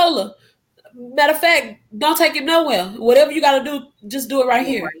 So I told her, matter of fact, don't take him nowhere. Whatever you gotta do, just do it right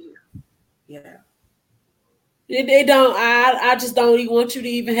here. Yeah. They don't. I just don't even want you to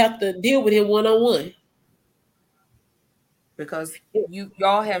even have to deal with him one-on-one. Because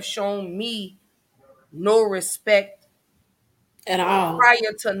y'all have shown me no respect at all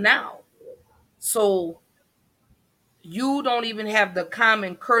prior to now. So you don't even have the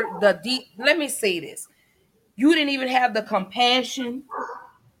common let me say this. You didn't even have the compassion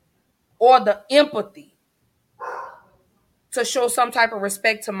or the empathy to show some type of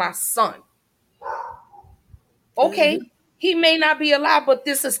respect to my son. Okay, he may not be alive, but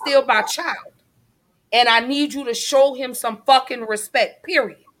this is still my child. And I need you to show him some fucking respect,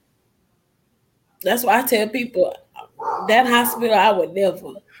 period. That's why I tell people, that hospital, I would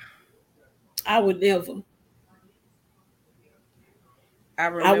never. I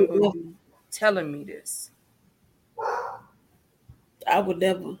remember you telling me this. I would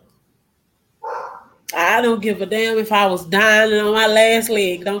never. I don't give a damn if I was dying on my last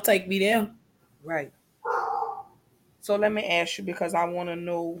leg. Don't take me there. Right. So let me ask you, because I want to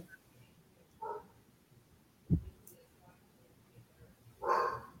know.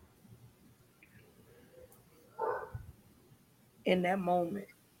 In that moment,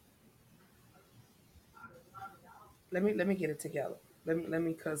 let me get it together. Let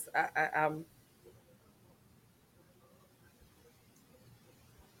me, because I'm.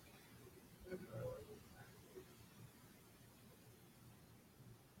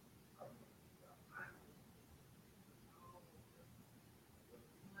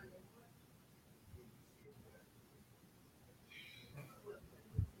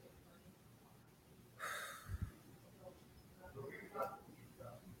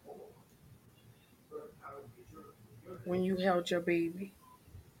 When you held your baby,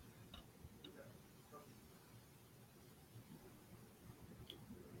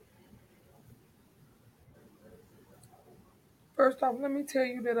 first off, let me tell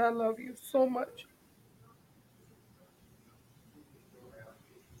you that I love you so much.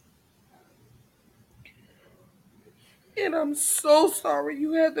 And I'm so sorry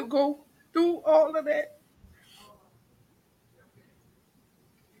you had to go through all of that.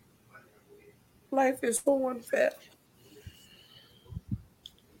 Life is so unfair.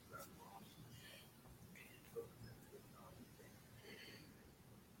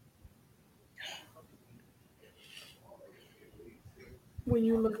 When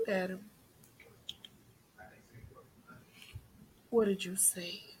you looked at him, what did you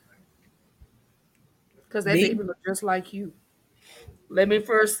say? Because that Big, baby looked just like you. Let me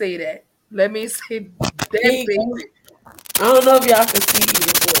first say that. Let me say that big. baby. I don't know if y'all can see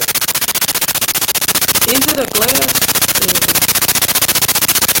it, but is it a glass?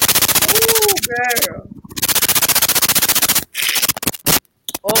 Oh, girl.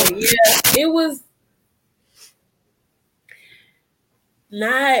 Oh Oh, yeah, it was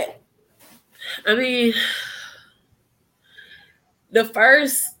not. I mean, the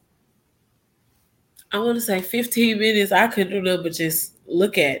first, I want to say 15 minutes, I couldn't do nothing but just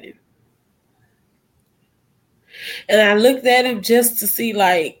look at him. And I looked at him just to see,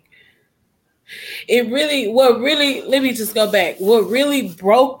 like, let me just go back. What really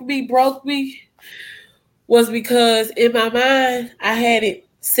broke me was because in my mind, I had it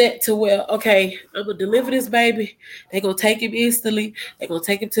set to where, okay, I'm going to deliver this baby. They're going to take him instantly. They're going to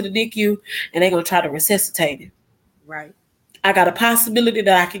take him to the NICU and they're going to try to resuscitate him. right. I got a possibility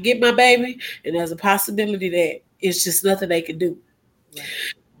that I could get my baby, and there's a possibility that it's just nothing they can do. Right.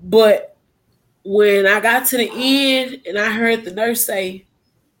 But when I got to the end and I heard the nurse say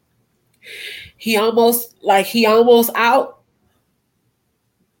he almost out,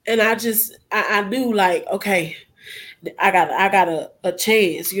 and I knew, like, okay, I got a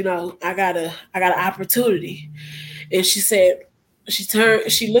chance, I got an opportunity. And she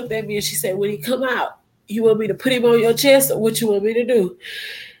looked at me and she said, when he come out, you want me to put him on your chest or what you want me to do?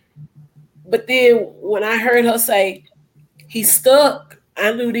 But then when I heard her say he's stuck,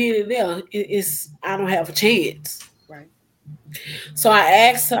 I knew then and there I don't have a chance. Right. So I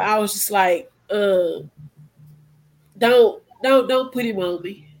asked her, I was just like, don't put him on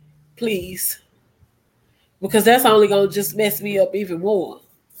me, please. Because that's only gonna just mess me up even more.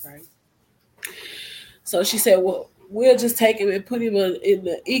 Right. So she said, well, we'll just take him and put him in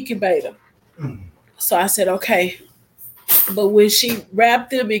the incubator. So I said, okay. But when she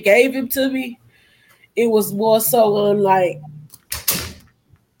wrapped him and gave him to me, it was more so on like,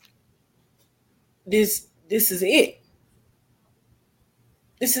 this is it.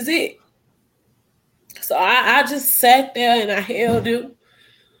 This is it. So I just sat there and I held him.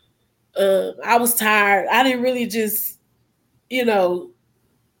 I was tired. I didn't really just,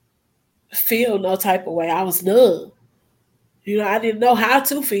 feel no type of way. I was numb. I didn't know how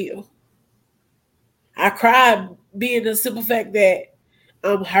to feel. I cried being the simple fact that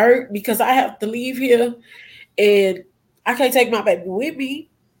I'm hurt because I have to leave here and I can't take my baby with me.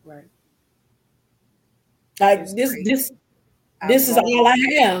 Right. Like It's this, crazy. this is all I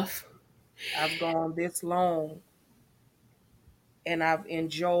have. I've gone this long and I've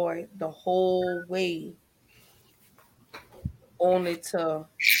enjoyed the whole way only to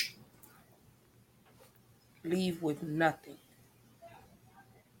leave with nothing.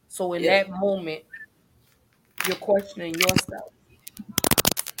 So in that moment, you're questioning yourself.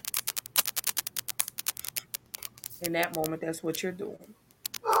 In that moment, that's what you're doing.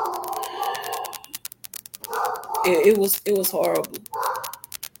 It was horrible.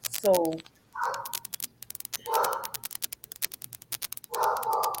 So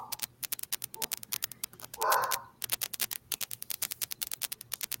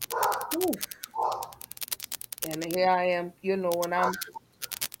oof. And here I am, and I'm.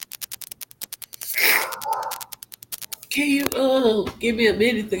 Can you give me a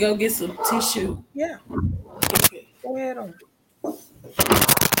minute to go get some tissue? Yeah. Okay. Go ahead on.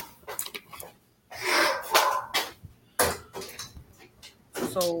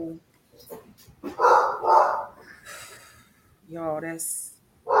 So, y'all, this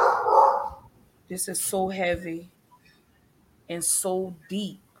is so heavy and so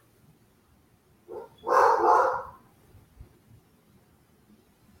deep.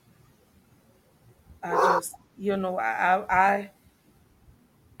 I just,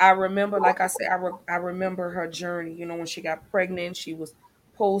 I remember, like I said, I remember her journey. When she got pregnant, she was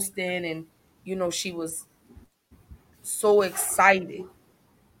posting, and she was so excited,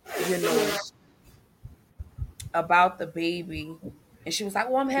 you know, about the baby, and she was like,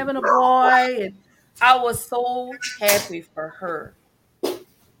 "Oh, I'm having a boy," and I was so happy for her.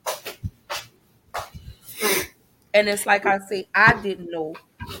 And it's like I say, I didn't know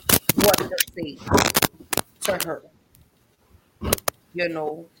what to say to her. You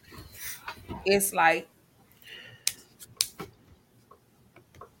know, it's like,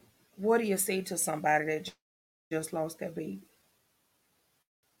 what do you say to somebody that just lost their baby?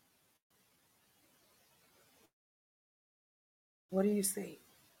 What do you say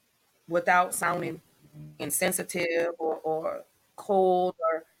without sounding insensitive or cold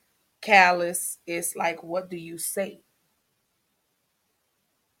or callous? It's like, what do you say?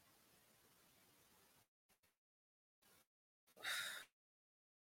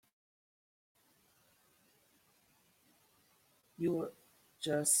 You were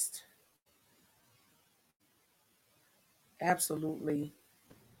just absolutely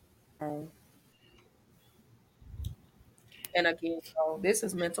wrong. And again, this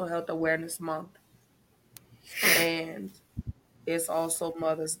is Mental Health Awareness Month, and it's also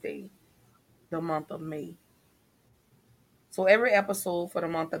Mother's Day, the month of May. So every episode for the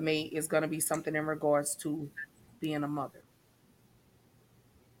month of May is going to be something in regards to being a mother.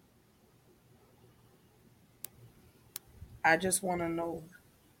 I just want to know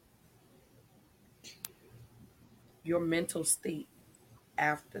your mental state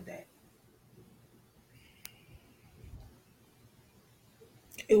after that.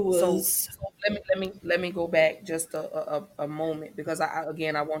 It So, was. let me go back just a moment, because I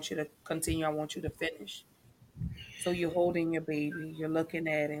want you to continue. I want you to finish. So you're holding your baby, you're looking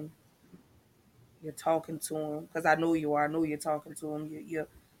at him, you're talking to him, because I know you are. I know you're talking to him. You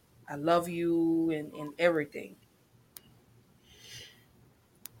I love you and everything.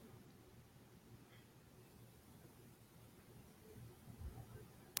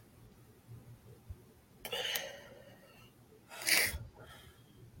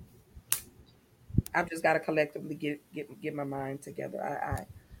 I've just got to collectively get my mind together.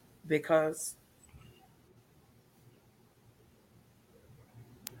 Because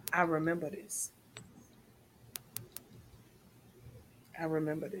I remember this. I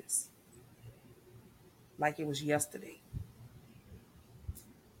remember this like it was yesterday,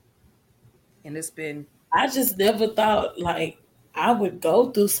 and it's been. I just never thought like I would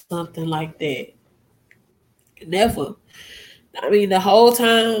go through something like that. Never. I mean, the whole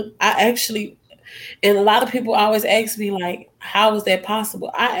time I actually, and a lot of people always ask me like, how is that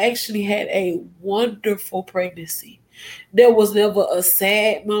possible? I actually had a wonderful pregnancy. There was never a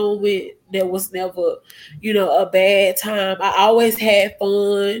sad moment. There was never, a bad time. I always had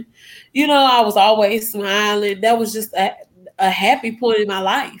fun. I was always smiling. That was just a happy point in my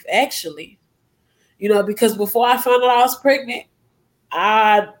life, actually. Because before I found out I was pregnant,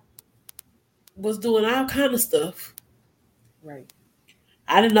 I was doing all kind of stuff. Right.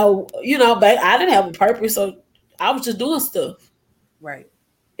 I didn't know, but I didn't have a purpose, so I was just doing stuff. Right.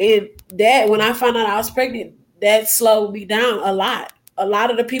 And that, when I found out I was pregnant, that slowed me down a lot. A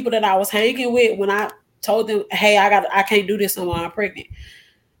lot of the people that I was hanging with, when I told them, "Hey, I can't do this no more, I'm pregnant,"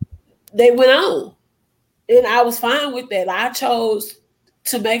 they went on, and I was fine with that. I chose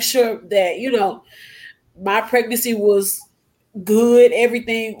to make sure that my pregnancy was good.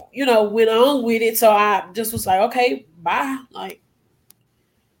 Everything went on with it. So I just was like, okay, bye. Like,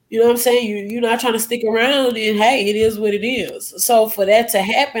 what I'm saying? You're not trying to stick around, and hey, it is what it is. So for that to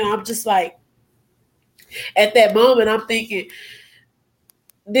happen, I'm just like, at that moment, I'm thinking,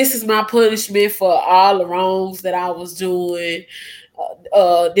 this is my punishment for all the wrongs that I was doing.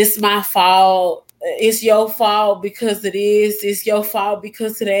 This is my fault. It's your fault because of this. It's your fault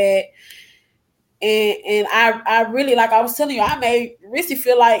because of that. And I really, like I was telling you, I made Rissy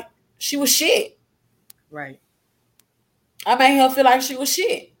feel like she was shit. Right. I made her feel like she was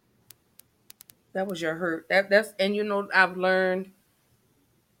shit. That was your hurt. That's and I've learned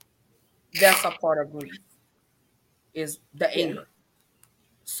that's a part of grief, is the Yeah. anger.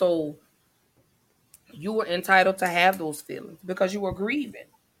 So you were entitled to have those feelings because you were grieving.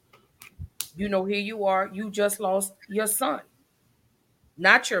 Here you are, you just lost your son.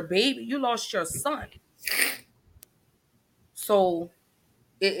 Not your baby, you lost your son. So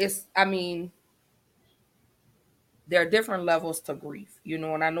it's, I mean, there are different levels to grief,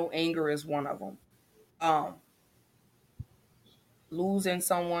 and I know anger is one of them. Um, Losing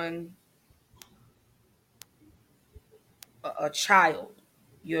someone, a child,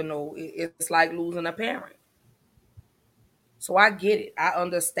 it's like losing a parent. So I get it. I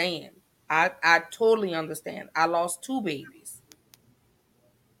understand. I totally understand. I lost two babies.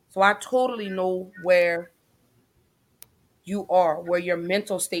 So I totally know where you are, where your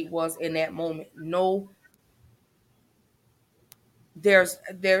mental state was in that moment. No, there's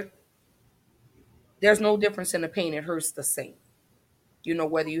there there's no difference in the pain. It hurts the same.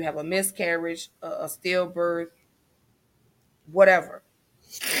 Whether you have a miscarriage, a stillbirth, whatever,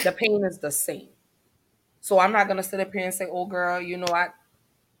 the pain is the same. So I'm not gonna sit up here and say, "Oh, girl,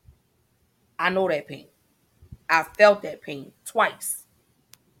 I know that pain. I felt that pain twice.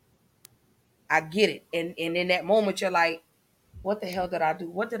 I get it." And in that moment, you're like, "What the hell did I do?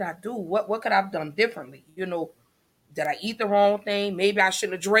 What did I do? What could I have done differently? Did I eat the wrong thing? Maybe I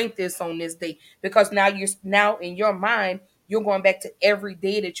shouldn't have drank this on this day." Because now in your mind, you're going back to every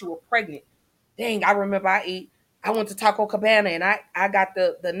day that you were pregnant. Dang, I remember I went to Taco Cabana and I got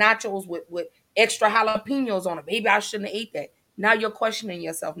the nachos with extra jalapenos on it. Maybe I shouldn't have ate that. Now you're questioning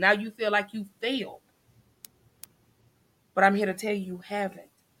yourself. Now you feel like you failed. But I'm here to tell you haven't.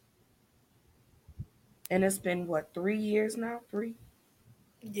 And it's been what, 3 years now? 3?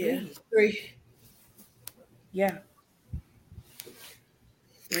 Yeah, 3. 3. Yeah.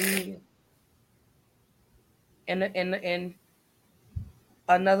 3 years. And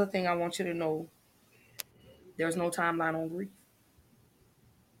another thing I want you to know, there's no timeline on grief.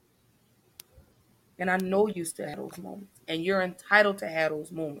 And I know you still have those moments. And you're entitled to have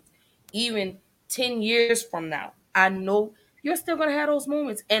those moments. Even 10 years from now, I know you're still going to have those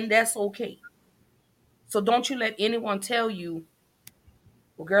moments. And that's okay. So don't you let anyone tell you,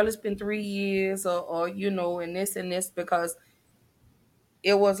 well, girl, it's been 3 years or and this, because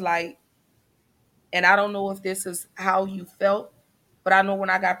it was like, and I don't know if this is how you felt, but I know when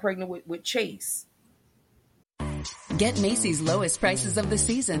I got pregnant with Chase. Get Macy's lowest prices of the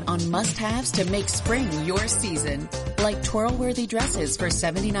season on must-haves to make spring your season. Like twirl-worthy dresses for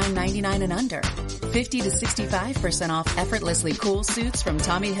 $79.99 and under. 50 to 65% off effortlessly cool suits from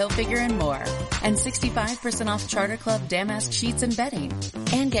Tommy Hilfiger and more. And 65% off Charter Club damask sheets and bedding.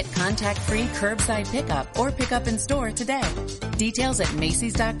 And get contact-free curbside pickup or pickup in store today. Details at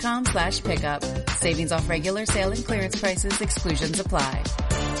Macys.com/pickup. Savings off regular sale and clearance prices. Exclusions apply.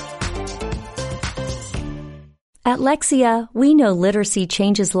 At Lexia, we know literacy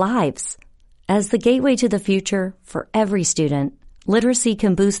changes lives. As the gateway to the future for every student, literacy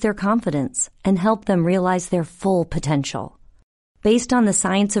can boost their confidence and help them realize their full potential. Based on the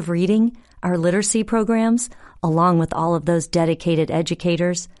science of reading, our literacy programs, along with all of those dedicated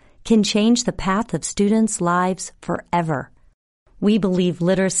educators, can change the path of students' lives forever. We believe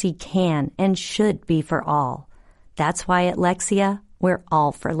literacy can and should be for all. That's why at Lexia, we're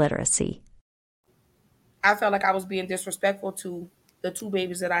all for literacy. I felt like I was being disrespectful to the 2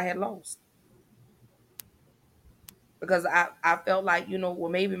 babies that I had lost. Because I felt like, well,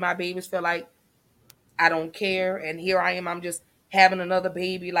 maybe my babies feel like I don't care. And here I am, I'm just having another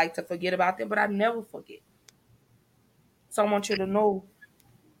baby, like to forget about them. But I never forget. So I want you to know,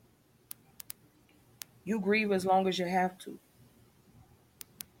 you grieve as long as you have to.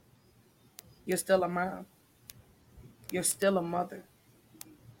 You're still a mom. You're still a mother.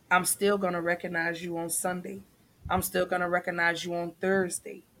 I'm still going to recognize you on Sunday. I'm still going to recognize you on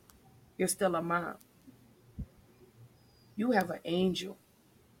Thursday. You're still a mom. You have an angel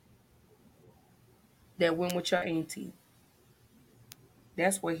that went with your auntie.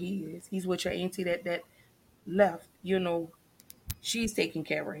 That's where he is. He's with your auntie that left. She's taking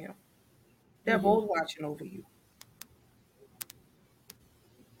care of him. They're both watching over you.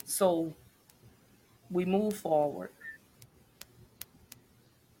 So we move forward.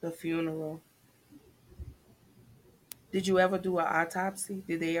 The funeral. Did you ever do an autopsy?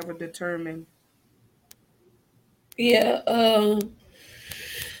 Did they ever determine? Yeah.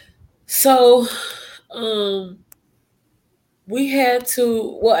 So, we had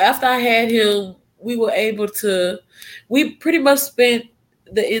to. Well, after I had him, we pretty much spent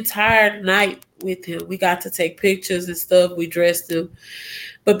the entire night with him. We got to take pictures and stuff. We dressed him.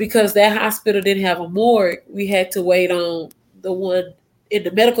 But because that hospital didn't have a morgue, we had to wait on the one in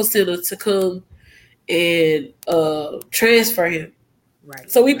the medical center to come and transfer him.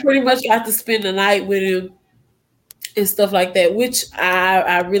 Right. So we pretty much got to spend the night with him and stuff like that, which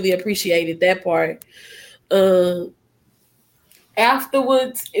I really appreciated that part.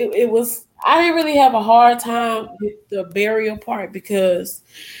 Afterwards, it was, I didn't really have a hard time with the burial part because,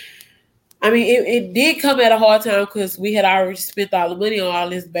 I mean, it did come at a hard time because we had already spent all the money on all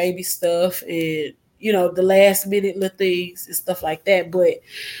this baby stuff and, the last minute little things and stuff like that. But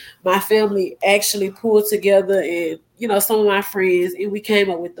my family actually pulled together and, some of my friends, and we came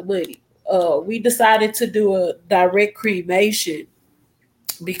up with the money. We decided to do a direct cremation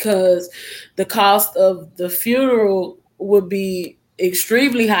because the cost of the funeral would be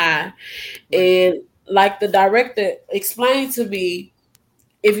extremely high. And like the director explained to me,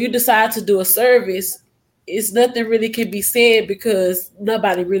 if you decide to do a service, it's nothing really can be said because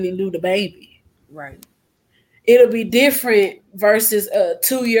nobody really knew the baby. Right. It'll be different versus a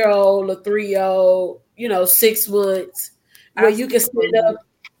 2-year-old, a 3-year-old, 6 months, where you can stand up.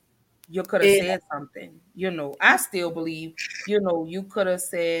 You could have said something. I still believe, you could have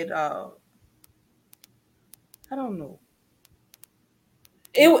said, I don't know.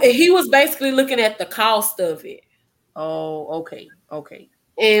 He was basically looking at the cost of it. Oh, okay.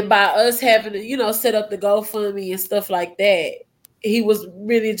 And by us having to, set up the GoFundMe and stuff like that, he was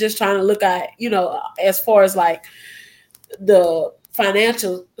really just trying to look at, as far as like the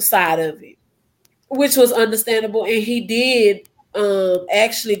financial side of it, which was understandable. And he did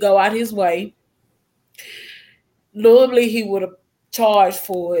actually go out his way. Normally he would have charged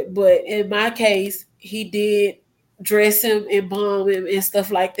for it, but in my case, he did dress him, embalm him, and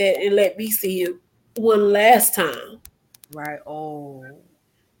stuff like that, and let me see him one last time. Right. Oh.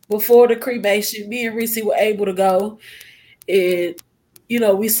 Before the cremation, me and Reese were able to go, and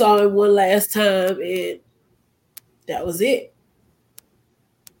we saw him one last time, and that was it.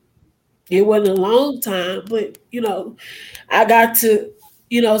 It wasn't a long time, but I got to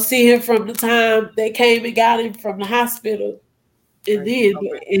see him from the time they came and got him from the hospital. And then,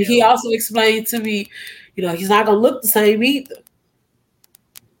 and he also explained to me, he's not gonna look the same either.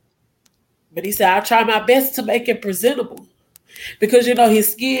 But he said, I'll try my best to make it presentable. Because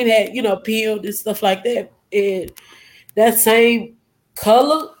his skin had, peeled and stuff like that. And that same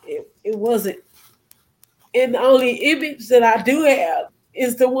color, it wasn't. And the only image that I do have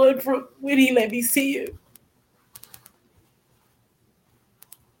is the one from when he let me see it.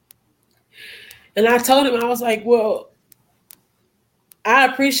 And I told him, I was like, well, I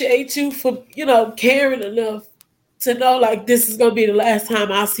appreciate you for, caring enough to know like this is gonna be the last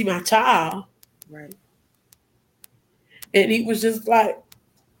time I see my child. Right. And he was just like,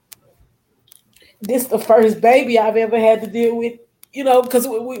 this the first baby I've ever had to deal with, because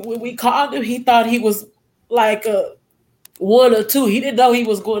when we called him, he thought he was like a 1 or 2. He didn't know he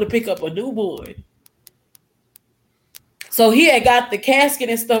was going to pick up a newborn. So he had got the casket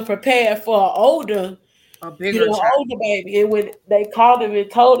and stuff prepared for an bigger older baby. And when they called him and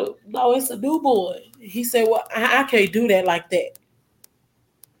told him, no, it's a newborn. He said, well, I can't do that like that.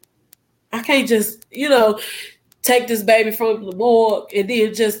 I can't just, take this baby from the morgue and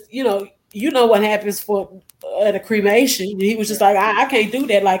then just, you know what happens for at a cremation. He was just like, I can't do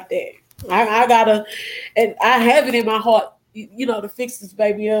that like that. I gotta, and I have it in my heart, to fix this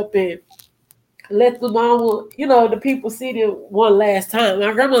baby up and let the mama, the people see them one last time.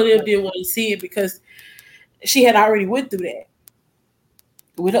 My grandmother didn't want to see it because she had already went through that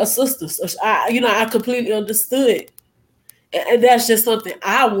with her sister. So I completely understood. And that's just something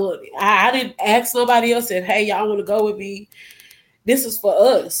I wanted. I didn't ask nobody else if, hey, y'all want to go with me. This is for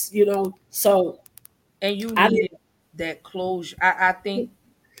us, So, and you needed that closure. I think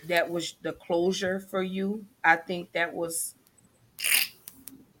that was the closure for you. I think that was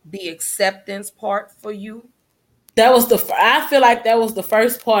the acceptance part for you. That was I feel like that was the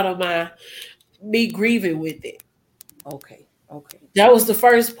first part of me grieving with it. Okay. That was the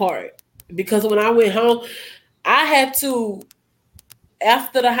first part because when I went home, I had to.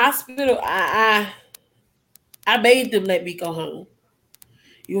 After the hospital, I made them let me go home.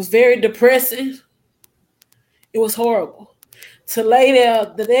 It was very depressing. It was horrible. To lay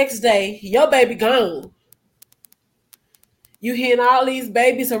there the next day, your baby gone. You hearing all these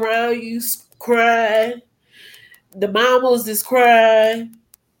babies around you crying. The mamas is crying.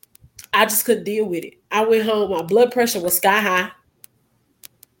 I just couldn't deal with it. I went home. My blood pressure was sky high.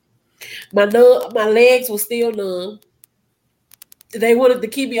 My legs were still numb. They wanted to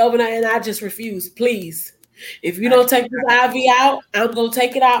keep me overnight, and I just refused. Please, if you don't take this IV out, I'm gonna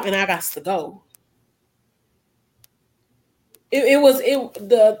take it out, and I got to go.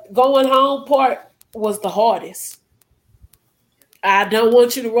 The going home part was the hardest. I don't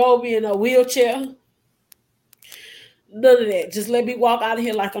want you to roll me in a wheelchair. None of that. Just let me walk out of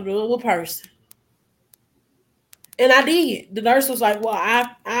here like a normal person. And I did. The nurse was like, well,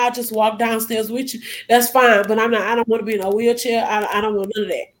 I just walk downstairs with you. That's fine, but I don't want to be in a wheelchair. I don't want none of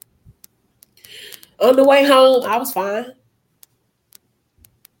that. On the way home, I was fine.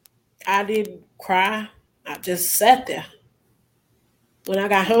 I didn't cry. I just sat there. When I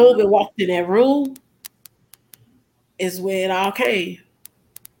got home and walked in that room, is where it all came.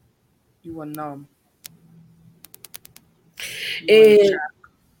 You were numb. And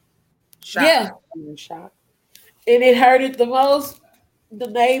shock. Yeah. You were shocked. And it hurted the most the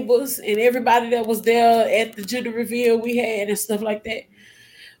neighbors and everybody that was there at the gender reveal we had and stuff like that.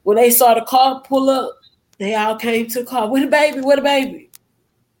 When they saw the car pull up, they all came to the car. Where the baby? Where the baby?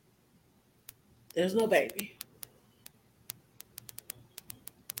 There's no baby.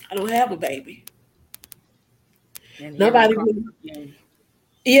 I don't have a baby. Nobody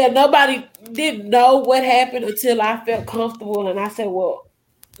didn't know what happened until I felt comfortable. And I said, well,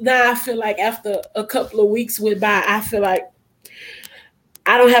 now I feel like after a couple of weeks went by, I feel like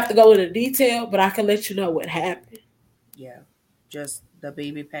I don't have to go into detail, but I can let you know what happened. Yeah. Just the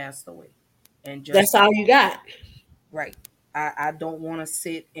baby passed away. And just that's all you got. Right. I don't want to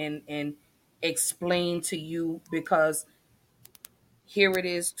sit and explain to you because here it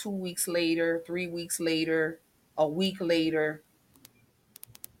is 2 weeks later, 3 weeks later, a week later.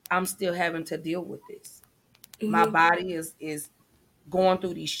 I'm still having to deal with this. Mm-hmm. My body is going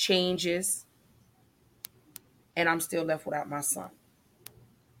through these changes and I'm still left without my son.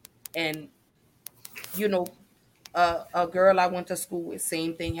 And, A girl I went to school with,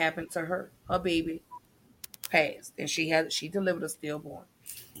 same thing happened to her. Her baby passed, and she delivered a stillborn.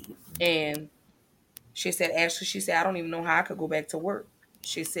 And she said, Ashley, she said, I don't even know how I could go back to work.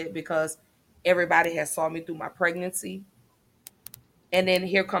 She said, because everybody has saw me through my pregnancy. And then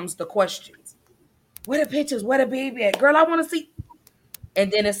here comes the questions. Where the pictures? Where the baby at? Girl, I want to see.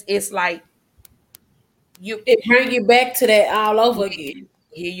 And then it's like it bring you back to that all over again.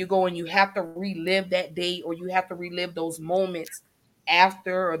 Here you go, and you have to relive that day, or you have to relive those moments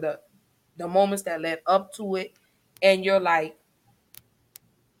after, or the moments that led up to it. And you're like,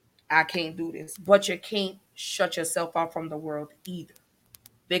 I can't do this. But you can't shut yourself out from the world either.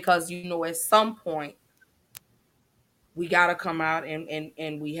 Because at some point we gotta come out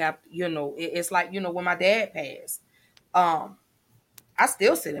and we have, it's like, when my dad passed, I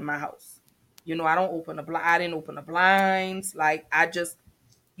still sit in my house. I don't open I didn't open the blinds. Like,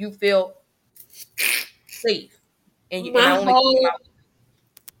 you feel safe. And I only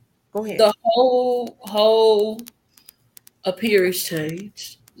go ahead. The whole appearance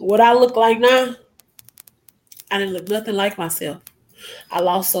changed. What I look like now, I didn't look nothing like myself. I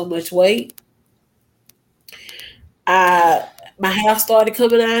lost so much weight. My hair started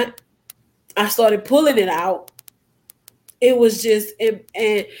coming out. I started pulling it out. It was just,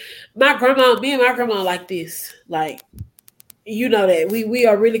 and my grandma, me and my grandma like this. Like, that we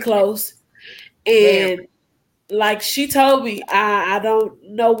are really close. And like she told me, I don't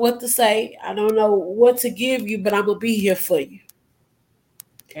know what to say. I don't know what to give you, but I'm going to be here for you.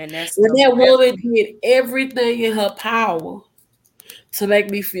 And that's when that woman did everything in her power to make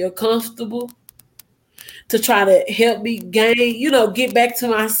me feel comfortable, to try to help me gain, get back to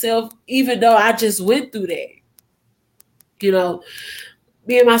myself, even though I just went through that.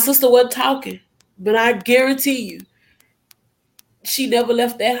 Me and my sister wasn't talking, but I guarantee you, she never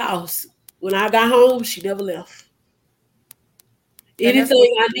left that house. When I got home, she never left.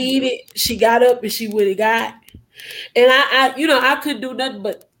 Anything I needed, she got up and she would have got. And I couldn't do nothing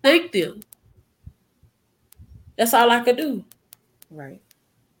but thank them. That's all I could do. Right.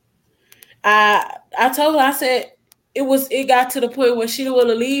 I told her, I said, it got to the point where she didn't want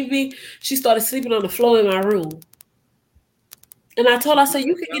to leave me. She started sleeping on the floor in my room. And I told her, I said,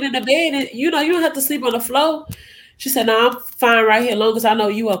 you can get in the bed and, you don't have to sleep on the floor. She said, no, I'm fine right here as long as I know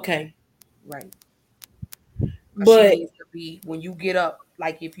you okay. Right. But she needs to be, when you get up,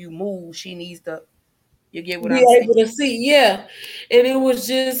 like if you move, she needs to, you get what I'm saying? Be able to see, yeah. And it was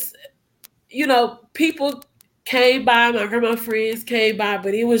just, people came by, my grandma friends came by,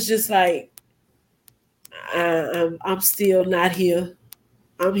 but it was just like, I'm still not here.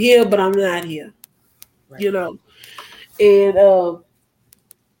 I'm here, but I'm not here. Right. And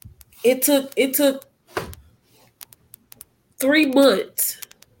it took 3 months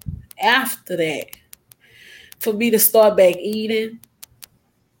after that for me to start back eating,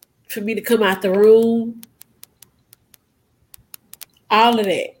 for me to come out the room, all of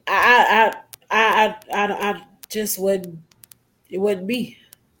that. I just wasn't. It wasn't me.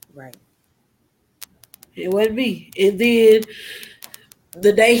 Right. It wasn't me. And then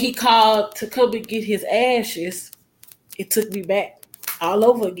the day he called to come and get his ashes, it took me back all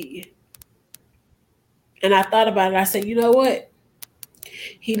over again. And I thought about it. I said, you know what?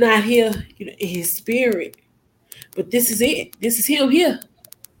 He not here in his spirit, but this is it. This is him here.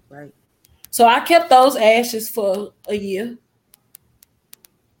 Right. So I kept those ashes for a year.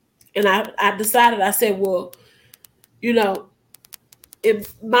 And I decided, I said, well, in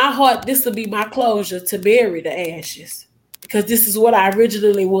my heart, this will be my closure to bury the ashes, because this is what I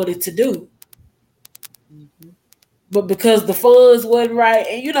originally wanted to do. Mm-hmm. But because the funds wasn't right,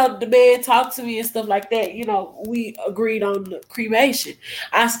 and the man talked to me and stuff like that, we agreed on the cremation.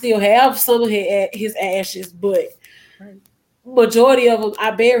 I still have some of his ashes, but majority of them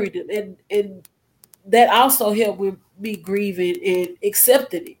I buried them, and that also helped with me grieving and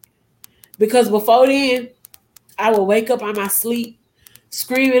accepting it. Because before then, I would wake up on my sleep,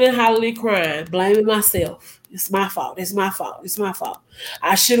 screaming and hollering and crying, blaming myself. It's my fault. It's my fault. It's my fault.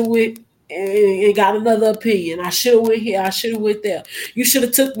 I should have went and got another opinion. I should have went here. I should have went there. You should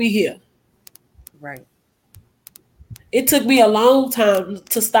have took me here. Right. It took me a long time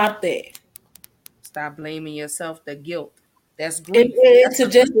to stop that. Stop blaming yourself. The guilt. That's grief. And to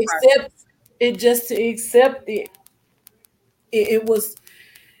just accept it. Just to accept it.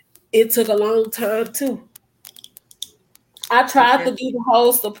 It took a long time too. I tried to do the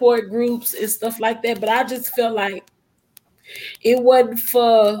whole support groups and stuff like that, but I just felt like it wasn't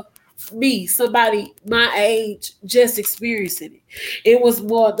for me, somebody my age, just experiencing it. It was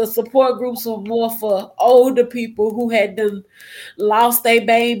more, the support groups were more for older people who had lost their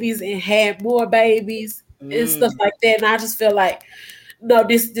babies and had more babies. and stuff like that. And I just feel like, no,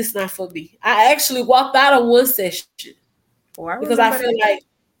 this not for me. I actually walked out of one session Oh, I because I remember feel that. like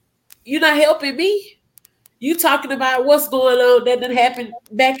you're not helping me. You talking about what's going on that didn't happen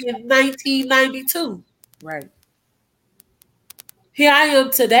back in 1992. Right. Here I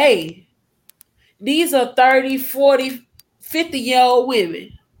am today. These are 30, 40, 50-year-old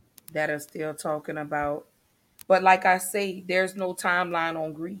women That are still talking about. But like I say, there's no timeline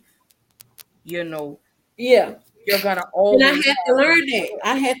on grief. You know, Yeah. you're gonna And I always had to have learn them. that.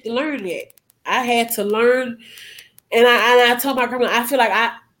 I had to learn that. I had to learn. And I told my grandma, I feel like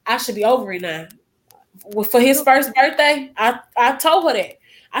I should be over it now. For his first birthday, I told her that.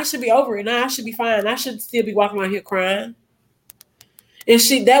 I should be over it now. I should be fine. I should still be walking around here crying. And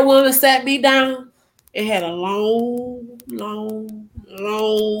that woman sat me down and had a long, long,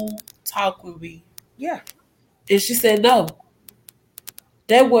 long talk with me. Yeah. And she said, no,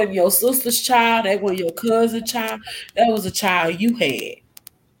 that wasn't your sister's child. That wasn't your cousin's child. That was a child you had.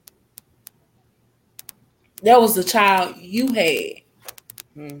 That was the child you had.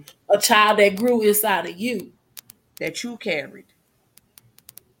 A child that grew inside of you. That you carried.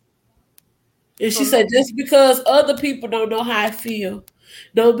 And So she said, no, just because other people don't know how I feel,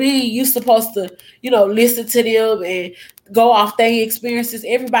 don't mean you supposed to, listen to them and go off their experiences.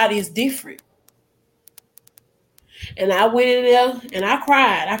 Everybody is different. And I went in there and I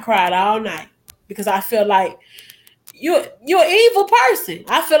cried. I cried all night because I felt like you're an evil person.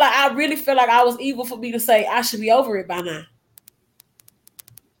 I really feel like I was evil for me to say I should be over it by now.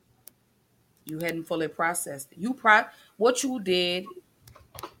 you hadn't fully processed it. What you did,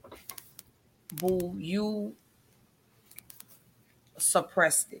 boo, you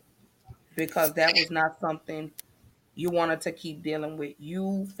suppressed it because that was not something you wanted to keep dealing with.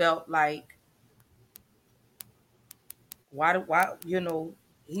 You felt like why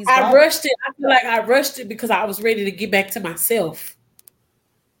he's I gone. rushed it. I feel like I rushed it because I was ready to get back to myself.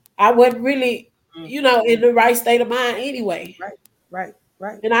 I wasn't really, in the right state of mind anyway. Right.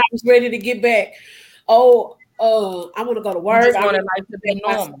 And I was ready to get back. Oh, I want to go to You work. just I want wanted to life to be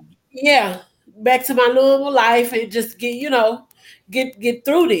normal. back to my normal life and just get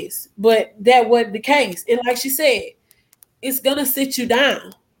through this. But that wasn't the case. And like she said, it's gonna sit you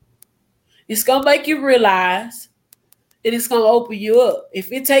down. It's gonna make you realize, and it's gonna open you up.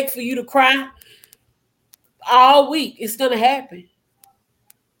 If it takes for you to cry all week, it's gonna happen.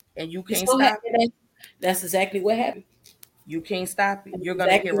 And you It's can't gonna stop it. happen. That's exactly what happened. You can't stop it. That's You're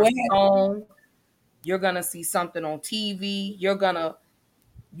gonna exactly hear a what happened. song. You're gonna see something on TV.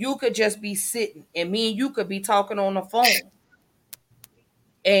 You could just be sitting, and me and you could be talking on the phone,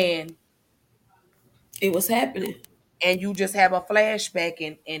 and It was happening. you just have a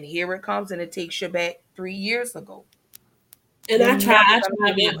flashback, and here it comes, and it takes you back 3 years ago. And You're I try never I gonna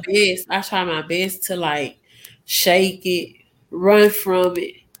try get my over it. best. I try my best to shake it, run from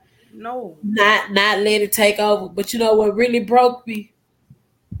it, No. not let it take over. But you know what really broke me?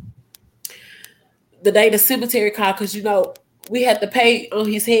 The day the cemetery called, because we had to pay on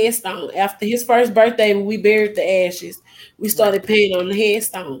his headstone. After his first birthday, when we buried the ashes, we started paying on the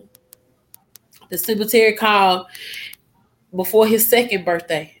headstone. The cemetery called before his second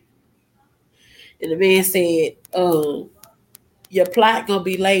birthday. And the man said, your plot gonna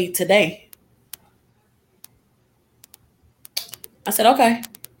be laid today. I said, okay.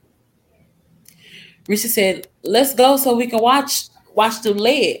 Richie said, let's go so we can watch them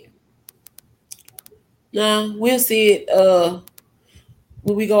lay it. No, we'll see it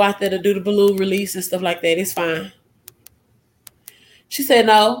when we go out there to do the balloon release and stuff like that. It's fine. She said,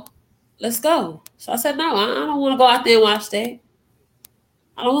 no, let's go. So I said, no, I don't want to go out there and watch that.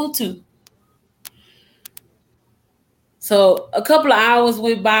 I don't want to. So a couple of hours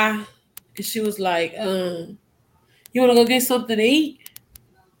went by and she was like, you want to go get something to eat?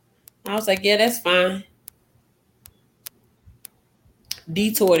 I was like, yeah, that's fine.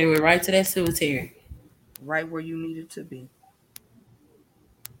 Detoured and went right to that cemetery. Right where you needed to be.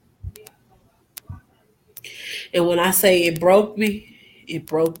 And when I say it broke me, it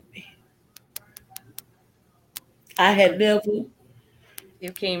broke me. I had never.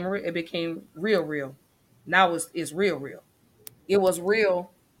 It became real. Now it's real. It was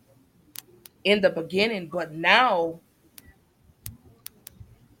real in the beginning, but now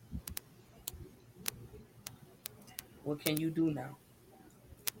what can you do now?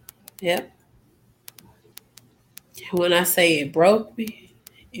 Yep. When I say it broke me,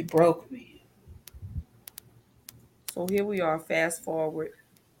 it broke me. So here we are, fast forward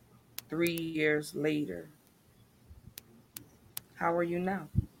 3 years later. How are you now?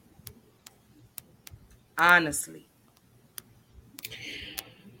 Honestly.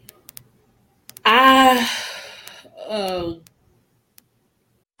 I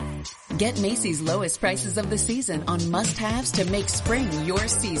Get Macy's lowest prices of the season on must-haves to make spring your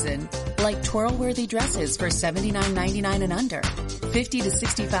season. Like twirl-worthy dresses for $79.99 and under. 50 to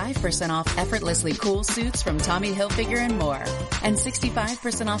 65% off effortlessly cool suits from Tommy Hilfiger and more. And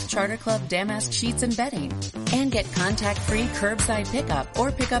 65% off Charter Club damask sheets and bedding. And get contact-free curbside pickup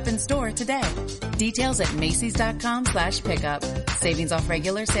or pickup in store today. Details at Macys.com/pickup. Savings off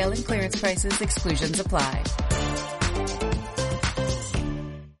regular sale and clearance prices. Exclusions apply.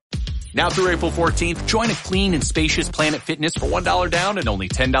 Now through April 14th, join a clean and spacious Planet Fitness for $1 down and only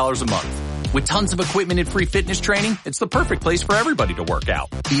 $10 a month. With tons of equipment and free fitness training, it's the perfect place for everybody to work out.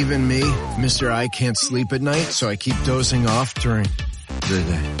 Even me, Mr. I can't sleep at night, so I keep dozing off during the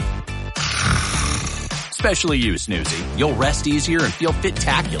day. Especially you, Snoozy. You'll rest easier and feel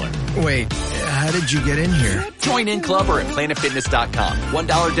fit-tacular. Wait, how did you get in here? Join in club or at planetfitness.com.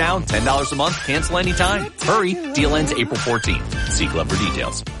 $1 down, $10 a month, cancel anytime. Hurry, deal ends April 14th. See club for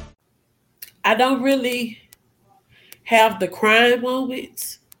details. I don't really have the crying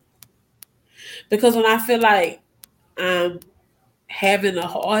moments because when I feel like I'm having a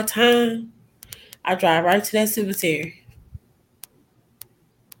hard time, I drive right to that cemetery.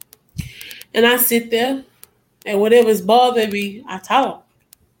 And I sit there and whatever's bothering me, I talk.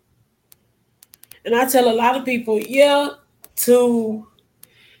 And I tell a lot of people, to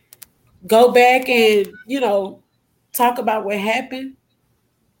go back and, talk about what happened.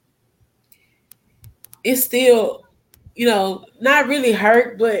 It's still, not really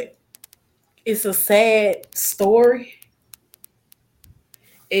hurt, but it's a sad story.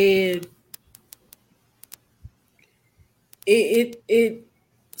 And it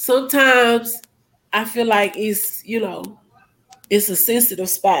sometimes I feel like it's a sensitive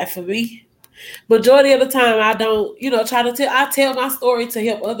spot for me. Majority of the time I don't, I tell my story to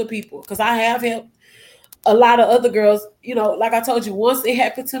help other people because I have helped a lot of other girls. Like I told you, once it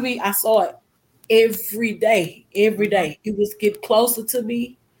happened to me, I saw it every day. It was getting closer to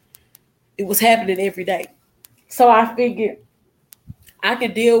me. It was happening every day. So I figured I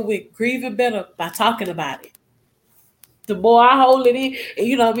can deal with grieving better by talking about it. The more I hold it in, and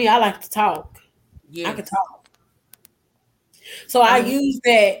you know me, I like to talk. Yes. I can talk. So I use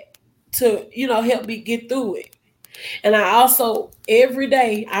that to, help me get through it. And I also, every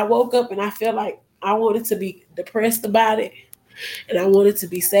day, I woke up and I felt like I wanted to be depressed about it. And I wanted to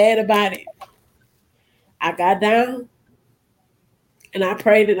be sad about it. I got down and I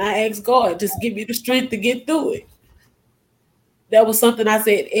prayed and I asked God, just give me the strength to get through it. That was something I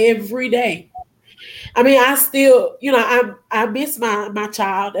said every day. I mean, I still, I miss my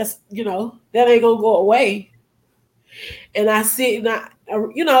child. That's, that ain't gonna go away. And I sit and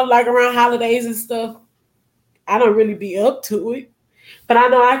like around holidays and stuff, I don't really be up to it. But I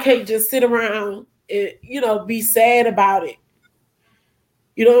know I can't just sit around and, be sad about it.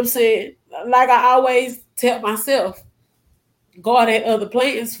 You know what I'm saying? Like I always tell myself, God had other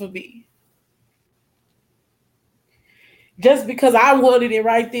plans for me. Just because I wanted it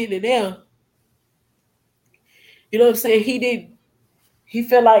right then and there. You know what I'm saying? He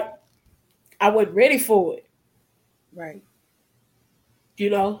felt like I wasn't ready for it. Right.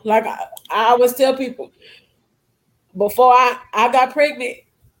 Like I always tell people, before I got pregnant,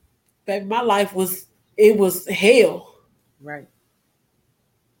 baby, my life was hell. Right.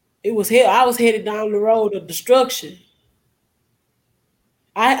 It was hell. I was headed down the road of destruction.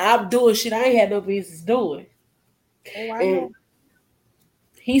 I'm doing shit I ain't had no business doing. Oh, I know.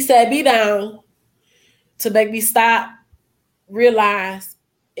 He sat me down to make me stop, realize,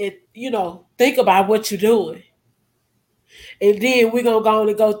 and think about what you're doing. And then we're gonna go on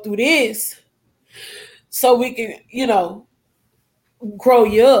and go through this so we can, grow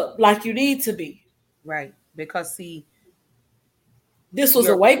you up like you need to be. Right. Because see, this was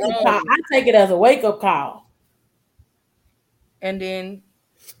a wake-up call. I take it as a wake-up call. And then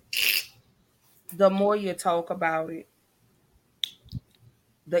the more you talk about it,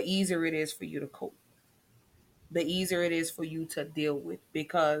 the easier it is for you to cope. The easier it is for you to deal with,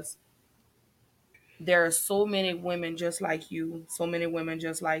 because there are so many women just like you, so many women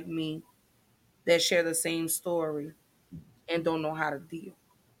just like me that share the same story and don't know how to deal.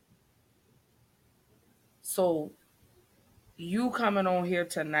 So you coming on here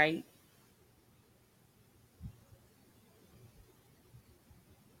tonight,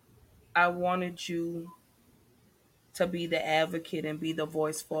 I wanted you to be the advocate and be the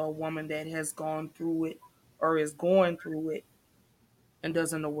voice for a woman that has gone through it or is going through it and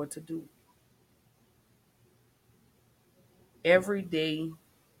doesn't know what to do. Every day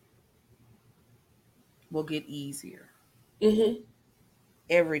will get easier. Mm-hmm.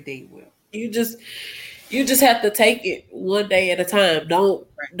 Every day will. You just have to take it one day at a time. Don't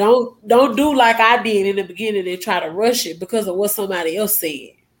do like I did in the beginning and try to rush it because of what somebody else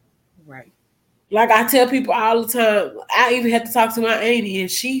said. Right. Like I tell people all the time, I even had to talk to my auntie, and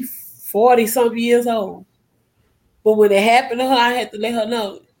she 40-something years old. But when it happened to her, I had to let her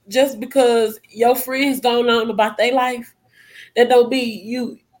know. Just because your friends gone on about their life, that don't mean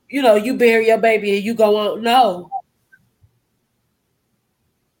you bury your baby and you go on. No,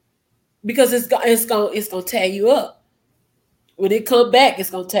 because it's gonna tear you up. When it come back, it's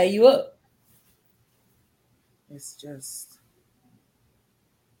gonna tear you up. It's just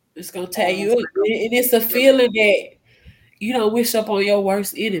It's gonna tear you up, and it's a feeling that you don't wish up on your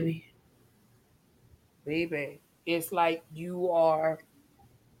worst enemy. baby. It's like you are.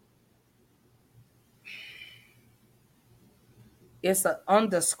 It's an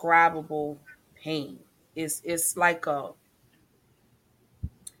undescribable pain. It's like a.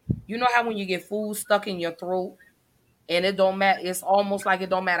 You know how when you get food stuck in your throat and it don't matter. It's almost like it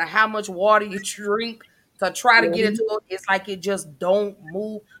don't matter how much water you drink to try to get it to it. It's like it just don't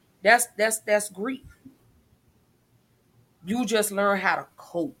move. That's grief. You just learn how to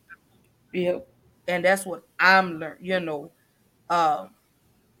cope. Yep. And that's what I'm learning.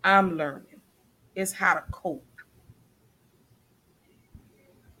 I'm learning. It's how to cope.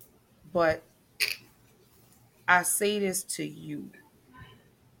 But I say this to you.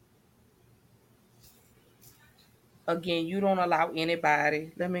 Again, you don't allow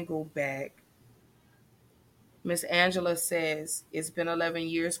anybody. Let me go back. Miss Angela says it's been 11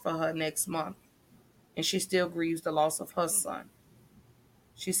 years for her next month, and she still grieves the loss of her son.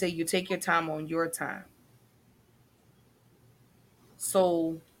 She said, you take your time on your time.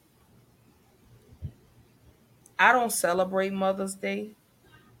 So I don't celebrate Mother's Day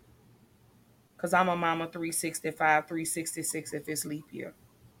because I'm a mama 365, 366 if it's leap year.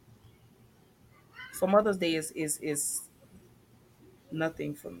 So Mother's Day is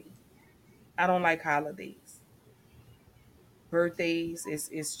nothing for me. I don't like holidays. Birthdays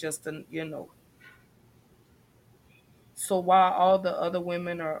is just a. So while all the other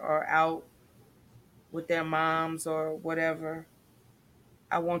women are out with their moms or whatever,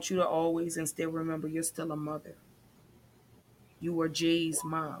 I want you to always and still remember you're still a mother. You are Jay's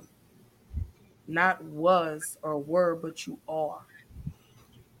mom. Not was or were, but you are.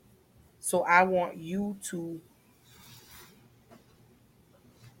 So I want you to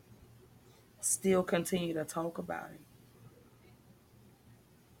still continue to talk about it.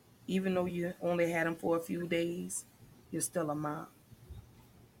 Even though you only had him for a few days, you're still a mom.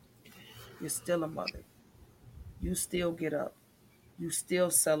 You're still a mother. You still get up. You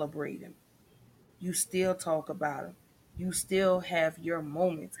still celebrate him. You still talk about him. You still have your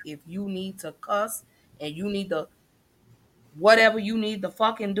moments. If you need to cuss and you need to, whatever you need to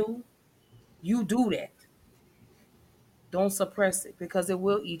fucking do, you do that. Don't suppress it because it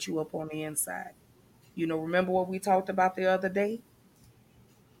will eat you up on the inside. Remember what we talked about the other day?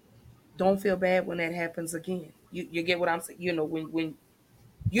 Don't feel bad when that happens again. You get what I'm saying? When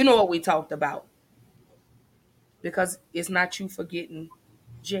you know what we talked about. Because it's not you forgetting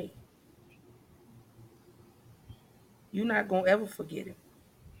Jay. You're not gonna ever forget him.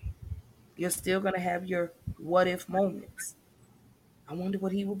 You're still gonna have your what if moments. I wonder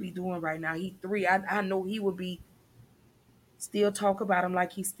what he would be doing right now. He 3. I know he would be still talk about him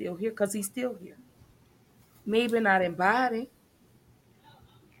like he's still here because he's still here. Maybe not in body,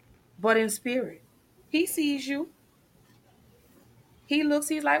 but in spirit. He sees you. He looks,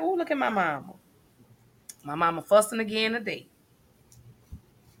 he's like, oh, look at my mama. My mama fussing again today.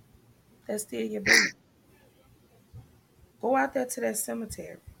 That's still your baby. Go out there to that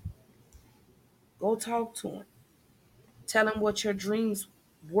cemetery. Go talk to him. Tell him what your dreams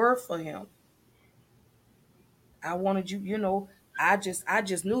were for him. I wanted you, I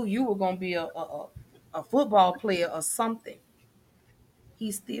just knew you were gonna be a football player or something.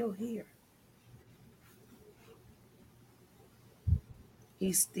 He's still here.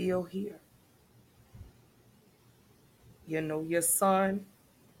 He's still here. Your son,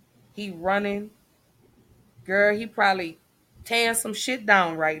 he running. Girl, he probably tearing some shit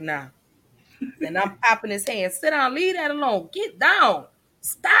down right now. And I'm popping his hand. Sit down, leave that alone. Get down.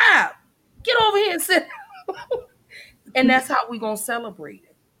 Stop. Get over here and sit down. And that's how we gonna celebrate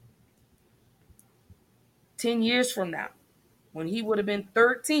it. 10 years from now, when he would have been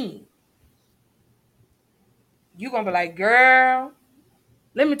 13, you're gonna be like, girl,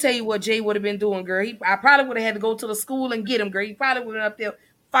 let me tell you what Jay would have been doing, girl. I probably would have had to go to the school and get him, girl. He probably would have been up there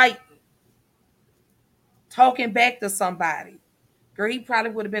fighting, talking back to somebody. Girl, he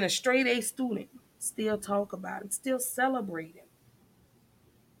probably would have been a straight A student. Still talk about him, still celebrate him.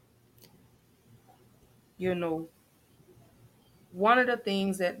 You know, one of the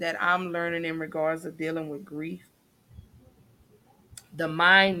things that I'm learning in regards to dealing with grief, the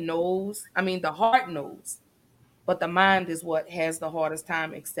mind knows, I mean, the heart knows, but the mind is what has the hardest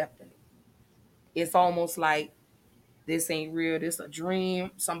time accepting it. It's almost like this ain't real, this a dream.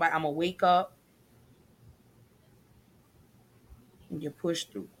 Somebody, I'm gonna wake up and you push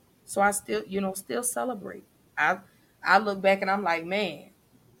through. So I still, still celebrate. I I look back and I'm like, man,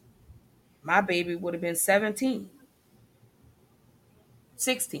 my baby would have been 17,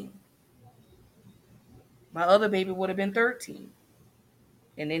 16. My other baby would have been 13.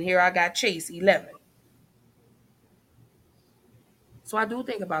 And then here I got Chase, 11. So I do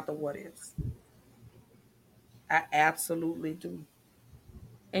think about the what ifs. I absolutely do.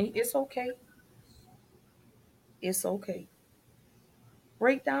 And it's okay. It's okay.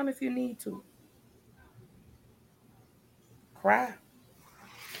 Break down if you need to. Cry.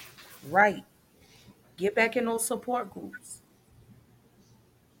 Write. Get back in those support groups.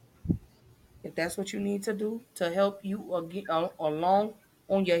 If that's what you need to do to help you along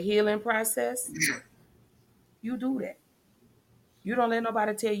on your healing process, you do that. You don't let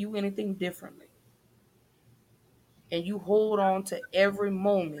nobody tell you anything differently. And you hold on to every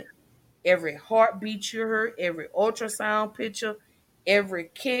moment, every heartbeat you heard, every ultrasound picture,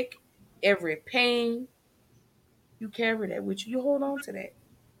 every kick, every pain. You carry that with you. You hold on to that.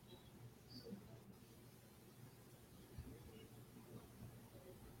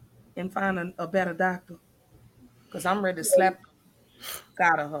 And find a better doctor. Because I'm ready to slap the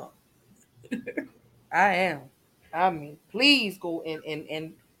out of her. I am. I mean, please go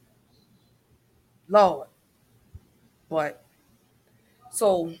and Lord. But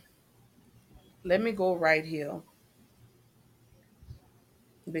so let me go right here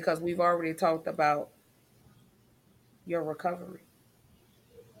because we've already talked about your recovery.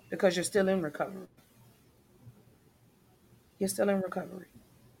 Because you're still in recovery. You're still in recovery.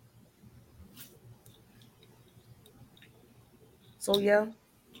 So yeah,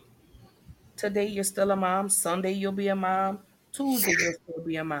 today you're still a mom. Sunday you'll be a mom. Tuesday you'll still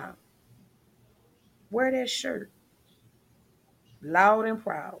be a mom. Wear that shirt. Loud and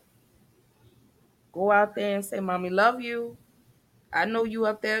proud. Go out there and say, Mommy, love you. I know you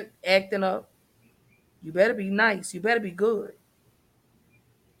up there acting up. You better be nice. You better be good.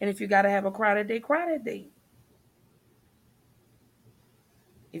 And if you got to have a cry that day, cry that day.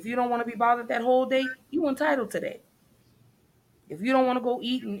 If you don't want to be bothered that whole day, you entitled to that. If you don't want to go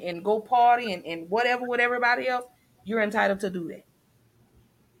eat and go party and whatever with everybody else, you're entitled to do that.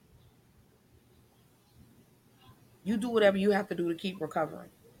 You do whatever you have to do to keep recovering.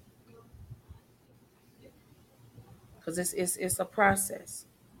 Because it's a process.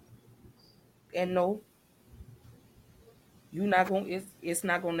 And no, you're not going it's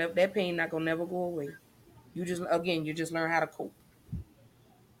not gonna that pain not gonna never go away. You just learn how to cope.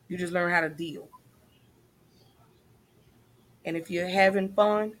 You just learn how to deal. And if you're having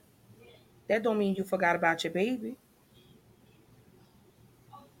fun, that don't mean you forgot about your baby.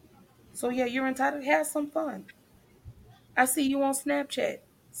 So yeah, you're entitled to have some fun. I see you on Snapchat,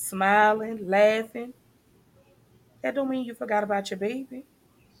 smiling, laughing. That don't mean you forgot about your baby.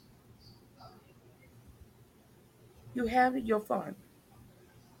 You have your fun.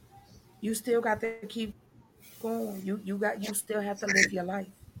 You still got to keep going. You still have to live your life.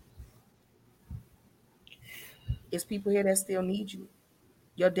 It's people here that still need you.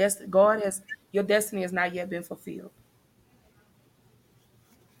 Your destiny has not yet been fulfilled.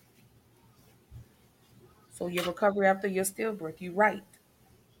 So your recovery after your stillbirth, you right.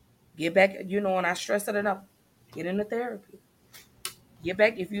 Get back, and I stress it enough. Get into therapy. Get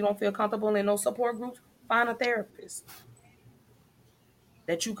back if you don't feel comfortable in those support groups, find a therapist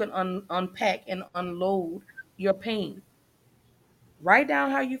that you can unpack and unload your pain. Write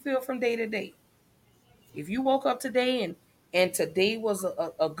down how you feel from day to day. If you woke up today and today was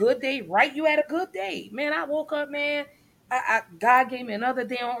a good day, write you had a good day. Man, I woke up, man. God gave me another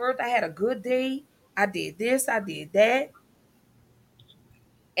day on earth. I had a good day. I did this, I did that.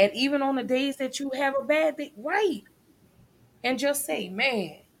 And even on the days that you have a bad day, write. And just say,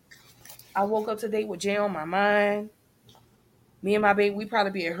 man, I woke up today with Jay on my mind. Me and my baby, we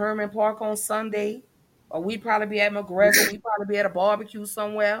probably be at Herman Park on Sunday. Or we probably be at McGregor. We probably be at a barbecue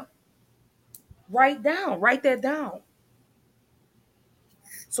somewhere. Write that down.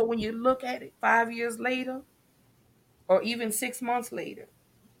 So when you look at it 5 years later, or even 6 months later,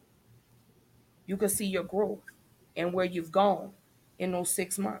 you can see your growth and where you've gone in those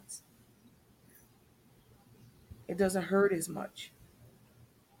 6 months. It doesn't hurt as much.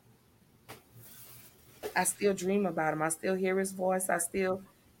 I still dream about him. I still hear his voice. I still,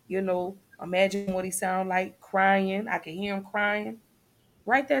 Imagine what he sound like crying. I can hear him crying.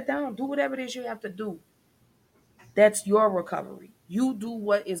 Write that down. Do whatever it is you have to do. That's your recovery. You do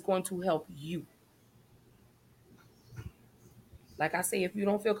what is going to help you. Like I say, if you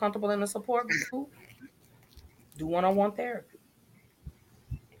don't feel comfortable in a support group, do one-on-one therapy.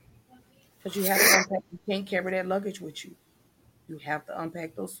 Because you have to unpack. You can't carry that luggage with you. You have to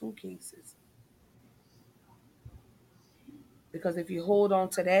unpack those suitcases. Because if you hold on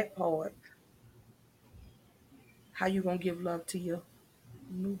to that part, how you going to give love to your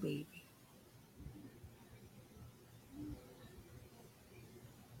new baby?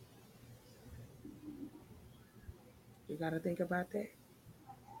 You got to think about that.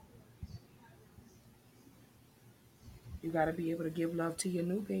 You got to be able to give love to your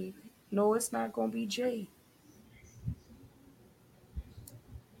new baby. No, it's not going to be Jay.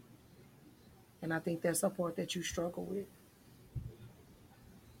 And I think that's a part that you struggle with.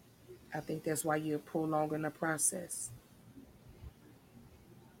 I think that's why you're prolonging the process.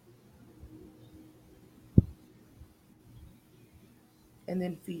 And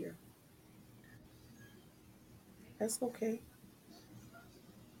then fear. That's okay.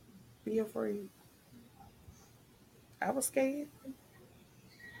 Be afraid. I was scared.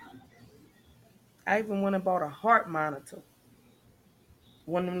 I even went and bought a heart monitor.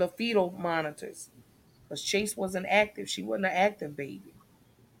 One of them little fetal monitors. Because Chase wasn't active. She wasn't an active baby.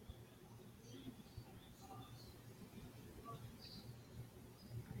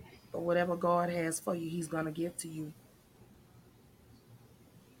 But whatever God has for you, he's going to give to you.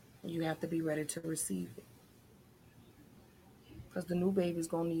 You have to be ready to receive it. Because the new baby's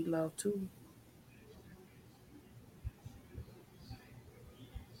going to need love too.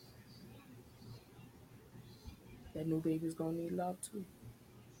 That new baby's going to need love too.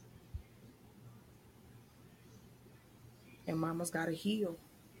 And mama's got to heal.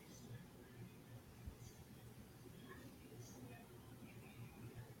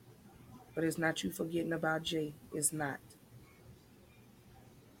 But it's not you forgetting about Jay. It's not.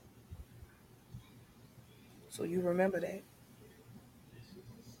 So you remember that.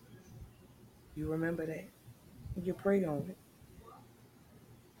 You remember that. You pray on it.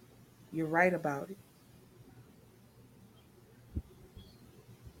 You write about it.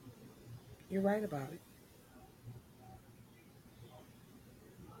 You write about it.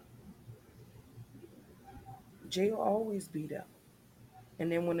 Jay will always be there.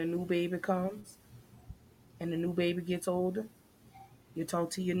 And then when the new baby comes and the new baby gets older, you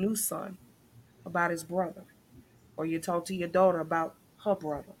talk to your new son about his brother. Or you talk to your daughter about her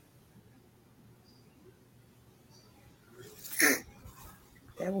brother.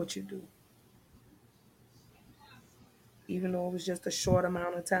 That's what you do. Even though it was just a short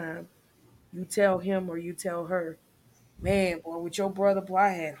amount of time, you tell him or you tell her, man, boy, with your brother, boy, I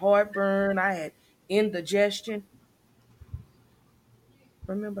had heartburn, I had indigestion.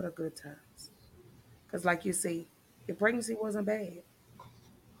 Remember the good times. Because like you say, your pregnancy wasn't bad.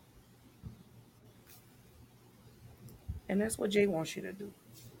 And that's what Jay wants you to do.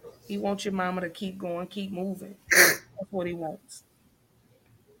 He wants your mama to keep going, keep moving. That's what he wants.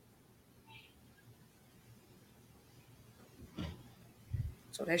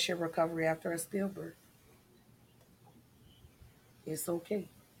 So that's your recovery after a stillbirth. It's okay.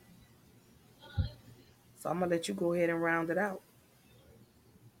 So I'm going to let you go ahead and round it out.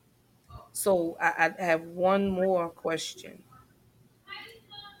 So I have one more question.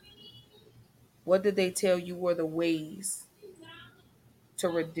 What did they tell you were the ways to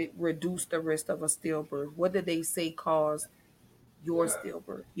reduce the risk of a stillbirth? What did they say caused your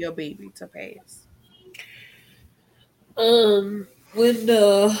stillbirth, your baby to pass? When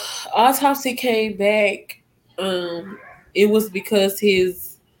the autopsy came back, it was because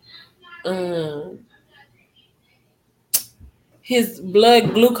his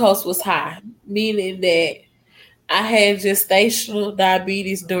blood glucose was high, meaning that I had gestational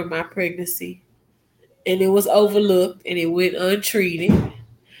diabetes during my pregnancy, and it was overlooked and it went untreated.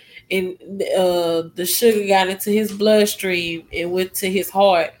 And the sugar got into his bloodstream and went to his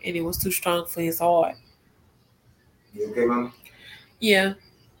heart, and it was too strong for his heart. You okay, Mama? Yeah.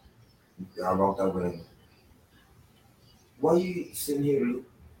 I walked over there. Why are you sitting here?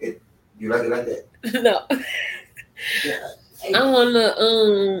 You like it like that? No. Yeah. I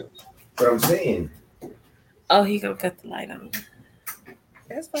wanna But I'm saying. Oh, he gonna cut the light on.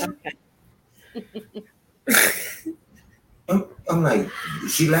 That's fine. Okay. I'm like,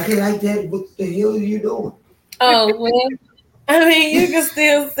 she like it like that? What the hell are you doing? Oh well, I mean, you can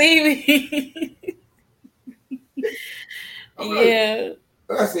still see me. Yeah.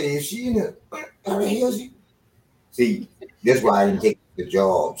 I said, is she in the? How the hell she? See, that's why I didn't take the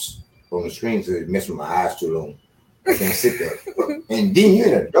jobs. on the screen, so it messed with my eyes too long. I can't sit there. And then you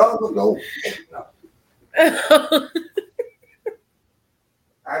in a dog? No.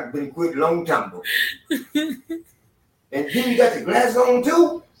 I've been quit a long time ago. And then you got the glass on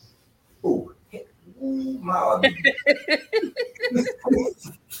too? Ooh, my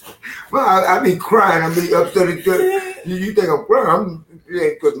I be crying. I be upset. You think I'm crying?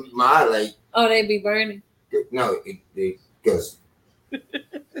 Because my eye like. Oh, they be burning? No, because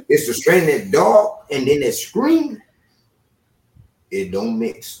it's the strain that dog and then that scream. It don't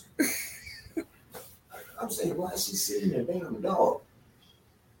mix. I'm saying, why is she sitting there damn dog?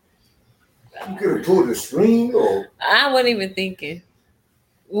 You could have pulled the screen or. I wasn't even thinking.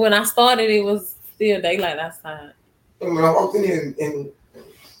 When I started, it was still daylight outside. And when I walked in there and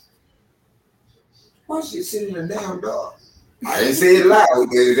why is she sitting there damn dog? I didn't say it loud.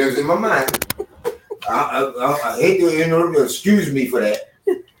 It was in my mind. I hate to interrupt you. Excuse me for that.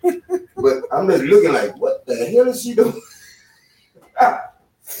 But I'm just looking like, what the hell is she doing?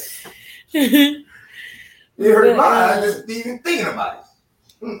 It hurt my eyes just even thinking about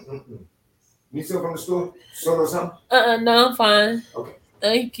it. You still from the store? Soda or something? No, I'm fine. Okay.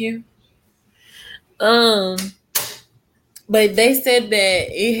 Thank you. But they said that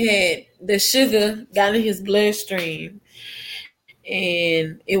it had the sugar got in his bloodstream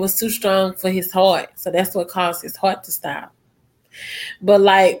and it was too strong for his heart. So that's what caused his heart to stop. But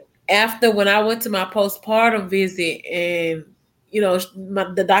like after when I went to my postpartum visit and, you know,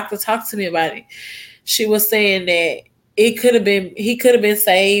 the doctor talked to me about it, she was saying that he could have been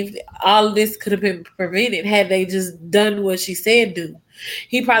saved. All of this could have been prevented had they just done what she said do.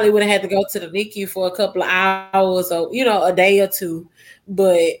 He probably would have had to go to the NICU for a couple of hours or, you know, a day or two.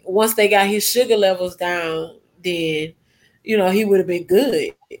 But once they got his sugar levels down, then, you know, he would have been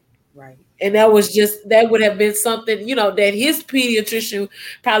good. Right. And that would have been something, you know, that his pediatrician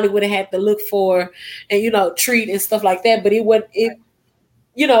probably would have had to look for and, you know, treat and stuff like that. But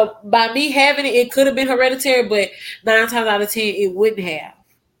you know, by me having it, it could have been hereditary, but 9 times out of 10, it wouldn't have.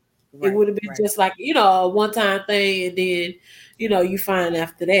 Right, it would have been just like, you know, a one-time thing, and then, you know, you find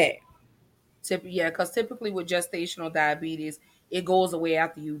after that. Because typically with gestational diabetes, it goes away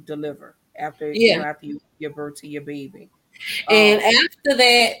after you deliver, after you give birth to your baby. And after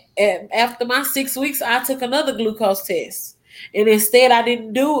that, after my 6 weeks, I took another glucose test. And instead, I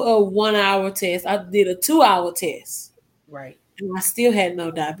didn't do a 1-hour test. I did a 2-hour test. Right. And I still had no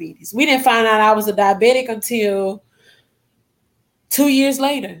diabetes. We didn't find out I was a diabetic until 2 years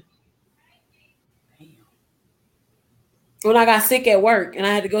later. Damn. When I got sick at work and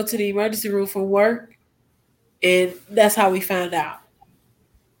I had to go to the emergency room from work. And that's how we found out.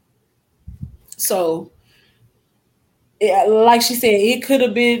 So, like she said, it could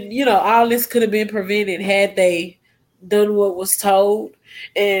have been, you know, all this could have been prevented had they done what was told.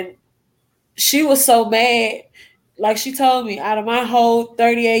 And she was so mad. Like she told me, out of my whole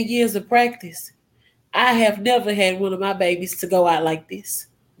 38 years of practice, I have never had one of my babies to go out like this.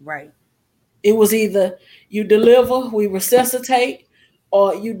 Right. It was either you deliver, we resuscitate,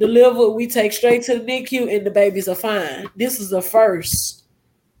 or you deliver, we take straight to the NICU and the babies are fine. This is the first.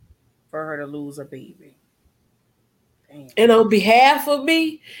 For her to lose a baby. Damn. And on behalf of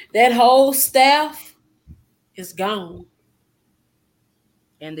me, that whole staff is gone.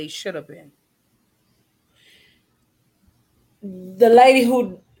 And they should have been. The lady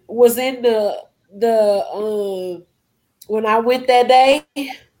who was in the when I went that day,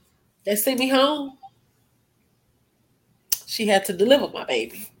 that sent me home, she had to deliver my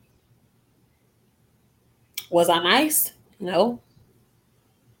baby. Was I nice? No.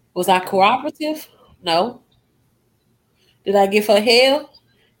 Was I cooperative? No. Did I give her hell?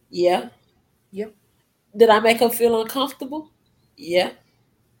 Yeah. Yep. Did I make her feel uncomfortable? Yeah.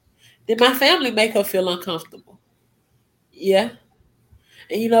 Did my family make her feel uncomfortable? Yeah.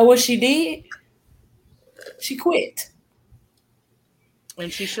 And you know what she did? She quit.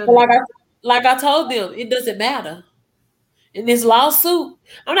 And she should. Like I told them, it doesn't matter. In this lawsuit,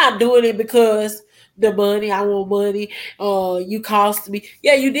 I'm not doing it because the money, I want money. You cost me.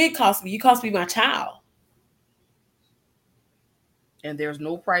 Yeah, you did cost me. You cost me my child. And there's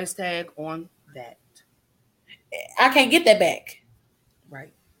no price tag on that. I can't get that back.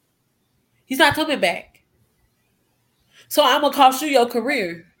 Right. He's not coming back. So I'm going to cost you your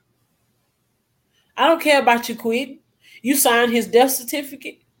career. I don't care about you quitting. You signed his death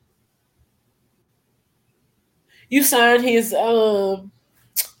certificate. You signed his, what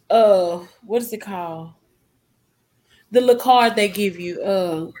is it called? The little card they give you.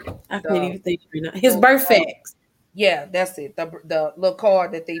 I can't even think right now. His birth facts. Yeah, that's it. The little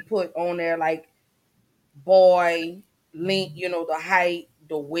card that they put on there, like boy, link, you know, the height,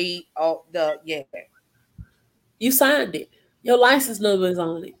 the weight of the You signed it. Your license number is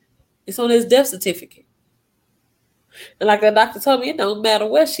on it. It's on his death certificate. And like the doctor told me, it don't matter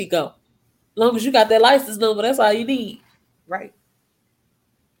where she go. As long as you got that license number, that's all you need. Right.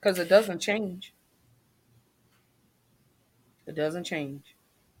 Because it doesn't change. It doesn't change.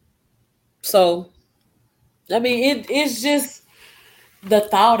 So, I mean, it's just the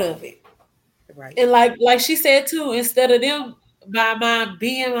thought of it. Right. And like she said too, instead of them by my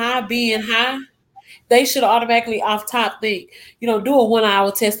BMI being high, they should automatically off top think, do a 1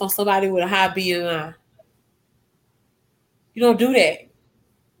 hour test on somebody with a high BMI. You don't do that.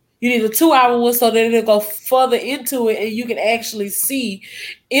 You need a 2 hour one so that it'll go further into it and you can actually see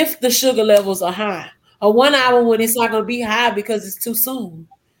if the sugar levels are high. A 1 hour one, it's not gonna be high because it's too soon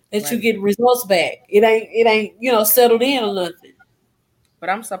that you get results back. It ain't settled in or nothing. But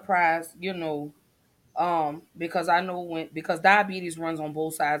I'm surprised, because I know because diabetes runs on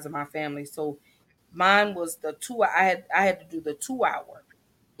both sides of my family. So mine was the 2. I had to do the 2 hour,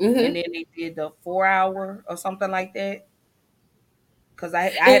 and then they did the 4 hour or something like that. Because I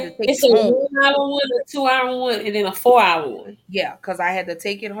had to take It's it a home. 1 hour one, a 2 hour one, and then a 4 hour one. Yeah, because I had to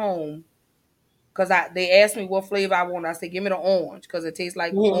take it home. Because they asked me what flavor I wanted. I said, give me the orange because it tastes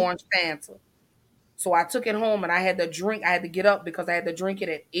like orange Fanta. So I took it home and I had to drink. I had to get up because I had to drink it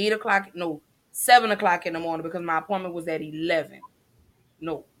at 7 o'clock in the morning because my appointment was at 11.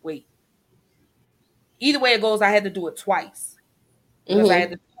 No, wait. Either way it goes, I had to do it twice because I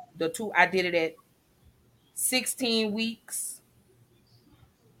had the two. I did it at 16 weeks,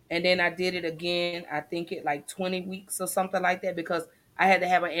 and then I did it again. I think it like 20 weeks or something like that because I had to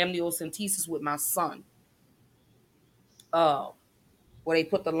have an amniocentesis with my son. Where they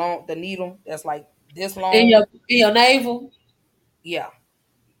put the needle that's like this long in your navel. Yeah.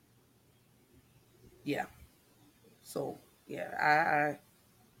 So yeah, I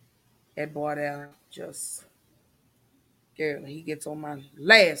that boy there just girl, he gets on my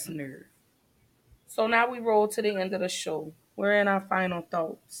last nerve. So now we roll to the end of the show. We're in our final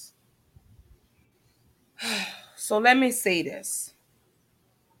thoughts. So let me say this.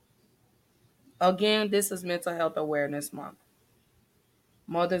 Again, this is Mental Health Awareness Month.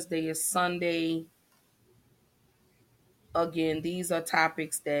 Mother's Day is Sunday. Again, these are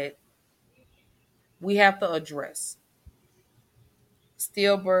topics that we have to address.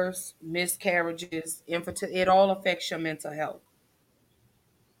 Stillbirths, miscarriages, infertility, it all affects your mental health.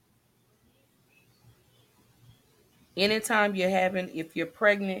 Anytime if you're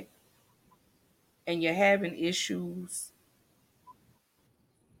pregnant and you're having issues,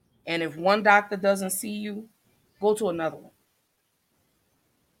 and if one doctor doesn't see you, go to another one.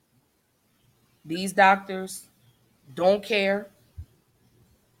 These doctors don't care.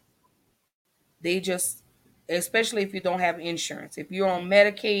 They just, especially if you don't have insurance, if you're on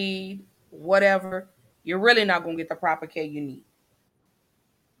Medicaid, whatever, you're really not going to get the proper care you need.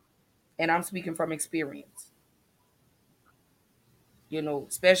 And I'm speaking from experience.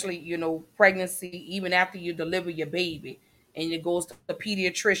 Especially, pregnancy, even after you deliver your baby and it goes to the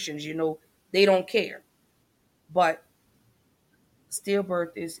pediatricians, they don't care. But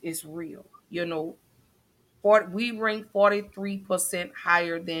stillbirth is real. We rank 43%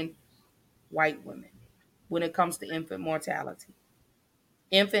 higher than white women when it comes to infant mortality,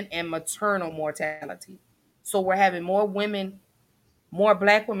 infant and maternal mortality. So we're having more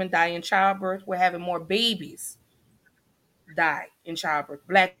Black women die in childbirth. We're having more babies die in childbirth,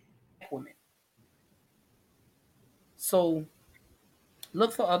 Black women. So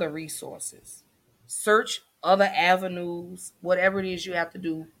look for other resources. Search other avenues, whatever it is you have to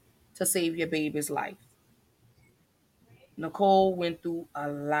do to save your baby's life. Nicole went through a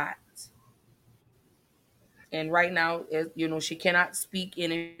lot. And right now, she cannot speak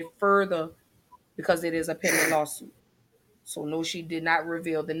any further because it is a pending lawsuit. So no, she did not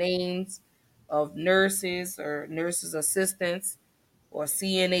reveal the names of nurses or nurses assistants or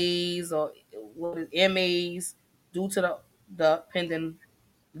CNAs or MAs due to the pending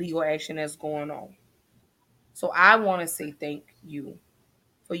legal action that's going on. So I want to say thank you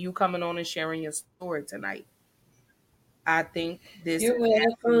for you coming on and sharing your story tonight. I think You're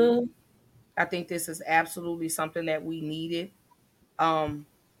welcome. I think this is absolutely something that we needed. Um,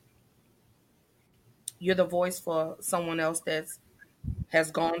 you're the voice for someone else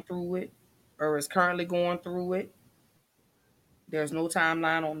has gone through it or is currently going through it. There's no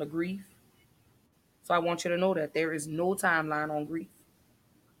timeline on the grief. So I want you to know that there is no timeline on grief.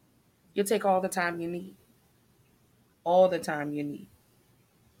 You take all the time you need. All the time you need.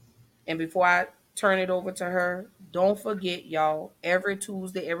 And before I turn it over to her, don't forget, y'all, every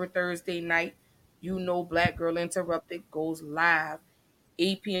Tuesday, every Thursday night, Black Girl Interrupted goes live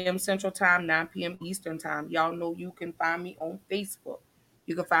 8 p.m. Central Time, 9 p.m. Eastern Time. Y'all know you can find me on Facebook.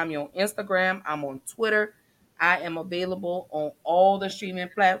 You can find me on Instagram. I'm on Twitter. I am available on all the streaming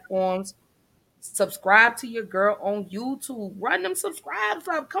platforms. Subscribe to your girl on YouTube. Run them subscribes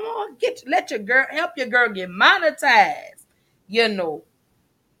up. Come on, let your girl help your girl get monetized. You know.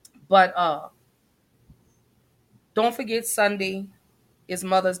 But don't forget Sunday is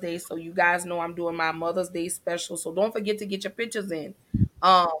Mother's Day, so you guys know I'm doing my Mother's Day special. So don't forget to get your pictures in.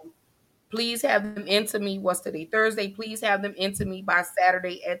 Please have them into me. What's today? Thursday. Please have them into me by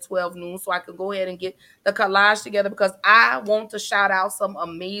Saturday at 12 noon so I can go ahead and get the collage together because I want to shout out some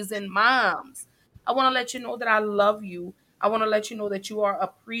amazing moms. I want to let you know that I love you. I want to let you know that you are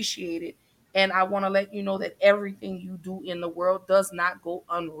appreciated. And I want to let you know that everything you do in the world does not go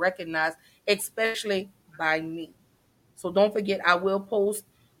unrecognized, especially by me. So don't forget, I will post,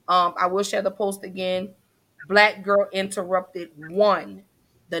 I will share the post again. Black Girl Interrupted 1,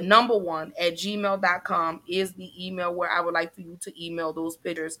 the number one at gmail.com is the email where I would like for you to email those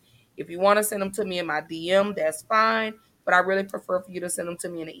pictures. If you want to send them to me in my DM, that's fine. But I really prefer for you to send them to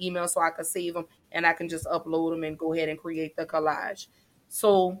me in an email so I can save them and I can just upload them and go ahead and create the collage.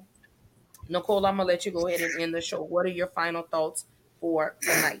 So, Nicole, I'm going to let you go ahead and end the show. What are your final thoughts for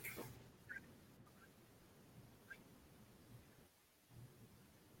tonight?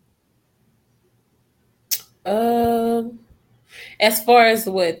 As far as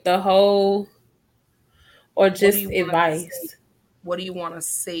what the whole or What do just you want to say? advice? What do you want to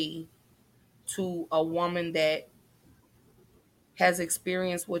say to a woman that has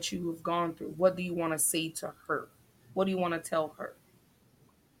experienced what you have gone through? What do you want to say to her? What do you want to tell her?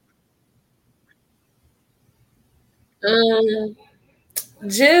 Um,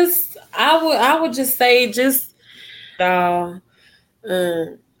 just I would just say um,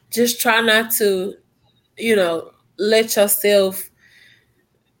 just try not to, let yourself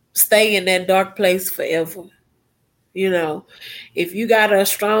stay in that dark place forever. You know, if you got a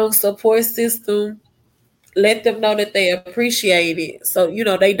strong support system, let them know that they appreciate it. So,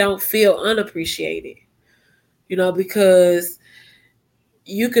 they don't feel unappreciated, because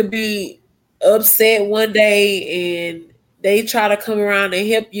you could be upset one day and they try to come around and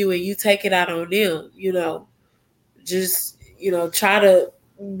help you and you take it out on them. Just, try to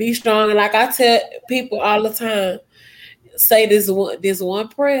be strong. And like I tell people all the time, say this one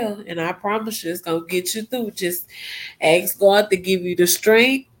prayer and I promise you it's gonna get you through. Just ask God to give you the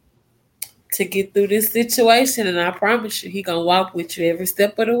strength to get through this situation, and I promise you He gonna walk with you every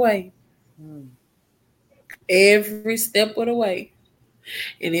step of the way. Every step of the way.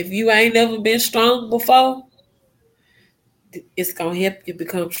 And if you ain't never been strong before, it's gonna help you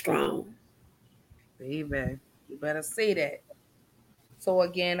become strong. Baby, you better say that. So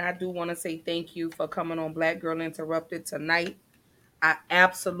again, I do want to say thank you for coming on Black Girl Interrupted tonight. I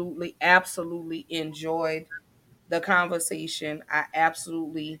absolutely, absolutely enjoyed the conversation. I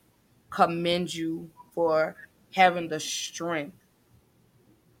absolutely commend you for having the strength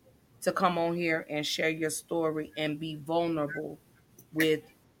to come on here and share your story and be vulnerable with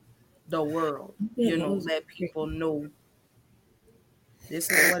the world. Let people know this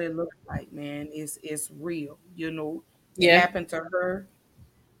is what it looks like, man. It's real. It Yeah. happened to her.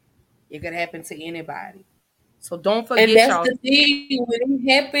 It could happen to anybody. So don't And forget, that's y'all. the thing,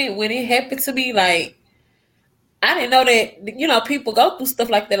 when it happened to me, like I didn't know that, people go through stuff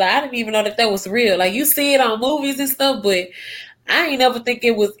like that. Like, I didn't even know that was real. Like you see it on movies and stuff, but I ain't never think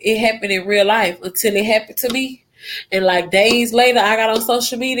it happened in real life until it happened to me. And like days later, I got on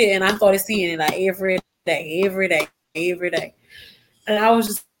social media and I started seeing it like every day, every day. And I was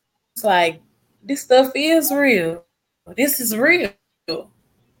just like, this stuff is real. This is real.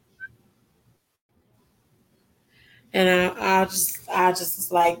 And I just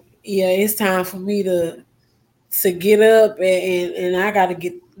was like, yeah, it's time for me to get up and I gotta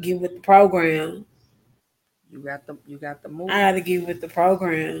get with the program. You got the move. I gotta get with the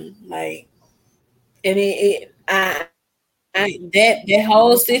program. Like, and that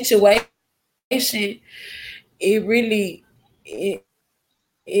whole situation, it really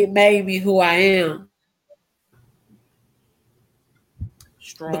it made me who I am.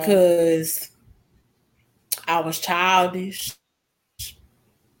 Strong. Because I was childish,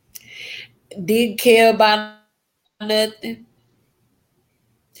 didn't care about nothing.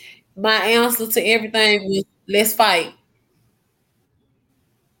 My answer to everything was let's fight.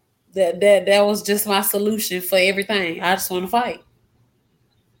 That was just my solution for everything. I just want to fight.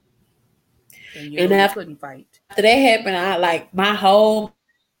 And And you after couldn't fight. that happened, I like my whole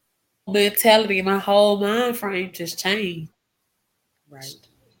mentality, my whole mind frame just changed. Right.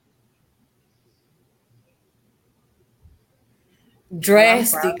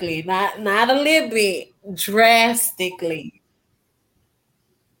 Drastically, not a little bit, drastically.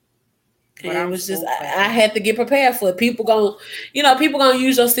 But it was just I had to get prepared for it. People gonna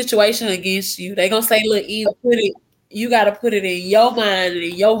use your situation against you. They gonna say, "Look, you gotta put it in your mind and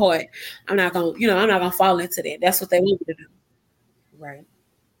in your heart." I'm not gonna fall into that. That's what they want me to do. Right.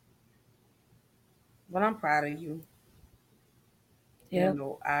 But I'm proud of you. Yeah. You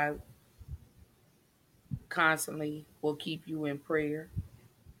know, I constantly will keep you in prayer.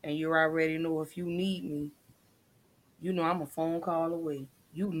 And you already know if you need me, you know I'm a phone call away.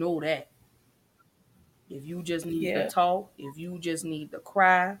 You know that. If you just need to talk, if you just need to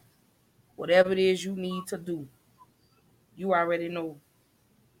cry, whatever it is you need to do, you already know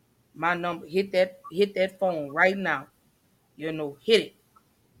my number. Hit that phone right now. You know, hit it.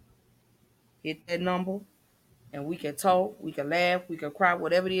 Hit that number, and we can talk, we can laugh, we can cry,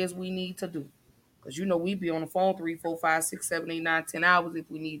 whatever it is we need to do. Because you know we be on the phone 3, 4, 5, 6, 7, 8, 9, 10 hours if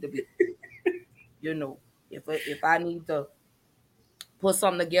we need to be. You know, if I need to put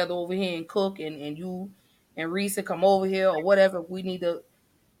something together over here and cook, and you and Reese come over here or whatever, if we need to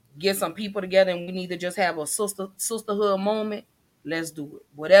get some people together and we need to just have a sisterhood moment, let's do it.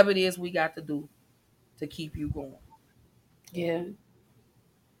 Whatever it is we got to do to keep you going. Yeah.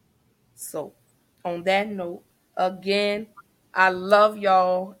 So, on that note, again, I love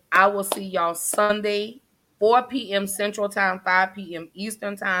y'all. I will see y'all Sunday, 4 p.m. Central Time, 5 p.m.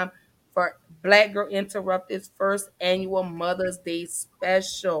 Eastern Time for Black Girl Interrupted's first annual Mother's Day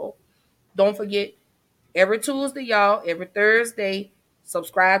special. Don't forget, every Tuesday, y'all, every Thursday,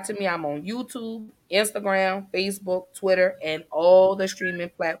 subscribe to me. I'm on YouTube, Instagram, Facebook, Twitter, and all the streaming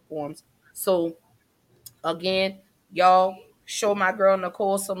platforms. So, again, y'all, show my girl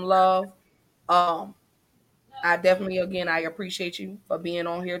Nicole some love. I definitely, again, I appreciate you for being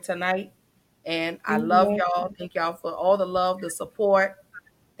on here tonight. And I love y'all. Thank y'all for all the love, the support.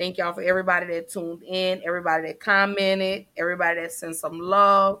 Thank y'all for everybody that tuned in, everybody that commented, everybody that sent some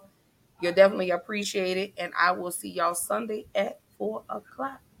love. You're definitely appreciated. And I will see y'all Sunday at 4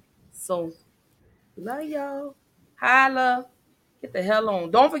 o'clock. So, love y'all. Holla. Get the hell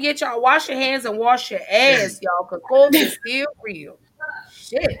on. Don't forget, y'all, wash your hands and wash your ass, y'all, because COVID is still real.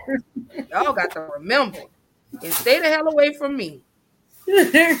 Shit. Y'all got to remember. And stay the hell away from me.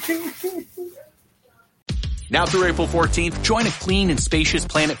 Now through April 14th, join a clean and spacious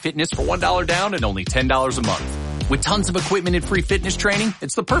Planet Fitness for $1 down and only $10 a month. With tons of equipment and free fitness training,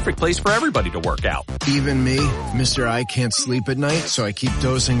 it's the perfect place for everybody to work out. Even me, Mr. I can't sleep at night, so I keep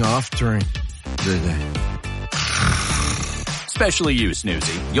dozing off during the day. Especially you,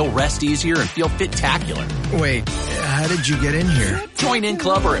 Snoozy. You'll rest easier and feel fit-tacular. Wait, how did you get in here? Join in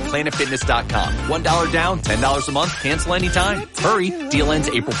club or at planetfitness.com. $1 down, $10 a month, cancel anytime. Hurry, deal ends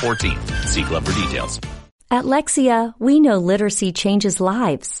April 14th. See club for details. At Lexia, we know literacy changes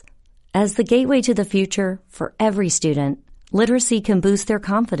lives. As the gateway to the future for every student, literacy can boost their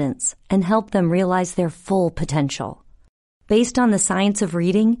confidence and help them realize their full potential. Based on the science of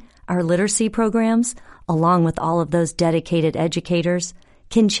reading, our literacy programs, along with all of those dedicated educators,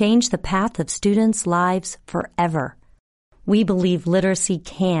 can change the path of students' lives forever. We believe literacy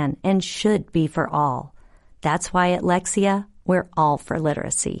can and should be for all. That's why at Lexia, we're all for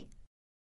literacy.